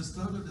 it's a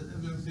struggle that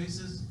everyone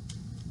faces,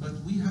 but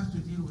we have to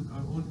deal with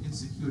our own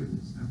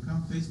insecurities and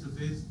come face to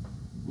face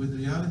with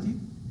reality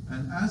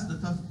and ask the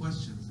tough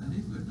questions. And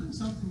if we're doing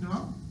something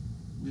wrong,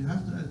 we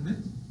have to admit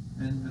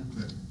and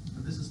correct.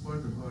 And this is part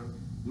of our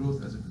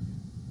growth as a community.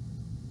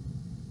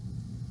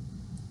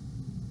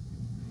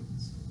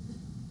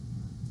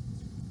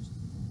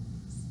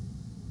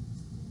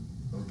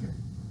 Okay.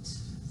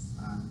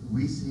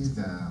 We see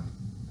the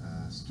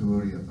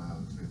story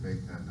about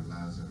Rebecca and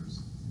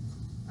Lazarus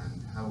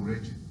and how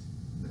rigid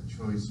the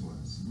choice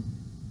was.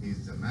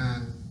 He's the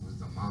man with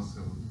the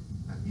muscle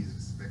and he's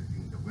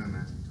expecting the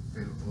women to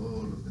fill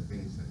all of the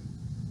things and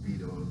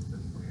feed all of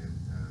them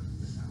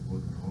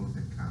water all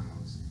the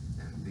camels,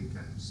 and they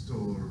can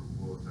store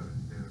water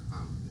in their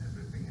hump and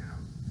everything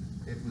else.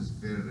 It was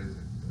very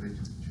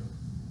rigid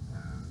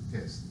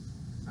test.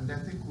 And I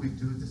think we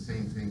do the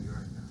same thing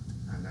right now.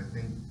 And I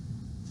think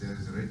there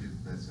is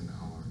rigidness in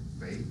our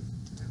faith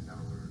and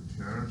our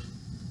church,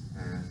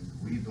 and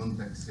we don't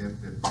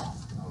accept it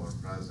our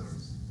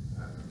brothers,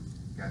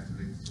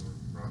 Catholics or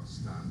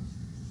Protestant,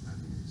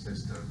 and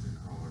sisters in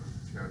our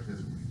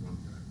churches. We don't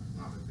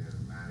acknowledge their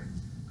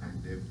marriage.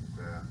 And if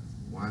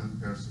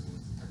one person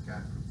was a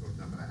Catholic, for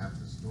example, I have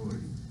the story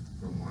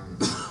from one of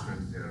my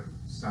friends, their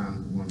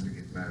son wanted to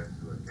get married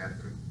to a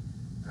Catholic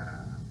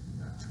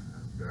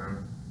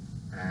girl,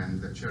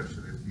 and the church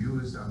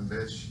refused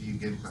unless she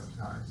get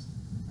baptized.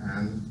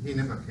 And he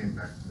never came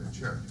back to the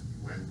church.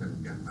 He went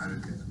and got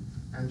married with her.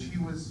 And she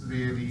was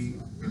really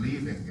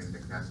believing in the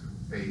Catholic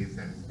faith,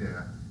 and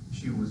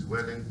she was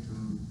willing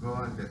to go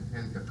and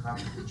attend the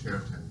Catholic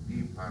church and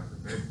be part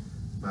of it,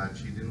 but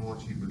she didn't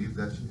want, she believed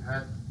that she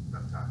had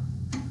baptized.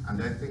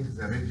 And I think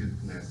the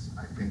rigidness,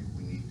 I think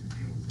we need to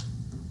deal with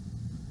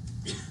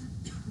it.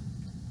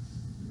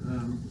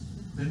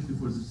 Thank you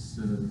for this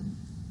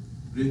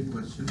great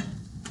question.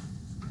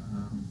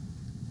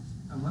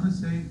 I want to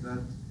say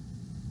that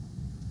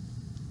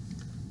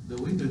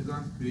the way that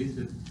God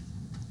created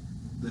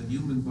the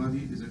human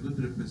body is a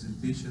good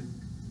representation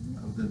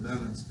of the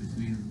balance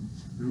between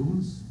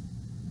rules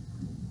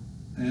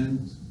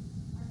and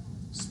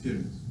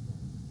spirit,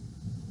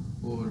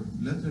 or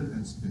letter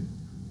and spirit.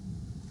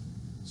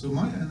 So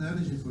my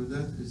analogy for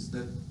that is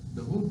that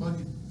the whole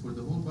body, for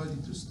the whole body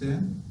to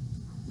stand,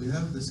 we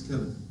have the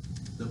skeleton,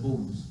 the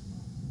bones.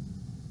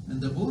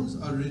 And the bones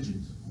are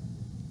rigid,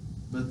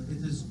 but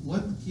it is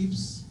what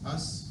keeps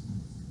us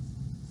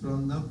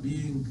from not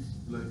being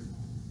like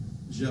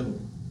jello,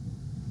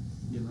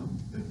 you know?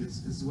 Like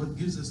it's what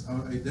gives us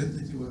our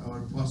identity or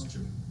our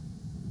posture.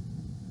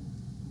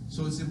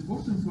 So it's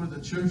important for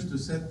the church to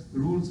set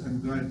rules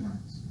and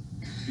guidelines,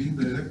 being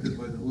directed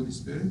by the Holy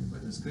Spirit, by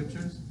the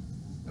scriptures,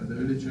 by the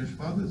early church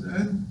fathers,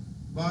 and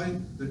by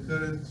the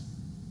current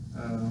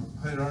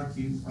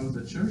hierarchy of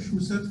the church who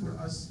set for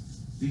us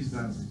these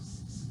values.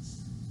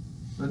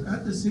 But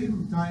at the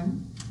same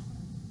time,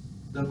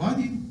 the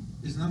body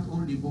is not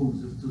only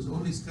bones. If it was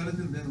only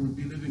skeleton, then we'd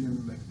be living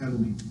in like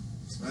Halloween,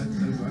 right?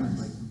 Everyone is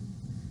like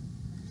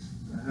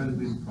a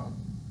Halloween party.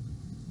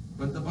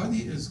 But the body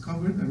is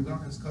covered, and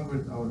God has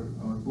covered our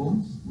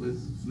bones with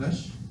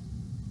flesh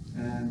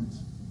and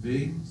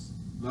veins,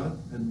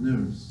 blood, and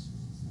nerves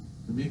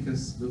to make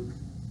us look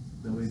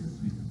the way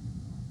that we do.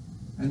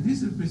 And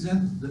these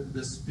represent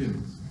the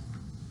spirit.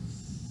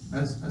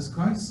 As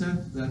Christ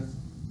said that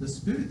the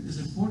spirit is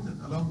important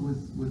along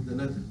with the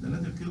letter. The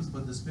letter kills,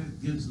 but the spirit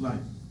gives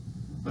life.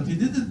 But he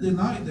didn't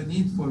deny the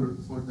need for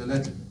the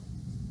letter.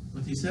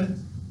 But he said,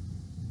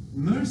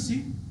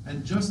 mercy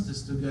and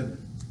justice together.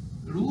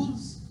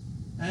 Rules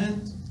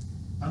and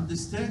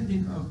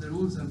understanding of the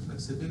rules and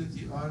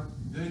flexibility are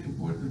very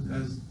important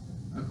as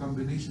a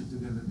combination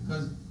together.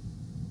 Because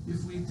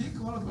if we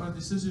take all of our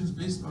decisions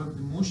based on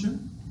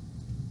emotion,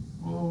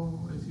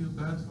 oh, I feel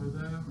bad for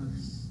them, and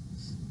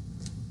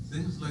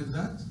things like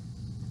that,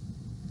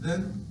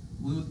 then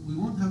we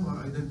won't have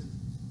our identity.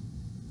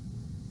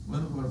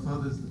 One of our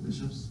fathers, the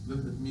bishops,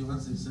 looked at me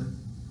once and said,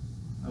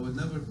 I would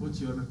never put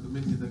you on a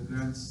committee that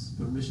grants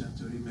permission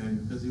to remarry,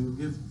 because you will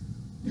give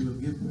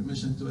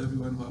permission to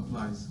everyone who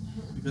applies,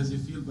 because you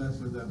feel bad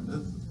for them.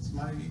 That's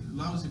my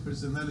lousy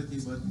personality,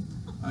 but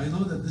I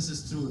know that this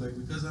is true, like,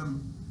 because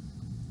I'm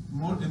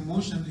more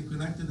emotionally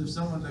connected. If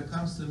someone that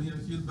comes to me, I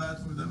feel bad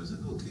for them, I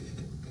said, okay,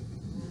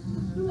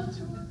 do what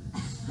you want.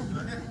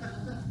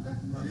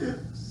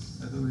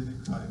 I don't really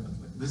cry, but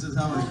like, this is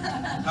how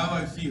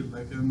I feel,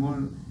 like I'm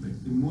more like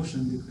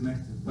emotionally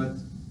connected. But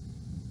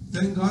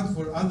thank God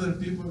for other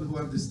people who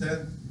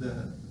understand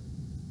the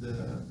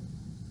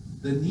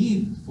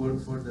need for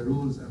the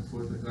rules and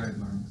for the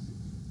guidelines.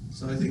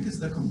 So I think it's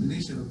the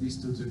combination of these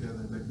two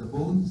together, like the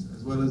bones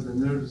as well as the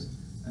nerves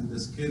and the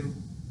skin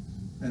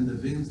and the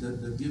veins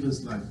that give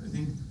us life. I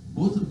think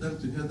both of them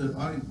together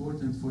are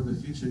important for the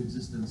future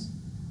existence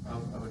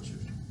of our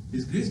church.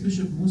 His Grace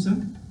Bishop Musa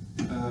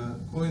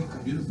coined a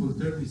beautiful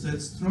term. He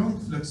said, strong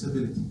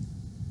flexibility.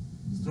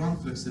 Strong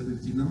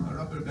flexibility. You know, a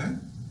rubber band,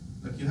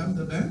 like you have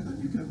the band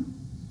and you can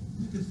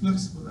make it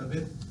flexible a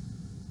bit.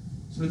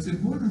 So it's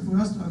important for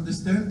us to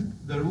understand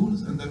the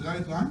rules and the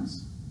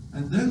guidelines,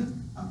 and then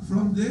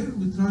from there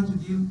we try to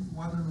deal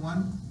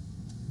one-on-one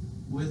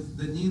with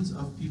the needs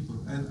of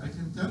people. And I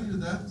can tell you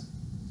that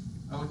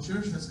our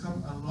church has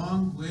come a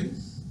long way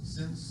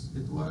since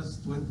it was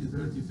 20,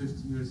 30,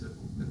 50 years ago.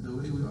 And the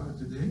way we are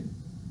today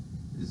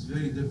is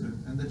very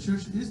different. And the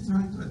church is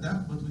trying to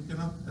adapt, but we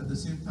cannot at the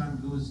same time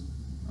lose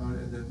our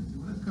identity.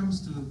 When it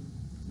comes to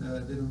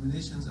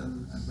denominations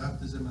and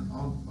baptism and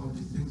all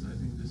these things, I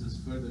think this is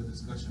further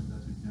discussion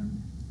that we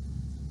can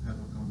have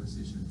a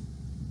conversation.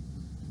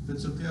 If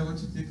it's okay, I want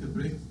you to take a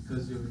break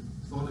because you're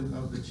falling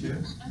out the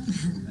chair,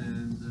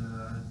 and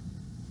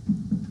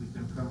we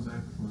can come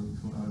back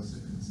for our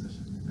second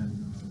session,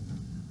 depending on our time.